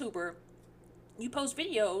a YouTuber, you post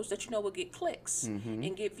videos that you know will get clicks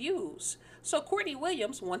and get views. So Courtney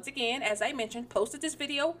Williams, once again, as I mentioned, posted this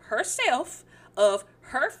video herself of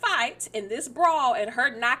her fight in this brawl and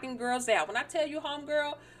her knocking girls out. When I tell you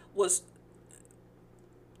homegirl was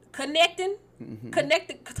connecting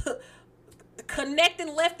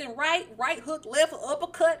left and right hook, left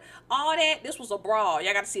uppercut, all that. This was a brawl.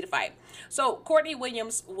 Y'all got to see the fight. So Courtney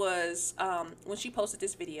Williams was, when she posted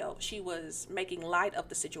this video, she was making light of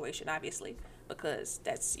the situation, obviously, because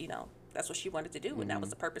that's, you know, that's what she wanted to do, and that was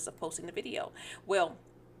the purpose of posting the video. Well,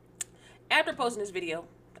 after posting this video,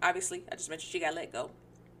 obviously, I just mentioned she got let go.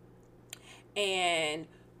 And,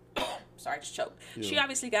 sorry, I just choked. Yeah. She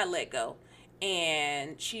obviously got let go.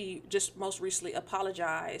 And she just most recently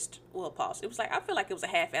apologized. Well, pause. It was like, I feel like it was a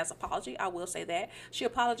half-ass apology. I will say that. She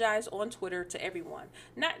apologized on Twitter to everyone.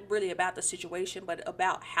 Not really about the situation, but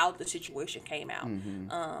about how the situation came out.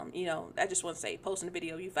 You know, I just want to say, posting a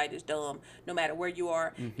video, you fight is dumb, no matter where you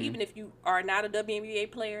are. Even if you are not a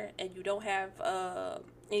WNBA player and you don't have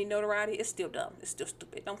any notoriety, it's still dumb. It's still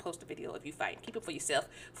stupid. Don't post a video if you fight. Keep it for yourself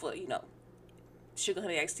for, you know, sugar,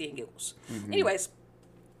 honey, iced tea, and giggles. Anyways,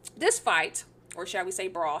 this fight, or shall we say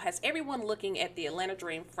brawl, has everyone looking at the Atlanta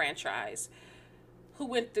Dream franchise, who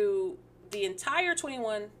went through the entire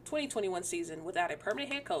 2021 season without a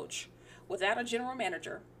permanent head coach, without a general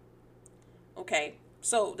manager. Okay,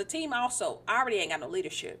 so the team also already ain't got no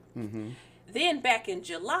leadership. Then back in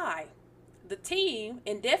July, the team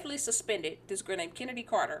indefinitely suspended this girl named Kennedy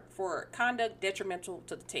Carter for conduct detrimental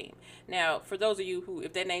to the team. Now, for those of you who,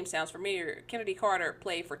 if that name sounds familiar, Kennedy Carter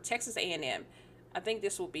played for Texas A&M. I think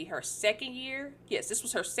this will be her second year. Yes, this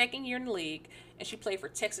was her second year in the league, and she played for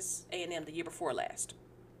Texas A&M the year before last.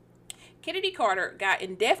 Kennedy Carter got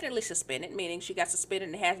indefinitely suspended, meaning she got suspended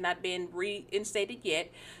and has not been reinstated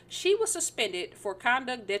yet. She was suspended for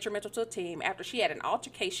conduct detrimental to the team after she had an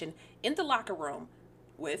altercation in the locker room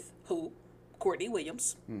with who? Courtney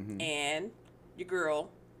Williams and your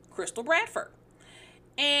girl, Crystal Bradford.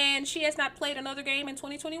 And she has not played another game in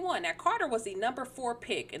 2021. Now, Carter was the number 4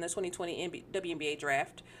 pick in the 2020 WNBA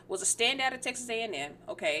draft, was a standout at Texas A&M,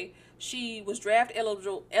 okay? She was draft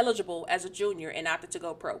eligible as a junior and opted to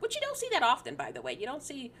go pro, which you don't see that often, by the way. You don't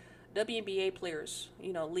see WNBA players,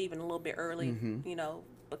 you know, leaving a little bit early, you know,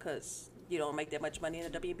 because you don't make that much money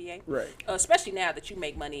in the WNBA. Right. Especially now that you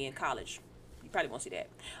make money in college. You probably won't see that.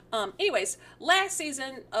 Anyways, last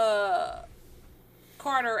season,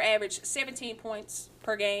 Carter averaged 17 points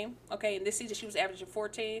per game. Okay, and this season she was averaging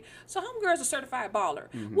 14. So homegirl's a certified baller.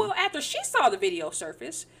 Well, after she saw the video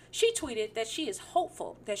surface, she tweeted that she is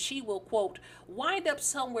hopeful that she will, quote, wind up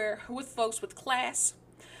somewhere with folks with class,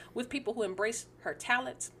 with people who embrace her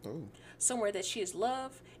talent, somewhere that she is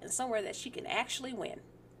loved, and somewhere that she can actually win.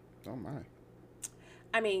 Oh my.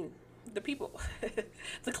 I mean, the people,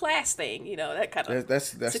 the class thing, you know, that kind of... That's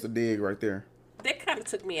the dig right there. That kind of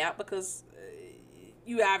took me out because...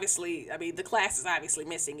 you obviously, I mean, the class is obviously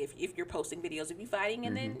missing if you're posting videos of you fighting,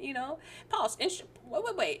 and then, you know, pause. And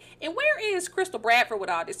wait. And where is Crystal Bradford with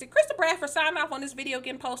all this? Did Crystal Bradford sign off on this video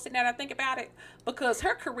getting posted now that I think about it? Because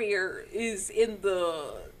her career is in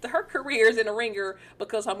her career is in the ringer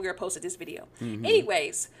because homegirl posted this video.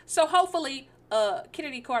 Anyways, so hopefully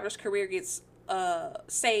Kennedy Carter's career gets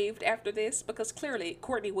saved after this, because clearly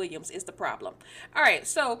Courtney Williams is the problem. All right,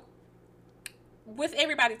 so with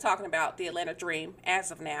everybody talking about the Atlanta Dream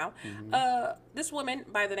as of now, this woman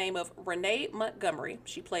by the name of Renee Montgomery,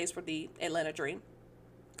 she plays for the Atlanta Dream.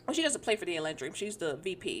 Well, she doesn't play for the Atlanta Dream. She's the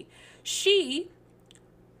VP. She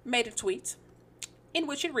made a tweet in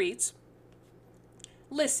which it reads,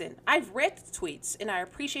 "Listen, I've read the tweets and I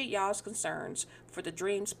appreciate y'all's concerns for the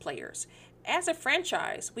Dream's players. As a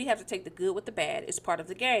franchise, we have to take the good with the bad. It's part of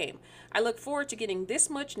the game. I look forward to getting this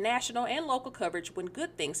much national and local coverage when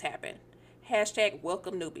good things happen. Hashtag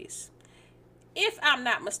welcome newbies." If I'm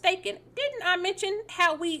not mistaken, didn't I mention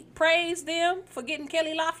how we praised them for getting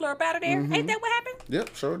Kelly Loeffler up out of there? Ain't that what happened?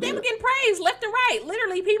 Yep, sure did. They were getting praised left and right.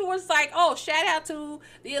 Literally, people was like, oh, shout out to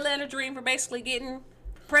the Atlanta Dream for basically getting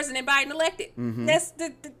President Biden elected. That's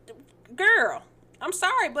the girl. I'm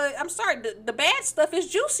sorry, but the bad stuff is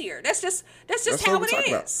juicier. That's just how it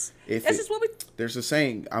is. That's just what we... There's a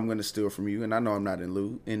saying, I'm going to steal from you, and I know I'm not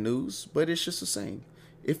in news, but it's just a saying.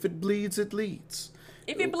 If it bleeds, it leads.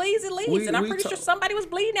 If it bleeds, it leads. And I'm pretty sure somebody was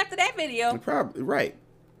bleeding after that video. Probably, right.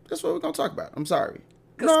 That's what we're going to talk about. I'm sorry.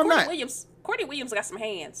 No, I'm not. Courtney Williams got some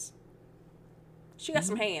hands. She got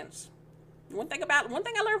some hands. One thing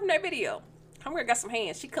I learned from that video, Homegirl got some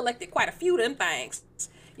hands. She collected quite a few of them things.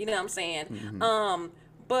 You know what I'm saying?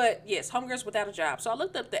 But yes, homegirl's without a job. So I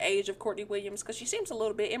looked up the age of Courtney Williams because she seems a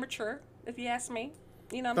little bit immature, if you ask me.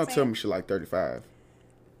 You know what I'm Don't saying? tell me she's like 35.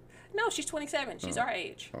 No, she's 27. She's our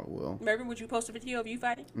age. Oh, well. Marvin, would you post a video of you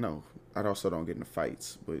fighting? No, I also don't get into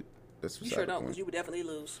fights, but that's You beside sure the don't, point. because you would definitely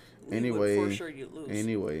lose. Anyway, for sure you'd lose.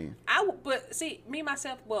 Anyway, But see, me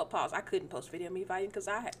myself. Well, pause. I couldn't post a video of me fighting because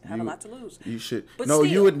I have a lot to lose. you should. But No,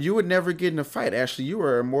 still, you would never get in a fight. Ashley, you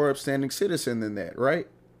are a more upstanding citizen than that, right?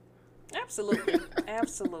 Absolutely,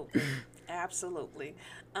 absolutely.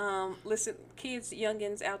 Listen, kids,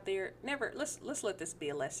 youngins out there, never. Let's let this be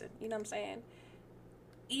a lesson. You know what I'm saying?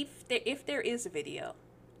 If there is a video,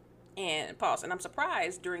 and pause, and I'm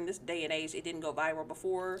surprised during this day and age it didn't go viral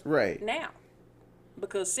before Right. now.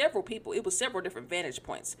 Because several different vantage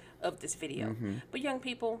points of this video. Mm-hmm. But young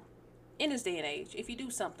people, in this day and age, if you do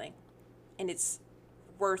something and it's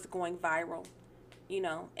worth going viral,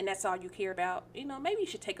 and that's all you care about, maybe you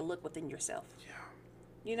should take a look within yourself.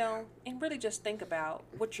 Yeah. And really just think about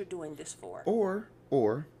what you're doing this for. Or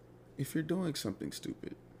if you're doing something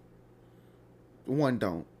stupid, one,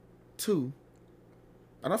 don't. Two,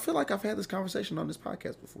 and I feel like I've had this conversation on this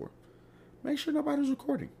podcast before, make sure nobody's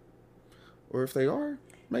recording. Or if they are,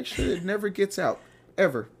 make sure it never gets out,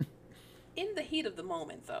 ever. In the heat of the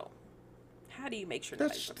moment, though, how do you make sure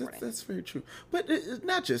nobody's recording? That's very true. But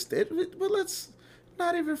not just that. But let's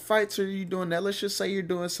not even fights or you doing that. Let's just say you're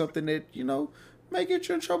doing something that, may get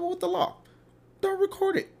you in trouble with the law. Don't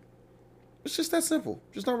record it. It's just that simple.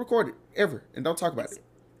 Just don't record it, ever. And don't talk about it.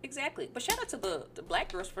 Exactly. But shout out to the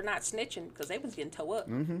black girls for not snitching because they was getting towed up.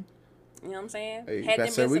 Mm-hmm. You know what I'm saying?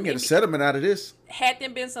 Hey, we can get a settlement out of this. Had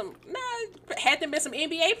them been some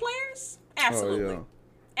NBA players? Absolutely. Oh,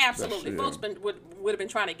 yeah. Absolutely. Folks would have been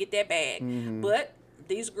trying to get that bag. Mm-hmm. But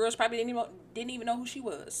these girls probably didn't even know who she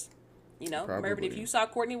was. Remember, if you saw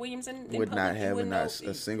Courtney Williams in would public, not have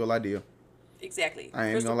a single idea. Exactly. I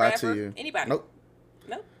ain't gonna lie to you. Anybody. Nope.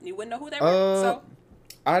 Nope. You wouldn't know who they were. So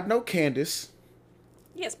I know Candace.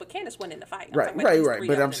 Yes, but Candace wasn't in the fight. Right.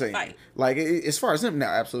 But I'm saying, like, as far as them, no,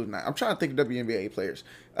 absolutely not. I'm trying to think of WNBA players.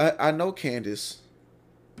 I know Candace.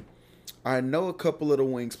 I know a couple of the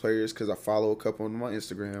Wings players because I follow a couple on my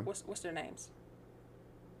Instagram. What's their names?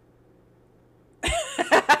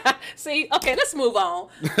 See, okay, let's move on.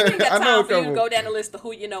 We ain't got time for you to go down the list of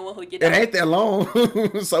who you know and who you don't. It ain't that long,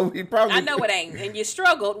 so we probably. I know it ain't, and you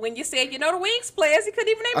struggled when you said the Wings players. You couldn't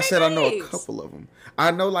even name. I said names. I know a couple of them. I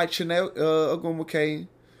know like Chanel Ogwumike.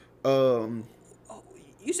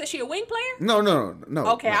 You said she a wing player? No.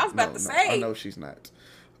 Okay, I was about to say. I know she's not.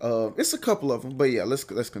 It's a couple of them, but yeah,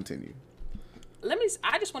 let's continue.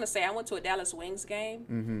 I just want to say I went to a Dallas Wings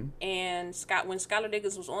game, and when Skylar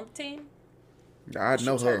Diggins was on the team, I'd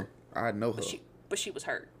know her. But she was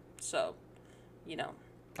hurt, so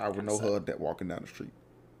I would know her that walking down the street.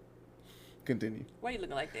 Continue. Why are you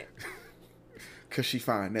looking like that? Cause she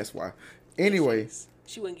fine. That's why. Anyway.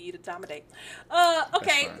 She wouldn't give you the time of day.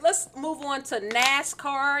 Okay, let's move on to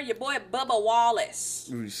NASCAR. Your boy Bubba Wallace.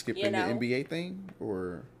 You skipping the NBA thing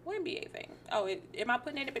or what NBA thing? Oh, am I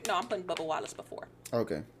putting it? No, I'm putting Bubba Wallace before.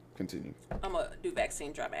 Okay, continue. I'm gonna do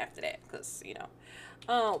vaccine drama after that because we're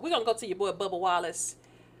gonna go to your boy Bubba Wallace.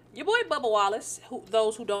 Your boy Bubba Wallace,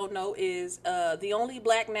 those who don't know, is the only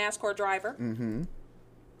black NASCAR driver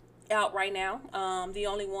out right now. The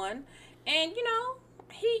only one, and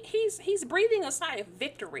he's breathing a sigh of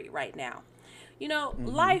victory right now.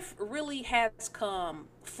 Life really has come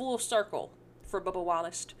full circle for Bubba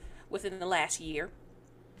Wallace within the last year.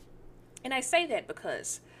 And I say that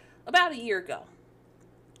because about a year ago,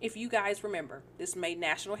 if you guys remember, this made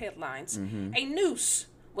national headlines, a noose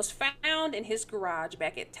was found in his garage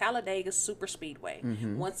back at Talladega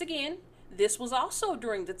Superspeedway. Once again, this was also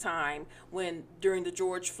during the time during the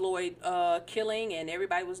George Floyd killing and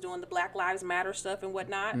everybody was doing the Black Lives Matter stuff and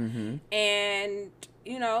whatnot. And,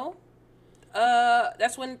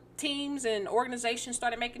 that's when teams and organizations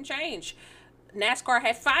started making change. NASCAR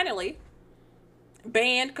had finally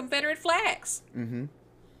banned Confederate flags.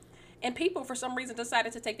 And people, for some reason,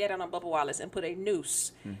 decided to take that out on Bubba Wallace and put a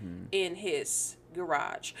noose in his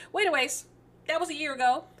garage. Well, anyways, that was a year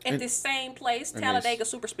ago at this same place, Talladega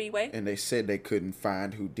Superspeedway. And they said they couldn't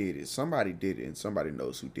find who did it. Somebody did it, and somebody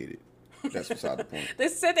knows who did it. That's beside the point. They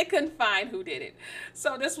said they couldn't find who did it.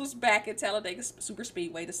 So this was back at Talladega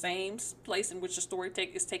Superspeedway, the same place in which the story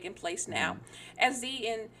is taking place now. As the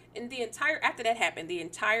after that happened, the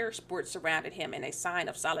entire sport surrounded him in a sign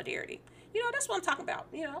of solidarity. That's what I'm talking about.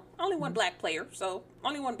 Only one black player, so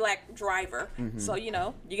only one black driver. So, you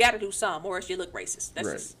got to do some, or else you look racist.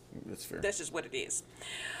 That's fair. That's just what it is.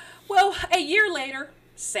 Well, a year later,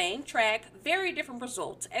 same track, very different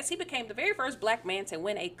results, as he became the very first black man to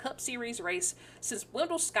win a Cup Series race since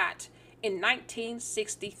Wendell Scott in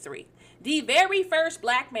 1963. The very first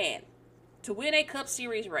black man to win a Cup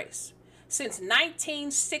Series race since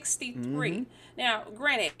 1963. Now,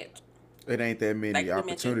 granted, it ain't that many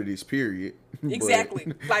opportunities, period.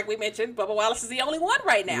 Exactly. Like we mentioned, Bubba Wallace is the only one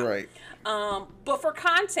right now. Right. But for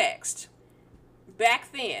context,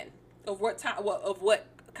 back then, of what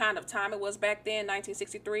kind of time it was back then,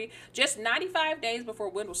 1963, just 95 days before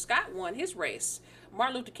Wendell Scott won his race,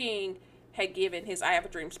 Martin Luther King had given his I Have a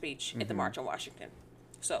Dream speech at the March on Washington.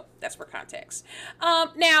 So that's for context.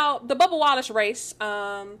 Now, the Bubba Wallace race,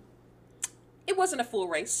 it wasn't a full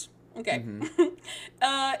race. Okay.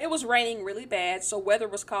 It was raining really bad, so weather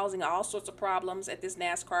was causing all sorts of problems at this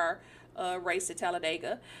NASCAR race at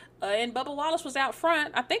Talladega. And Bubba Wallace was out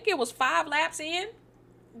front. I think it was 5 laps in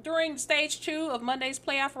during stage 2 of Monday's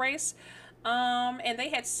playoff race. And they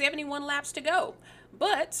had 71 laps to go.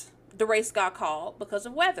 But the race got called because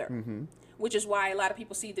of weather, which is why a lot of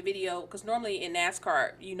people see the video, because normally in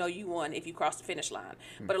NASCAR, you know you won if you cross the finish line.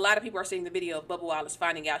 But a lot of people are seeing the video of Bubba Wallace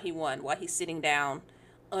finding out he won while he's sitting down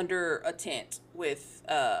under a tent with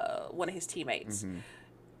one of his teammates.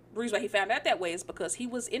 The reason why he found out that way is because he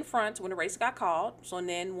was in front when the race got called. So and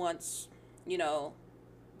then once, you know,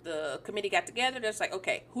 the committee got together, they're just like,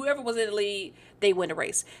 okay, whoever was in the lead, they win the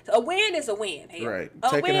race. So a win is a win. Here. Right.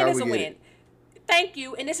 A win is a win. Thank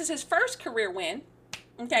you. And this is his first career win.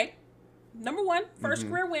 Okay. Number 1, first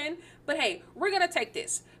career win. But hey, we're going to take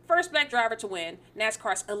this. First black driver to win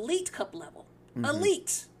NASCAR's Elite Cup level.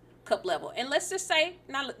 Elite Cup level. And let's just say,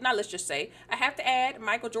 not let's just say, I have to add,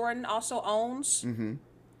 Michael Jordan also owns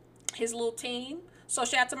his little team. So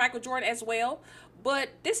shout out to Michael Jordan as well. But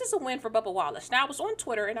this is a win for Bubba Wallace. Now, I was on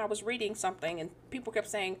Twitter and I was reading something and people kept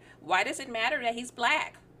saying, why does it matter that he's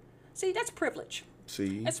black? See, that's privilege.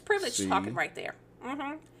 That's privilege talking right there.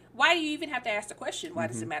 Why do you even have to ask the question, why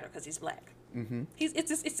does it matter? Because he's black.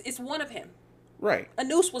 It's one of him. Right. A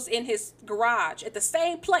noose was in his garage at the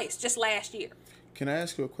same place just last year. Can I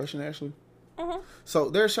ask you a question, Ashley? So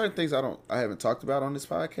there are certain things I haven't talked about on this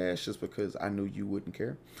podcast just because I knew you wouldn't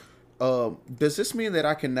care. Does this mean that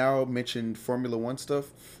I can now mention Formula One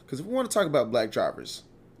stuff? Because if we want to talk about black drivers,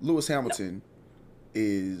 Lewis Hamilton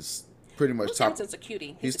is pretty much top. Hamilton's a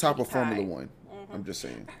cutie. He's top of Formula One. I'm just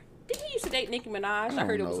saying. Did he used to date Nicki Minaj? I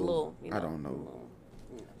heard it was a little. I don't know. Little,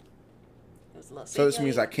 so this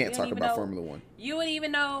means I can't talk about Formula One. You wouldn't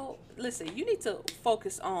even know. Listen, you need to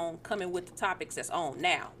focus on coming with the topics that's on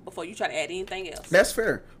now before you try to add anything else. That's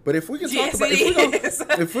fair. But if we can talk about,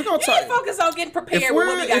 if we're gonna talk, focus on getting prepared with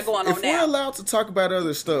what we got going on now. If we're allowed to talk about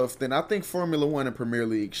other stuff, then I think Formula One and Premier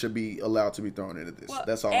League should be allowed to be thrown into this. Well,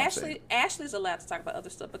 that's all I'm saying. Ashley's allowed to talk about other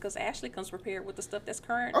stuff because Ashley comes prepared with the stuff that's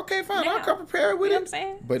current. Okay, fine. Now. I'll come prepared with you it. Know what I'm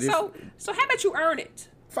saying? But so how about you earn it?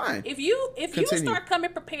 Fine. If you start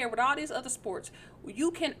coming prepared with all these other sports,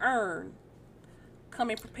 you can earn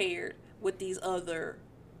coming prepared with these other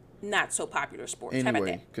not so popular sports. Anyway, how about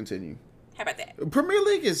that? Continue. How about that? Premier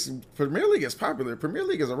League is popular. Premier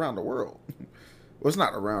League is around the world. Well, it's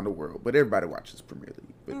not around the world, but everybody watches Premier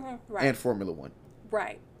League, but, right. And Formula One.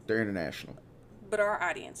 Right. They're international. But our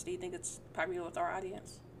audience, do you think it's popular with our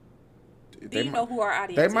audience? Do you know who our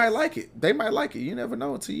audience is? They might like it. They might like it. You never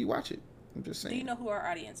know until you watch it. I'm just saying. Do you know who our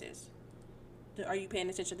audience is? Are you paying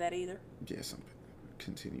attention to that either? Yes.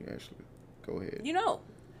 Continue, Ashley. Go ahead. You know,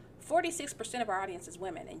 46% of our audience is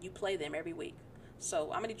women, and you play them every week. So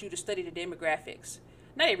I'm going to need you to study the demographics.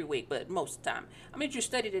 Not every week, but most of the time. I'm going to need you to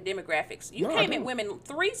study the demographics. You came at women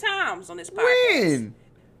 3 times on this podcast. When?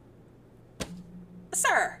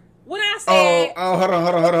 Sir, when I said... Oh, hold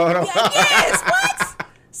on. Yes, what?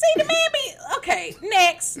 See, the man be... Okay,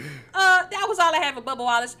 next. That was all I have with Bubba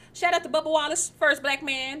Wallace. Shout out to Bubba Wallace, first black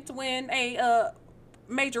man to win a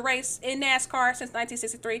major race in NASCAR since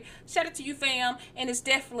 1963. Shout out to you, fam. And it's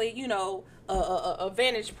definitely, you know, a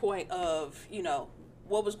vantage point of, you know,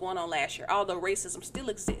 what was going on last year. Although racism still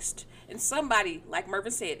exists. And somebody, like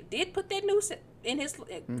Mervin said, did put that noose in his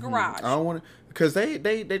garage. I don't want to... Because they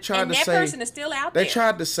tried and to that say... that person is still out there. They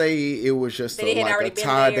tried to say it was just a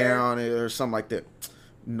tie down or something like that.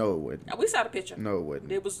 No, it wasn't. We saw the picture. No, it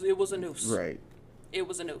wasn't. It was a noose. Right. It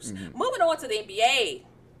was a noose. Moving on to the NBA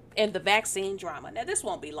and the vaccine drama. Now, this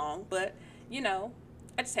won't be long, but, you know,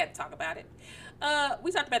 I just had to talk about it.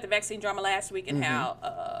 We talked about the vaccine drama last week and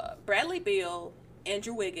how Bradley Beal,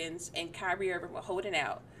 Andrew Wiggins, and Kyrie Irving were holding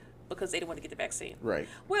out because they didn't want to get the vaccine. Right.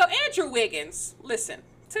 Well, Andrew Wiggins, listen,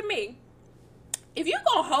 to me, if you're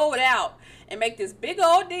going to hold out and make this big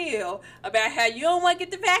old deal about how you don't want to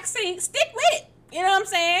get the vaccine, stick with it. You know what I'm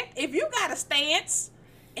saying? If you got a stance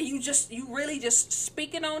and you really just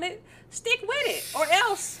speaking on it, stick with it, or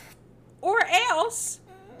else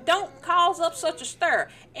don't cause up such a stir.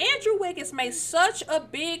 Andrew Wiggins made such a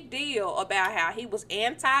big deal about how he was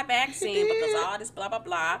anti-vaccine because all this blah blah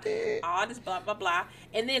blah,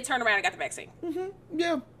 and then turned around and got the vaccine.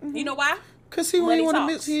 Yeah. You know why? Because he didn't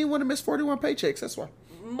want to miss 41 paychecks. That's why.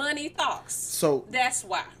 Money talks. So that's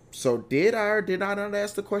why. So did I or did I not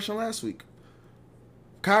ask the question last week?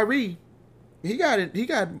 Kyrie, he got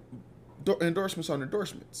endorsements on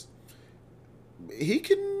endorsements. He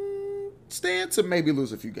can stand to maybe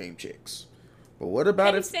lose a few game checks. But what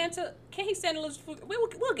about can he stand to lose?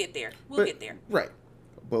 We'll get there. We'll get there. Right.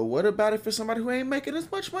 But what about if it's somebody who ain't making as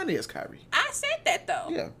much money as Kyrie? I said that though.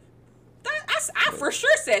 Yeah. I for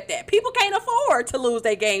sure said that. People can't afford to lose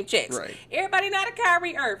their game checks. Right. Everybody not a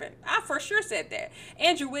Kyrie Irving. I for sure said that.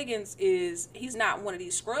 Andrew Wiggins he's not one of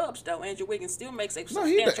these scrubs though. Andrew Wiggins still makes a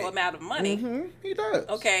substantial amount of money. He does.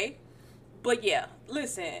 Okay. But yeah,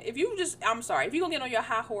 listen, if you're gonna get on your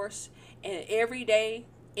high horse and every day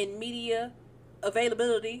in media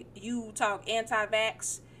availability you talk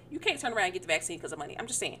anti-vax, you can't turn around and get the vaccine because of money. I'm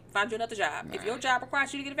just saying, find you another job. If your job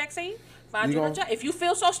requires you to get a vaccine, find you another job. If you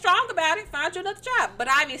feel so strong about it, find you another job. But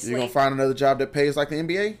obviously, you're gonna find another job that pays like the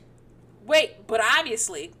NBA. Wait, but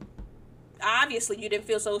obviously you didn't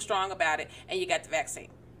feel so strong about it, and you got the vaccine.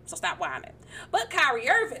 So stop whining. But Kyrie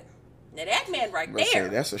Irving, now that man right there,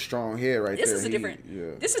 that's a strong head right there. This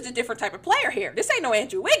is a different type of player here. This ain't no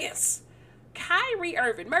Andrew Wiggins. Kyrie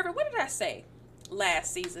Irving. Mervin, what did I say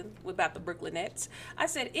last season about the Brooklyn Nets? I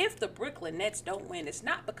said if the Brooklyn Nets don't win, it's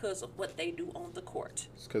not because of what they do on the court.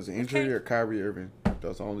 It's because of injury or Kyrie Irving.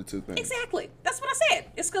 Those are the only two things. Exactly. That's what I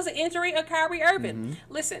said. It's because of injury or Kyrie Irving.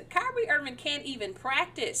 Listen, Kyrie Irving can't even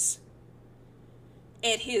practice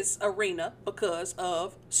at his arena because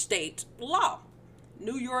of state law.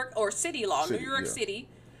 New York or city law. New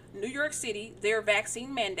York City, their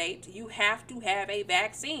vaccine mandate, you have to have a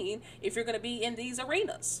vaccine if you're going to be in these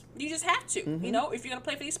arenas. You just have to. You know, if you're going to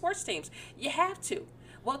play for these sports teams, you have to.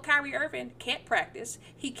 Well, Kyrie Irving can't practice.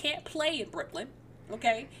 He can't play in Brooklyn.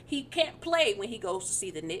 Okay? He can't play when he goes to see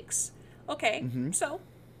the Knicks. Okay? So,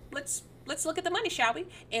 let's look at the money, shall we?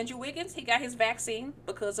 Andrew Wiggins, he got his vaccine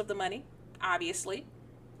because of the money, obviously.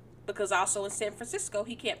 Because also in San Francisco,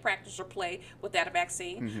 he can't practice or play without a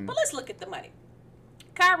vaccine. But let's look at the money.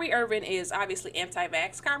 Kyrie Irving is obviously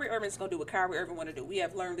anti-vax. Kyrie Irving's going to do what Kyrie Irving want to do. We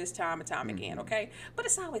have learned this time and time again, okay? But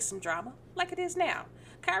it's always some drama, like it is now.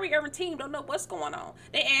 Kyrie Irving team don't know what's going on.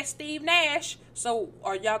 They asked Steve Nash, so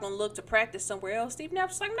are y'all going to look to practice somewhere else? Steve Nash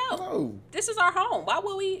was like, no. This is our home. Why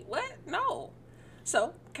would we? What? No.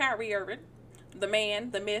 So, Kyrie Irving, the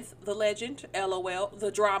man, the myth, the legend, LOL,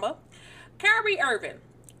 the drama. Kyrie Irving,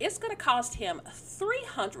 it's going to cost him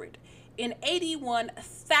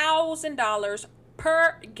 $381,000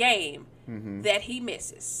 per game that he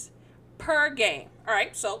misses. Per game. All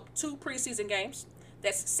right, so 2 preseason games.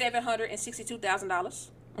 That's $762,000.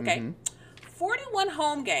 Okay. 41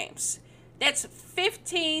 home games. That's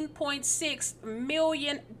 $15.6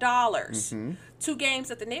 million. 2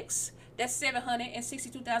 games at the Knicks. That's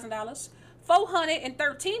 $762,000.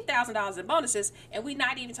 $413,000 in bonuses. And we're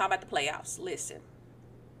not even talking about the playoffs. Listen.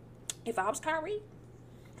 If I was Kyrie,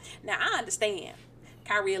 now I understand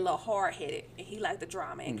Kyrie a little hard-headed and he like the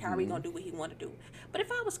drama and Kyrie gonna do what he want to do. But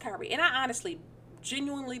if I was Kyrie, and I honestly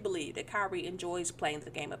genuinely believe that Kyrie enjoys playing the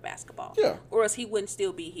game of basketball, or else he wouldn't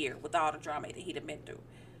still be here with all the drama that he'd have been through.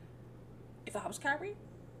 If I was Kyrie,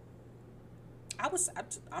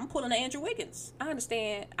 I'm pulling Andrew Wiggins. I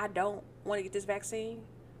understand I don't want to get this vaccine,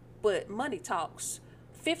 but money talks.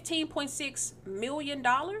 $15.6 million.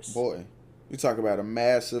 Boy. You talk about a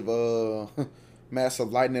massive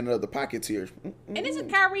lightening of the pockets here. And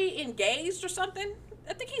isn't Kyrie engaged or something?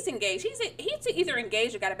 I think he's engaged. He's either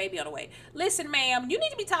engaged or got a baby on the way. Listen, ma'am, you need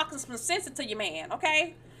to be talking some sense to your man,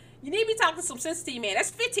 okay? You need to be talking some sense to your man.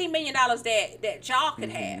 That's $15 million that y'all could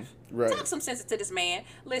have. Right. Talk some sense to this man.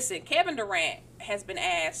 Listen, Kevin Durant has been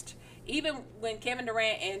asked, even when Kevin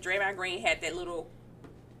Durant and Draymond Green had that little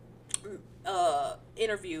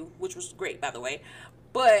interview, which was great, by the way.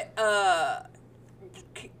 But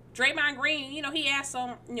Draymond Green, he asked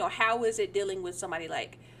him, how is it dealing with somebody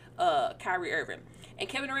like Kyrie Irving? And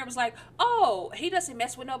Kevin Durant was like, oh, he doesn't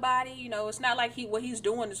mess with nobody. It's not like what he's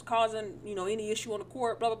doing is causing, any issue on the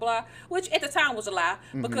court, blah, blah, blah. Which at the time was a lie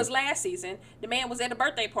because last season, the man was at a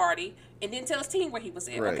birthday party and didn't tell his team where he was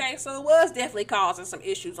at, okay? So it was definitely causing some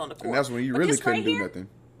issues on the court. And that's when you really couldn't do nothing.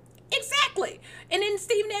 Exactly. And then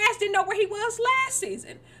Steve Nash didn't know where he was last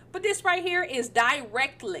season. But this right here is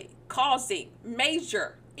directly causing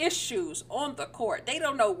major issues on the court. They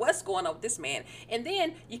don't know what's going on with this man. And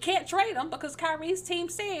then you can't trade him because Kyrie's team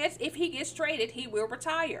says if he gets traded, he will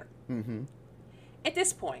retire. Mm-hmm. At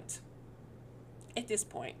this point,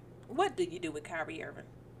 what do you do with Kyrie Irving?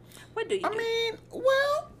 What do you do? I mean,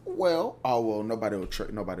 nobody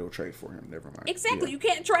will trade for him. Never mind. Exactly. Yeah. You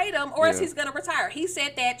can't trade him or else Yeah. he's going to retire. He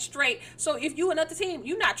said that straight. So if you another team,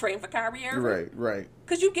 you're not trading for Kyrie Irving. Right.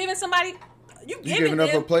 Because you giving somebody, you You're giving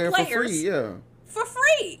up a player for free, yeah. For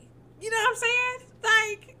free. You know what I'm saying?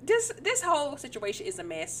 Like, this whole situation is a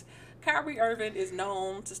mess. Kyrie Irving is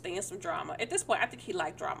known to stay in some drama. At this point, I think he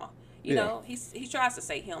like drama. You know, he tries to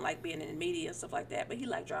say he don't like being in the media and stuff like that, but he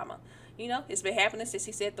like drama. You know, it's been happening since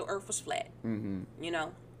he said the earth was flat. Mm-hmm. You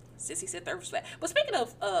know, since he said the earth was flat. But speaking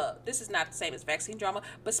of, this is not the same as vaccine drama,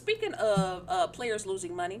 but speaking of players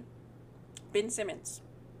losing money, Ben Simmons.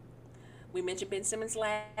 We mentioned Ben Simmons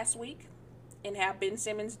last week and how Ben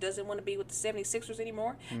Simmons doesn't want to be with the 76ers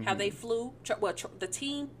anymore. Mm-hmm. How they flew, the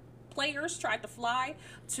team players tried to fly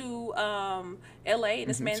to L.A. and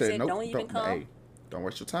this man said, don't even come. Hey, don't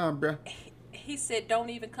waste your time, bruh. He said, don't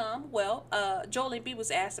even come. Well, Joel Embiid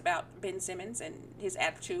was asked about Ben Simmons and his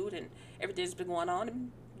attitude and everything that's been going on.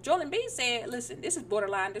 And Joel Embiid said, listen, this is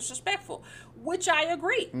borderline disrespectful, which I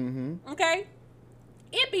agree. Mm-hmm. Okay?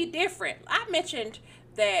 It'd be different. I mentioned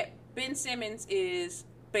that Ben Simmons is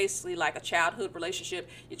basically like a childhood relationship.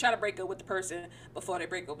 You try to break up with the person before they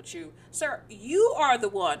break up with you. Sir, you are the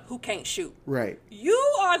one who can't shoot. Right. You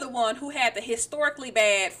are the one who had the historically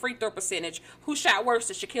bad free throw percentage, who shot worse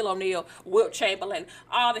than Shaquille O'Neal, Wilt Chamberlain,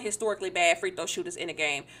 all the historically bad free throw shooters in the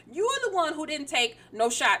game. You are the one who didn't take no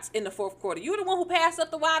shots in the fourth quarter. You're the one who passed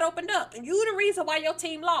up the wide open dunk. And you're the reason why your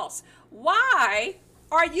team lost. Why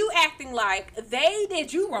are you acting like they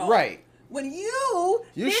did you wrong? Right. When you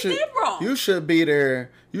did them wrong. You should be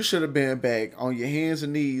there. You should have been back on your hands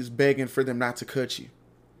and knees begging for them not to cut you.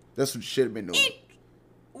 That's what you should have been doing.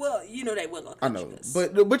 Well, you know they weren't going to cut you.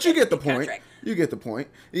 I know. But you get the point. Contract. You get the point.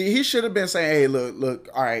 He should have been saying, hey, look,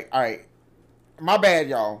 all right. My bad,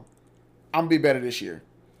 y'all. I'm going to be better this year.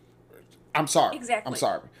 I'm sorry. Exactly. I'm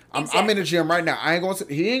sorry. I'm in the gym right now.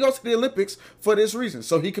 He ain't going to the Olympics for this reason.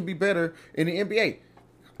 So he could be better in the NBA.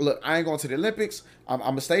 Look, I ain't going to the Olympics. I'm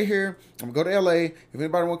going to stay here. I'm going to go to LA. If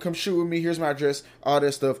anybody want to come shoot with me, here's my address, all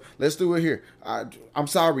that stuff. Let's do it here. I'm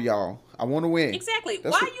sorry, y'all. I want to win. Exactly.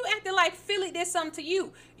 Why are you acting like Philly did something to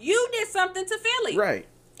you? You did something to Philly. Right.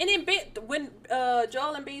 And then when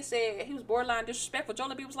Joel Embiid said he was borderline disrespectful, Joel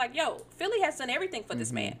Embiid was like, yo, Philly has done everything for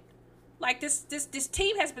this man. Like, this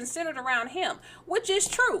team has been centered around him, which is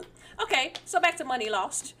true. Okay, so back to money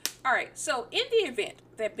lost. All right, so in the event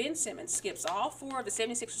that Ben Simmons skips all 4 of the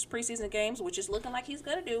 76ers preseason games, which is looking like he's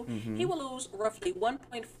going to do, he will lose roughly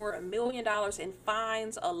 $1.4 million in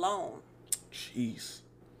fines alone. Jeez.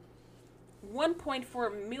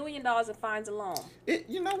 $1.4 million in fines alone.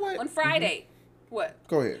 You know what? On Friday, what?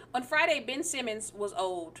 Go ahead. On Friday, Ben Simmons was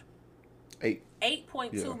owed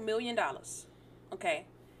 $8.2 million. Okay.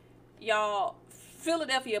 Y'all,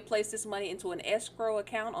 Philadelphia placed this money into an escrow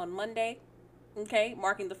account on Monday. Okay,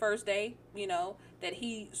 marking the first day, that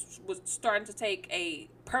he was starting to take a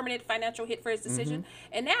permanent financial hit for his decision.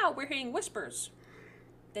 And now we're hearing whispers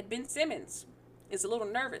that Ben Simmons is a little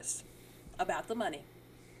nervous about the money.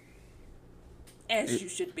 As you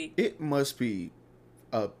should be. It must be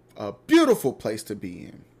a beautiful place to be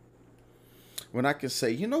in. When I can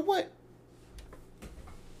say, you know what?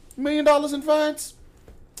 $1 million in fines?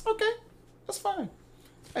 Okay, that's fine.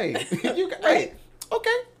 Hey, hey,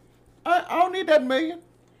 okay. I don't need that $1 million.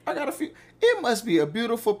 I got a few. It must be a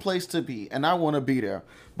beautiful place to be, and I want to be there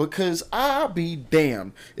because I'll be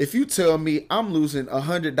damned if you tell me I'm losing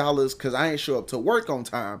 $100 because I ain't show up to work on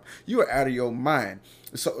time. You are out of your mind.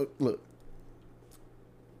 So look,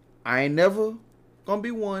 I ain't never gonna be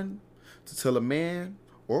one to tell a man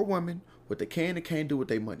or a woman what they can and can't do with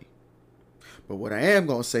their money. But what I am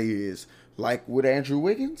gonna say is, like with Andrew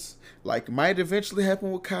Wiggins, like might eventually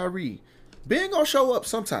happen with Kyrie, Ben gonna show up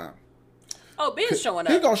sometime. Oh, Ben's showing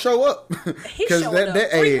up. He gonna show up. He's showing up.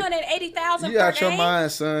 380,000 you per got game. your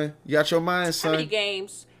mind, son. You got your mind, son. How many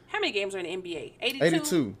games are in the NBA?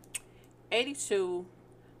 82. 82.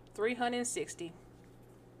 360.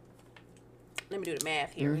 Let me do the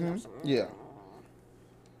math here. Yeah.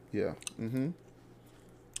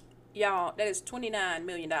 Y'all, that is $29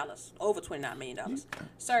 million. Over $29 million.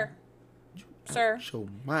 Sir. Your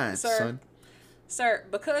mind, son. Sir,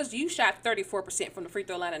 because you shot 34% from the free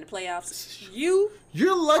throw line in the playoffs, you're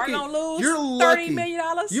lucky. Are gonna lose You're lucky. $30 million?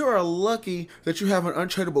 You are lucky that you have an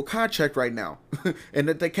untradeable contract right now and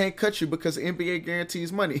that they can't cut you because the NBA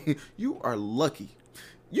guarantees money. You are lucky.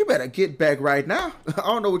 You better get back right now. I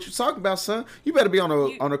don't know what you're talking about, son. You better be on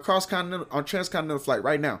a transcontinental flight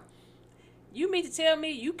right now. You mean to tell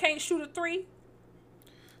me you can't shoot a 3?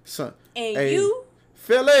 Son. And hey, you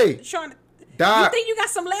Philly trying to Doc, you think you got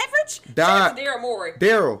some leverage? Doc, Shout out to Daryl Morey.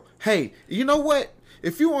 Daryl, hey, you know what?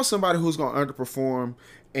 If you want somebody who's gonna underperform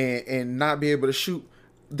and not be able to shoot,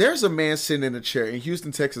 there's a man sitting in a chair in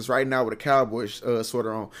Houston, Texas right now with a Cowboys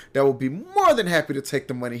sweater on that will be more than happy to take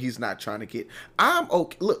the money he's not trying to get. I'm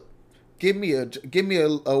okay. Look, give me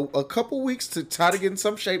a couple weeks to try to get in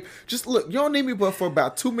some shape. Just look, you don't need me but for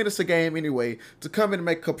about 2 minutes a game anyway to come in and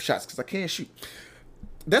make a couple shots because I can't shoot.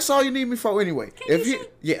 That's all you need me for anyway. Can you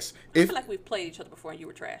shoot? Yes. I feel like we've played each other before and you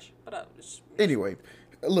were trash. But anyway,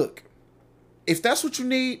 look, if that's what you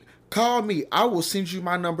need, call me. I will send you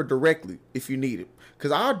my number directly if you need it.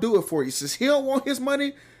 Because I'll do it for you. Since he don't want his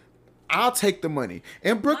money, I'll take the money.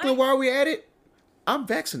 And Brooklyn, while we at it, I'm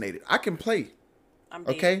vaccinated. I can play.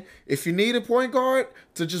 Okay? If you need a point guard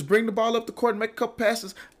to just bring the ball up the court and make a couple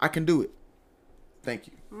passes, I can do it. Thank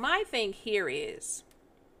you. My thing here is,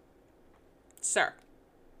 sir,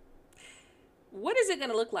 what is it going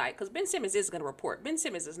to look like? Because Ben Simmons is going to report. Ben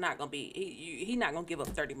Simmons is not going to be, he's not going to give up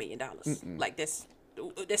 $30 million. Like, that's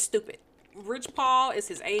stupid. Rich Paul is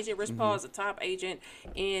his agent. Rich Paul is the top agent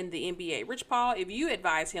in the NBA. Rich Paul, if you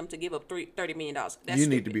advise him to give up $30 million, that's you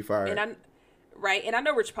need to be fired. And I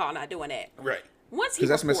know Rich Paul not doing that. Right. Because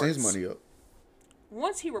that's messing his money up.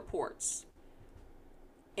 Once he reports,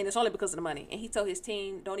 and it's only because of the money, and he told his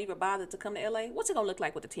team, don't even bother to come to LA, what's it going to look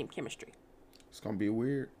like with the team chemistry? It's going to be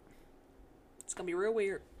weird. It's going to be real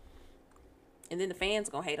weird. And then the fans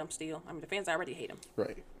going to hate him still. I mean, the fans already hate him.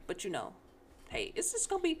 Right. But hey, it's just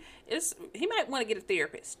going to be, he might want to get a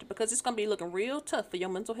therapist because it's going to be looking real tough for your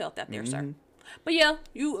mental health out there, sir. But yeah,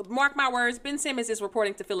 you mark my words, Ben Simmons is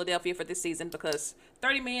reporting to Philadelphia for this season because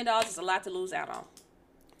 $30 million is a lot to lose out on.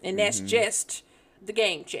 And that's just the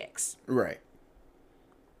game checks. Right.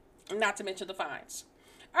 Not to mention the fines.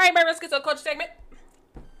 All right, baby, let's get to the coach segment.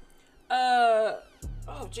 Oh,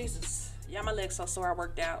 Jesus. Yeah, my legs so sore I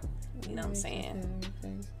worked out. You know what I'm saying?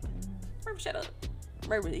 Murphy, shut up.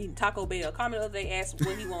 Murphy eating Taco Bell. Call me the other day, asked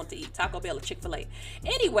what he wanted to eat, Taco Bell or Chick-fil-A.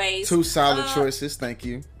 Anyways. 2 solid choices. Thank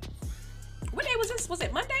you. What day was this? Was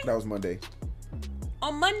it Monday? That was Monday.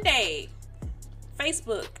 On Monday,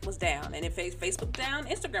 Facebook was down. And if Facebook was down,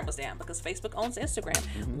 Instagram was down because Facebook owns Instagram.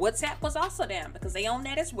 WhatsApp was also down because they own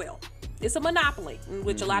that as well. It's a monopoly,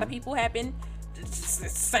 which a lot of people have been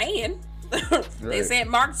saying. They said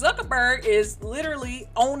Mark Zuckerberg is literally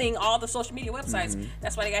owning all the social media websites.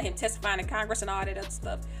 That's why they got him testifying in Congress and all that other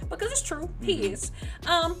stuff. Because it's true. He is.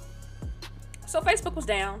 So Facebook was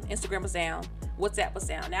down. Instagram was down. WhatsApp was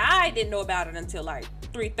down. Now, I didn't know about it until like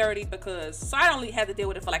 3:30 so I only had to deal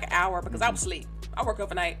with it for like an hour because I was asleep. I work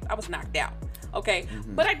overnight. I was knocked out. Okay.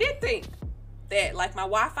 But I did think that like my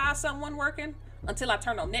Wi-Fi or something wasn't working until I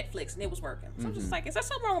turned on Netflix and it was working. So I'm just like, is there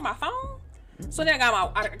something wrong with my phone? So then I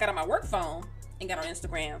got on my work phone and got on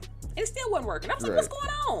Instagram. And it still wasn't working. I was like, what's going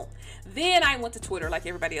on? Then I went to Twitter like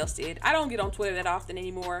everybody else did. I don't get on Twitter that often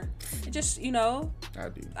anymore. It just, I do.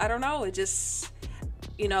 I don't know. It just,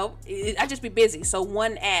 I just be busy. So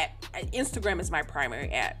one app, Instagram is my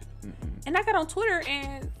primary app. And I got on Twitter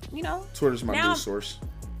and, Twitter's my news source.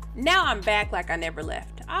 Now I'm back like I never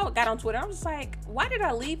left. I got on Twitter. I was like, why did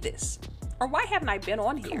I leave this? Or why haven't I been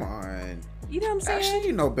on here? Come on. You know what I'm saying? Actually,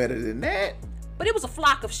 you know better than that. But it was a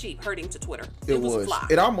flock of sheep herding to Twitter. It was. A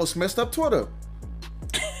flock. It almost messed up Twitter.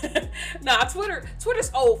 Nah,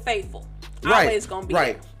 Twitter's old faithful. Right. Always gonna be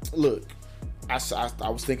right. there. Look, I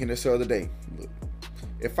was thinking this the other day. Look,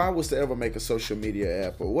 if I was to ever make a social media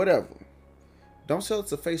app or whatever, don't sell it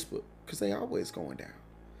to Facebook because they always going down.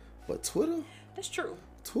 But Twitter, that's true.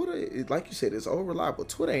 Twitter, like you said, is all reliable.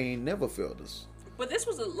 Twitter ain't never failed us. But this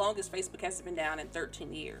was the longest Facebook has been down in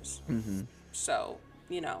 13 years. So,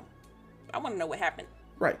 I want to know what happened.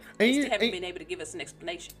 Right. And they haven't been able to give us an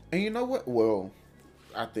explanation. And you know what? Well,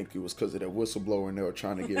 I think it was because of that whistleblower and they were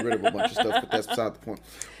trying to get rid of a bunch of stuff, but that's beside the point.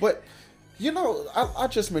 But, I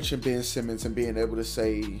just mentioned Ben Simmons and being able to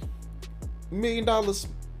say, $1 million,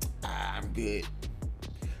 I'm good.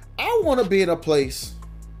 I want to be in a place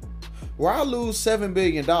where I lose $7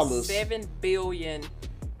 billion. $7 billion.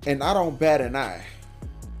 And I don't bat an eye.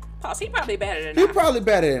 Pause. He probably better than I. He probably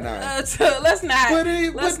better than I. Let's not.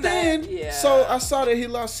 But then, so I saw that he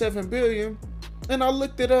lost $7 billion, and I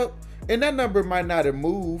looked it up, and that number might not have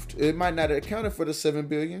moved. It might not have accounted for the $7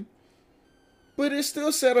 billion, but it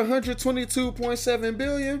still said $122.7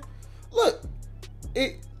 billion. Look,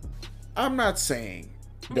 I'm not saying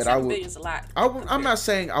that I would. $7 billion's a lot. I'm not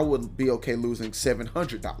saying I would be okay losing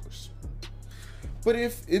 $700,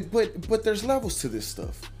 But there's levels to this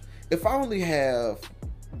stuff. If I only have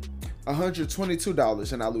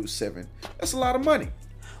 $122 and I lose $7, that's a lot of money.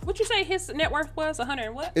 What you say his net worth was? 100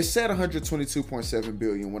 and what? It said 122.7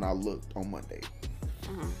 billion when I looked on Monday.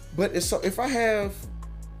 But if I have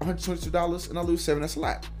 $122 and I lose $7, that's a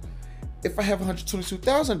lot. If I have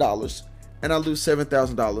 $122,000 and I lose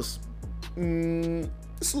 $7,000,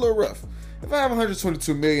 it's a little rough. If I have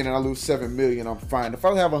 $122 million and I lose $7 million, I'm fine. If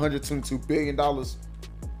I have $122 billion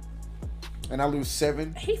and I lose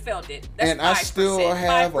 $7, he felt it. That's and 5%. I still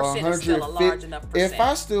have 150. If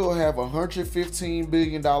I still have $115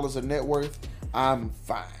 billion of net worth, I'm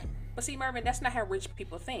fine. But see, Mervin, that's not how rich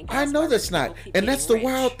people think. I know that's not, and that's the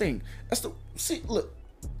wild thing. Look,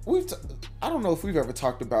 I don't know if we've ever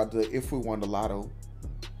talked about if we won the lotto,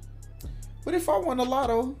 but if I won the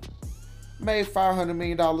lotto, made $500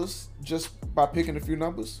 million just by picking a few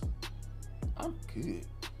numbers, I'm good.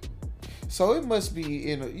 So it must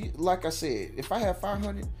be like I said, if I have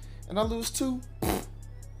 500 and I lose 2,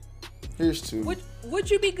 here's 2. Would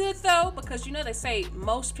you be good though? Because they say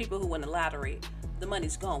most people who win the lottery, the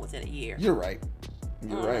money's gone within a year. You're right.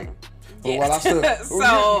 You're right. But Yeah. while I still,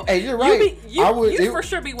 So hey, you're right. You'd for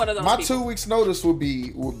sure be one of those. My people. 2 weeks notice would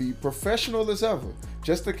be professional as ever,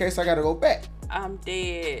 just in case I got to go back. I'm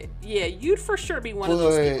dead. Yeah, you'd for sure be one of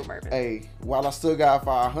those people, Mervin. Hey, while I still got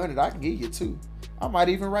 500, I can give you 2. I might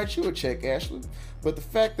even write you a check, Ashley. But the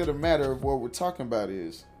fact of the matter of what we're talking about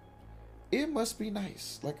is, it must be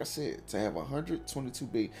nice, like I said, to have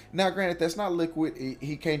 $122 billion. Now, granted, that's not liquid.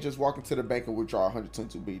 He can't just walk into the bank and withdraw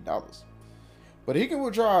 $122 billion. But he can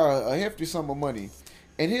withdraw a hefty sum of money.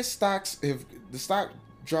 And his stocks, if the stock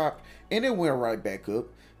dropped and it went right back up,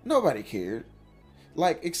 nobody cared.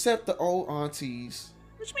 Like, except the old aunties.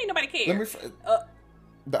 What you mean nobody cares?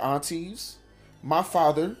 The aunties, my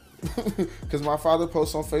father, because my father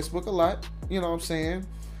posts on Facebook a lot. You know what I'm saying?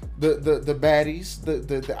 The baddies,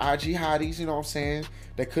 the IG hotties, you know what I'm saying?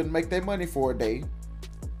 That couldn't make their money for a day.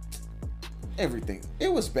 Everything.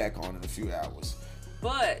 It was back on in a few hours.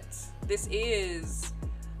 But this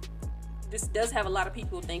does have a lot of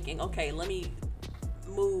people thinking, okay, let me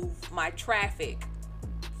move my traffic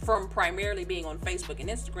from primarily being on Facebook and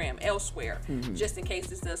Instagram elsewhere, just in case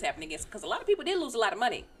this does happen again. Because a lot of people did lose a lot of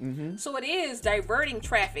money. So it is diverting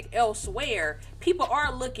traffic elsewhere. People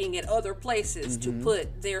are looking at other places to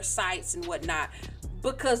put their sites and whatnot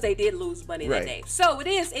because they did lose money that day. So it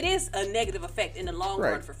is a negative effect in the long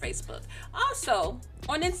run for Facebook. Also,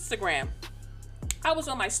 on Instagram, I was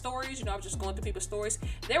on my stories, I was just going through people's stories.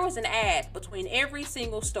 There was an ad between every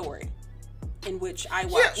single story in which I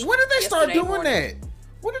watched. Yeah, when did they start doing that?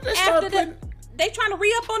 When did they start putting... They trying to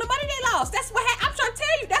re-up on the money they lost. That's what I'm trying to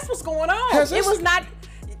tell you. That's what's going on.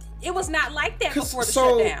 It was not like that before the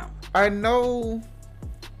shutdown. I know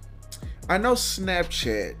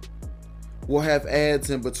Snapchat will have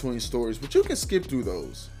ads in between stories, but you can skip through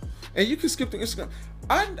those. And you can skip through Instagram.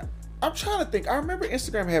 I'm trying to think. I remember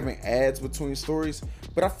Instagram having ads between stories,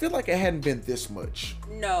 but I feel like it hadn't been this much.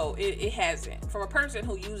 No, it hasn't. From a person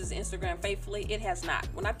who uses Instagram faithfully, it has not.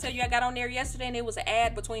 When I tell you I got on there yesterday and there was an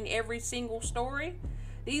ad between every single story,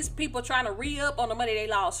 these people trying to re-up on the money they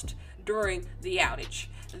lost during the outage.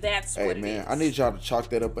 That's what it is. I need y'all to chalk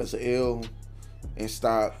that up as an L and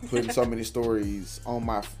stop putting so many stories on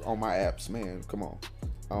my apps, man. Come on.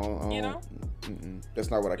 That's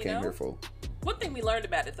not what I came here for. One thing we learned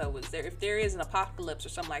about it though was if there is an apocalypse or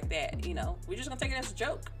something like that, we're just gonna take it as a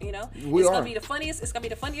joke. Gonna be the funniest. It's gonna be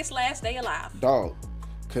the funniest last day alive. Dog,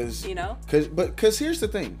 cause here's the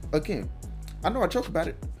thing. Again, I know I joke about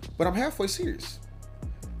it, but I'm halfway serious.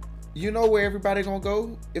 You know where everybody gonna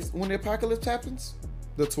go when the apocalypse happens?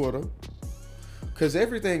 The Twitter. Cause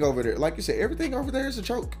everything over there, like you said, everything over there is a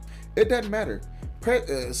joke. It doesn't matter.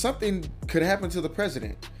 Something could happen to the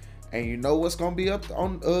president. And you know what's gonna be up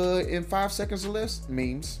on in 5 seconds or less?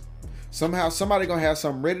 Memes. Somehow somebody gonna have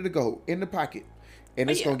something ready to go in the pocket, and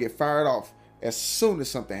it's gonna get fired off as soon as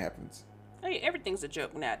something happens. Hey, everything's a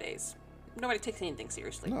joke nowadays. Nobody takes anything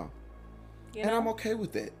seriously. No. And I'm okay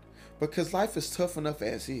with that because life is tough enough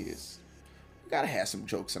as is. We gotta have some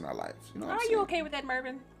jokes in our lives. You know what I'm saying? You okay with that,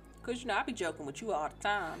 Mervin? Because I be joking with you all the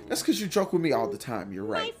time. That's because you joke with me all the time. You're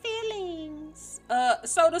right. My feelings.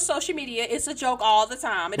 So the social media, it's a joke all the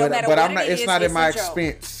time. It don't matter what it is. It's not at my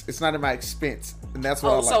expense. It's not at my expense, and that's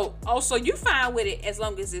what I like. So you fine with it as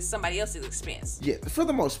long as it's somebody else's expense? Yeah, for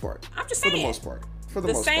the most part. I'm just saying. For the most part.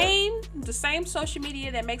 The same social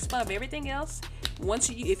media that makes fun of everything else.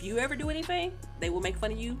 If you ever do anything, they will make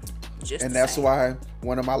fun of you. And that's why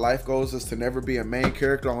one of my life goals is to never be a main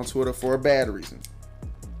character on Twitter for a bad reason.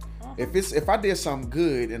 If I did something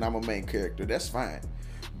good and I'm a main character, that's fine.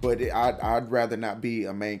 but I'd rather not be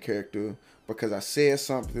a main character because I said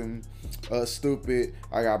something stupid,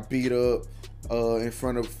 I got beat up in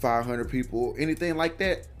front of 500 people, anything like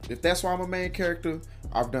that. If that's why I'm a main character,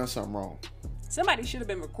 I've done something wrong. Somebody should have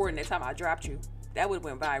been recording that time I dropped you. That would have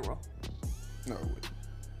went viral. No, it wouldn't.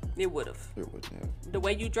 It would have. It wouldn't have. The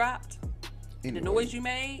way you dropped, Anyway, the noise you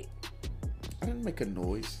made. I didn't make a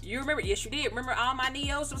noise. You remember? Yes, you did. Remember all my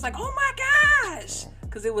Neos? It was like, oh my gosh,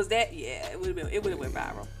 because it was that. Yeah, it would have went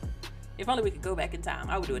viral. If only we could go back in time,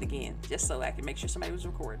 I would do it again, just so I can make sure somebody was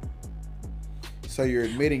recording. So you're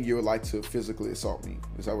admitting you would like to physically assault me?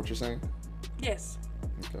 Is that what you're saying? Yes.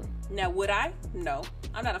 Okay. Now, would I? No,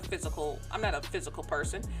 I'm not a physical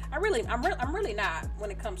person. I'm really not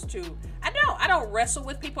when it comes to. I don't wrestle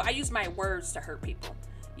with people. I use my words to hurt people.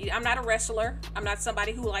 I'm not a wrestler. I'm not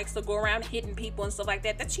somebody who likes to go around hitting people and stuff like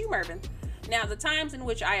that. That's you, Mervin. Now, the times in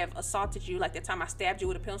which I have assaulted you, like the time I stabbed you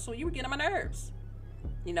with a pencil, you were getting on my nerves.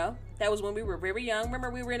 You know, that was when we were very young. Remember,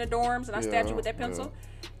 we were in the dorms and I stabbed you with that pencil?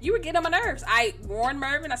 Yeah. You were getting on my nerves. I warned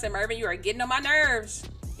Mervin. I said, Mervin, you are getting on my nerves.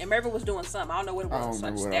 And Mervin was doing something. I don't know what it was. So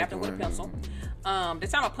I stabbed him with a pencil. The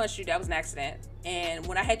time I punched you, that was an accident. And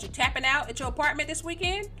when I had you tapping out at your apartment this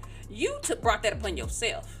weekend, you brought that upon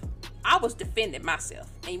yourself. I was defending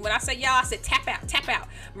myself. And when I said y'all, I said tap out, tap out.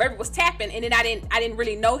 Mervin was tapping, and then I didn't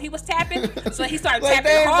really know he was tapping, so he started like,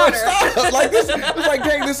 tapping harder. Stop. Like this, it's like,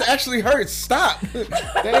 dang, this actually hurts. Stop.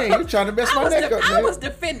 Dang, you're trying to mess my neck up, man. I was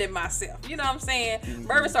defending myself. You know what I'm saying?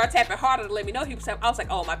 Mervin started tapping harder to let me know he was tapping. I was like,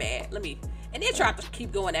 oh, my bad. Let me. And then tried to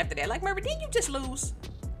keep going after that. Like, Mervin, didn't you just lose?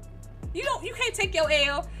 You can't take your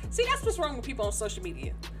L. See, that's what's wrong with people on social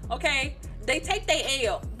media. Okay? They take their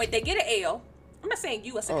L, but they get an L. I'm not saying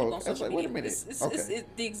you, I said people on social media. Wait a minute. It's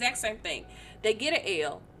the exact same thing. They get an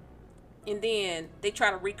L, and then they try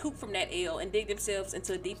to recoup from that L and dig themselves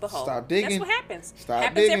into a deeper hole. Stop digging. That's what happens.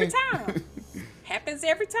 Stop digging. Every time. Happens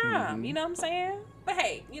every time. Mm-hmm. You know what I'm saying? But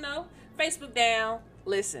hey, Facebook down.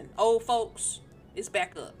 Listen, old folks, it's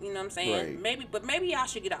back up. You know what I'm saying? Right. Maybe y'all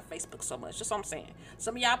should get off Facebook so much. That's what I'm saying.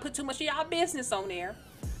 Some of y'all put too much of y'all business on there.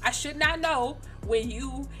 I should not know when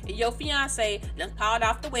you and your fiance done called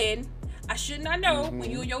off the wedding. I should not know when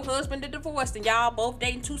you and your husband are divorced and y'all both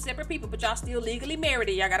dating two separate people, but y'all still legally married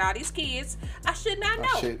and y'all got all these kids. I should not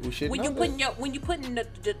know. We should when know you putting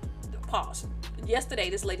the pause. Yesterday,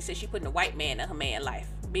 this lady said she putting a white man in her man life,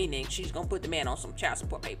 meaning she's gonna put the man on some child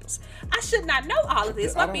support papers. I should not know all of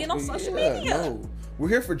this by being on social media. No, we're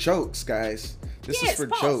here for jokes, guys. This is for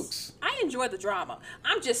jokes. I enjoy the drama.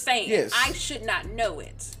 I'm just saying, I should not know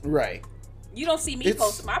it. Right. You don't see me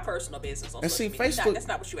posting my personal business on social media. Facebook, that's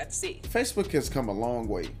not what you have to see. Facebook has come a long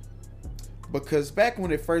way. Because back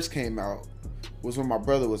when it first came out was when my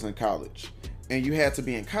brother was in college. And you had to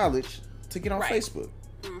be in college to get on Facebook.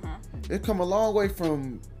 Mm-hmm. It's come a long way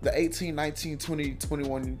from the 18, 19, 20,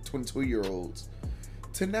 21, 22-year-olds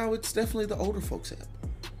to now it's definitely the older folks app.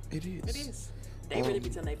 It is. It is. They really be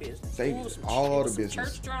telling their business. All the business.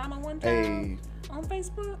 Church drama one time on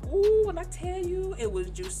Facebook. Ooh, and I tell you, it was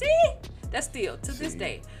juicy. That's still, to this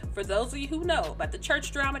day, for those of you who know about the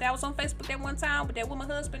church drama that was on Facebook that one time with that woman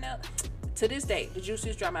husband, to this day, the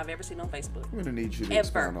juiciest drama I've ever seen on Facebook. I'm going to need you to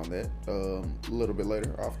expound on that a little bit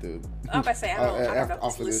later off the... I'm about to say, I don't know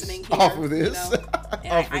who's listening here. Off of this.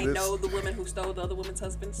 And I know the woman who stole the other woman's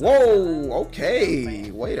husband. So whoa,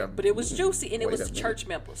 okay. Wait a minute. But it was juicy, and it was the church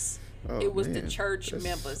members. It was the church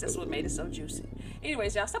members. That's what made it so juicy.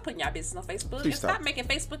 Anyways, y'all, stop putting y'all business on Facebook. And stop making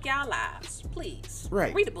Facebook y'all lives. Please.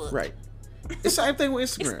 Right. Read a book. Right. It's the same thing with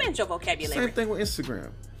Instagram. Expand your vocabulary. Same thing with Instagram.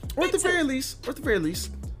 Or at the very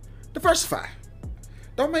least, diversify.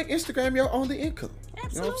 Don't make Instagram your only income.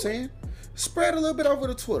 Absolutely. You know what I'm saying? Spread a little bit over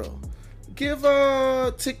to Twitter. Give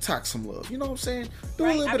TikTok some love. You know what I'm saying? Do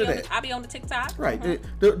a little bit of that. I'll be on the TikTok. Right.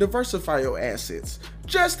 Diversify your assets.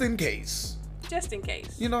 Just in case. Just in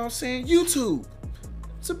case. You know what I'm saying? YouTube.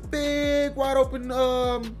 It's a big, wide open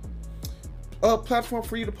platform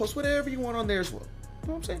for you to post whatever you want on there as well. You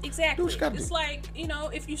know what I'm saying? Exactly. It's like,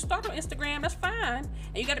 if you start on Instagram, that's fine.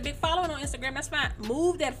 And you got a big following on Instagram, that's fine.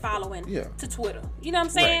 Move that following to Twitter. You know what I'm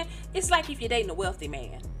saying? Right. It's like if you're dating a wealthy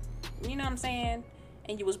man. You know what I'm saying?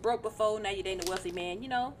 And you was broke before, now you're dating a wealthy man.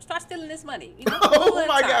 Start stealing this money. Oh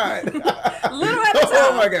my God. Little at a time.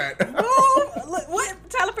 Oh my God. Look, what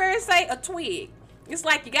Tyler Perry say? A twig. It's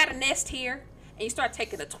like you got a nest here, and you start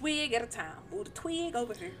taking a twig at a time. Move the twig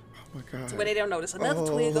over here. Oh my God. To where they don't notice. Another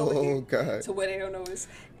twig over here. Oh God. To where they don't notice.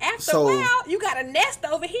 After a while, you got a nest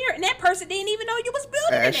over here, and that person didn't even know you was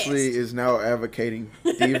building a nest. Ashley is now advocating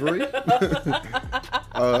thievery,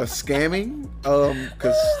 scamming,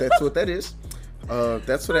 because that's what that is.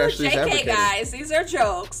 That's what Ashley's JK, advocating. guys, these are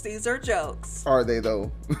jokes. These are jokes. Are they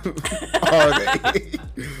though? Are they?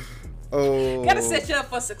 Oh. Gotta set you up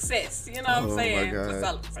for success. You know what I'm saying? God. That's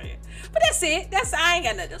all I'm saying. But that's it. I ain't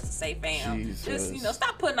got nothing else to say, fam. Jesus. Just,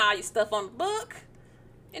 stop putting all your stuff on the book.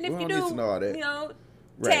 And if We you don't need do, to know all that.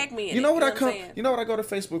 Right. tag me in You know it. what I I'm come? saying? You know what I go to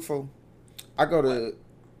Facebook for? I go to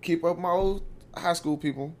keep up with my old high school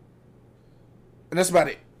people, and that's about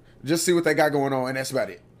it. Just see what they got going on, and that's about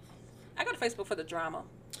it. I go to Facebook for the drama.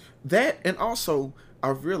 That, and also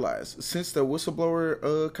I've realized since the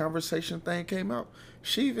whistleblower conversation thing came out,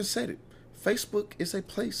 she even said it. Facebook is a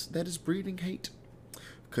place that is breeding hate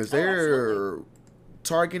because they're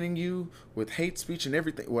targeting you with hate speech and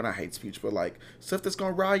everything. Well, not hate speech, but like stuff that's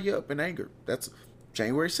gonna rile you up in anger. That's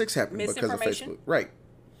January 6th happened because of Facebook. Right.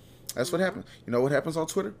 That's what happened. You know what happens on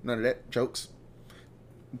Twitter? None of that. Jokes.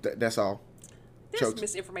 That's all. There's Jokes.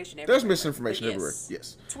 misinformation everywhere. There's misinformation everywhere.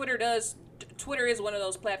 Yes. Twitter is one of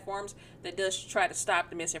those platforms that does try to stop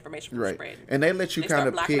the misinformation from spreading. And they let you kind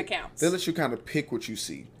of pick. Accounts. They let you kind of pick what you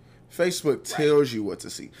see. Facebook tells you what to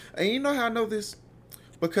see. And you know how I know this?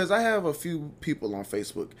 Because I have a few people on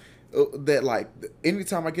Facebook that like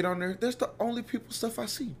anytime I get on there, that's the only people stuff I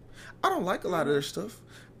see. I don't like a lot of their stuff.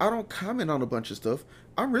 I don't comment on a bunch of stuff.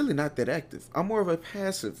 I'm really not that active. I'm more of a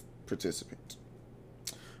passive participant.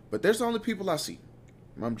 But there's the only people I see.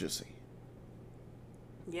 I'm just saying.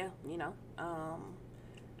 Yeah, you know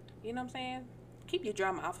what I'm saying? Keep your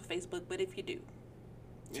drama off of Facebook, but if you do,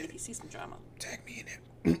 if you see some drama, tag me in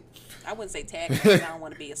it. I wouldn't say tag me because I don't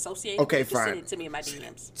want to be associated. Okay, fine. Send it to me in my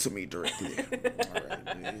DMs. To me directly. All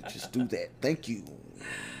right, just do that. Thank you.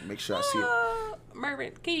 Make sure I see it.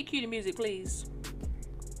 Mervin, can you cue the music, please?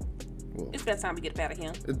 Well, it's about time to get up out of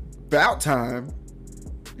here. About time?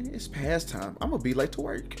 It's past time. I'm going to be late to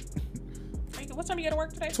work. What time you got to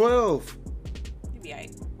work today? 12. You be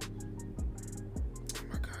alright. Oh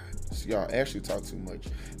my God. So y'all, Ashley talk too much.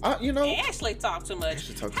 Ashley talked too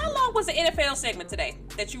much. How long was the NFL segment today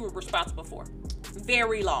that you were responsible for?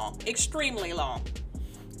 Very long. Extremely long.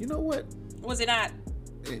 You know what? Was it not?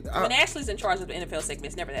 When Ashley's in charge of the NFL segment,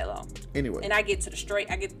 it's never that long. Anyway. And I get to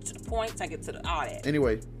the points, I get to all that.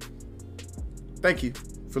 Anyway. Thank you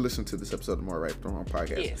for listening to this episode of More Right Than Wrong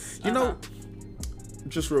podcast. Yes. You know,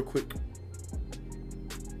 just real quick,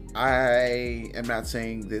 I am not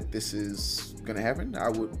saying that this is gonna happen. I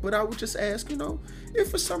would just ask, if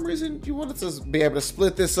for some reason you wanted to be able to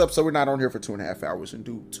split this up so we're not on here for 2.5 hours and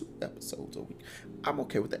do 2 episodes a week, I'm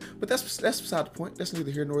okay with that. But that's beside the point. That's neither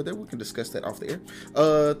here nor there. We can discuss that off the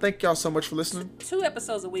air. Thank y'all so much for listening. 2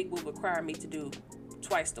 episodes a week will require me to do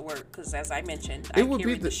twice the work because, as I mentioned, I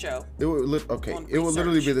carry the show. It would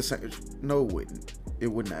literally be the same. No, it wouldn't. It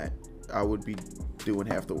would not. I would be doing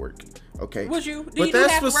half the work. Okay. Would you? But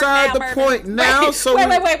that's beside the point now.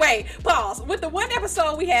 Wait. Pause. With the 1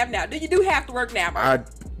 episode we have now, do you do half the work now, Mark?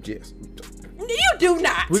 Yes. You do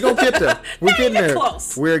not. We're gonna get there. We're getting there.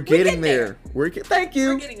 Close. We're getting there. Thank you.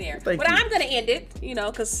 We're getting there. I'm gonna end it,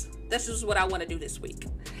 because this is what I want to do this week.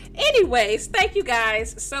 Anyways, thank you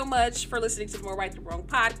guys so much for listening to the More Right Than Wrong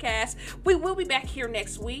podcast. We will be back here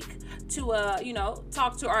next week to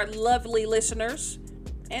talk to our lovely listeners.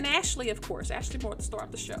 And Ashley, of course. Ashley Moore, the star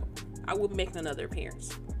of the show. I will be making another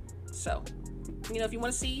appearance. So, if you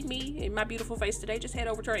want to see me and my beautiful face today, just head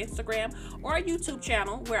over to our Instagram or our YouTube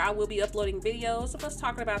channel where I will be uploading videos of us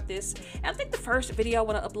talking about this. And I think the first video I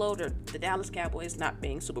want to upload are the Dallas Cowboys not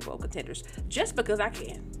being Super Bowl contenders, just because I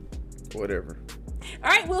can. Whatever. All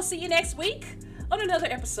right, we'll see you next week on another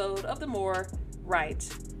episode of the More Right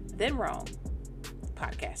Than Wrong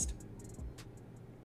podcast.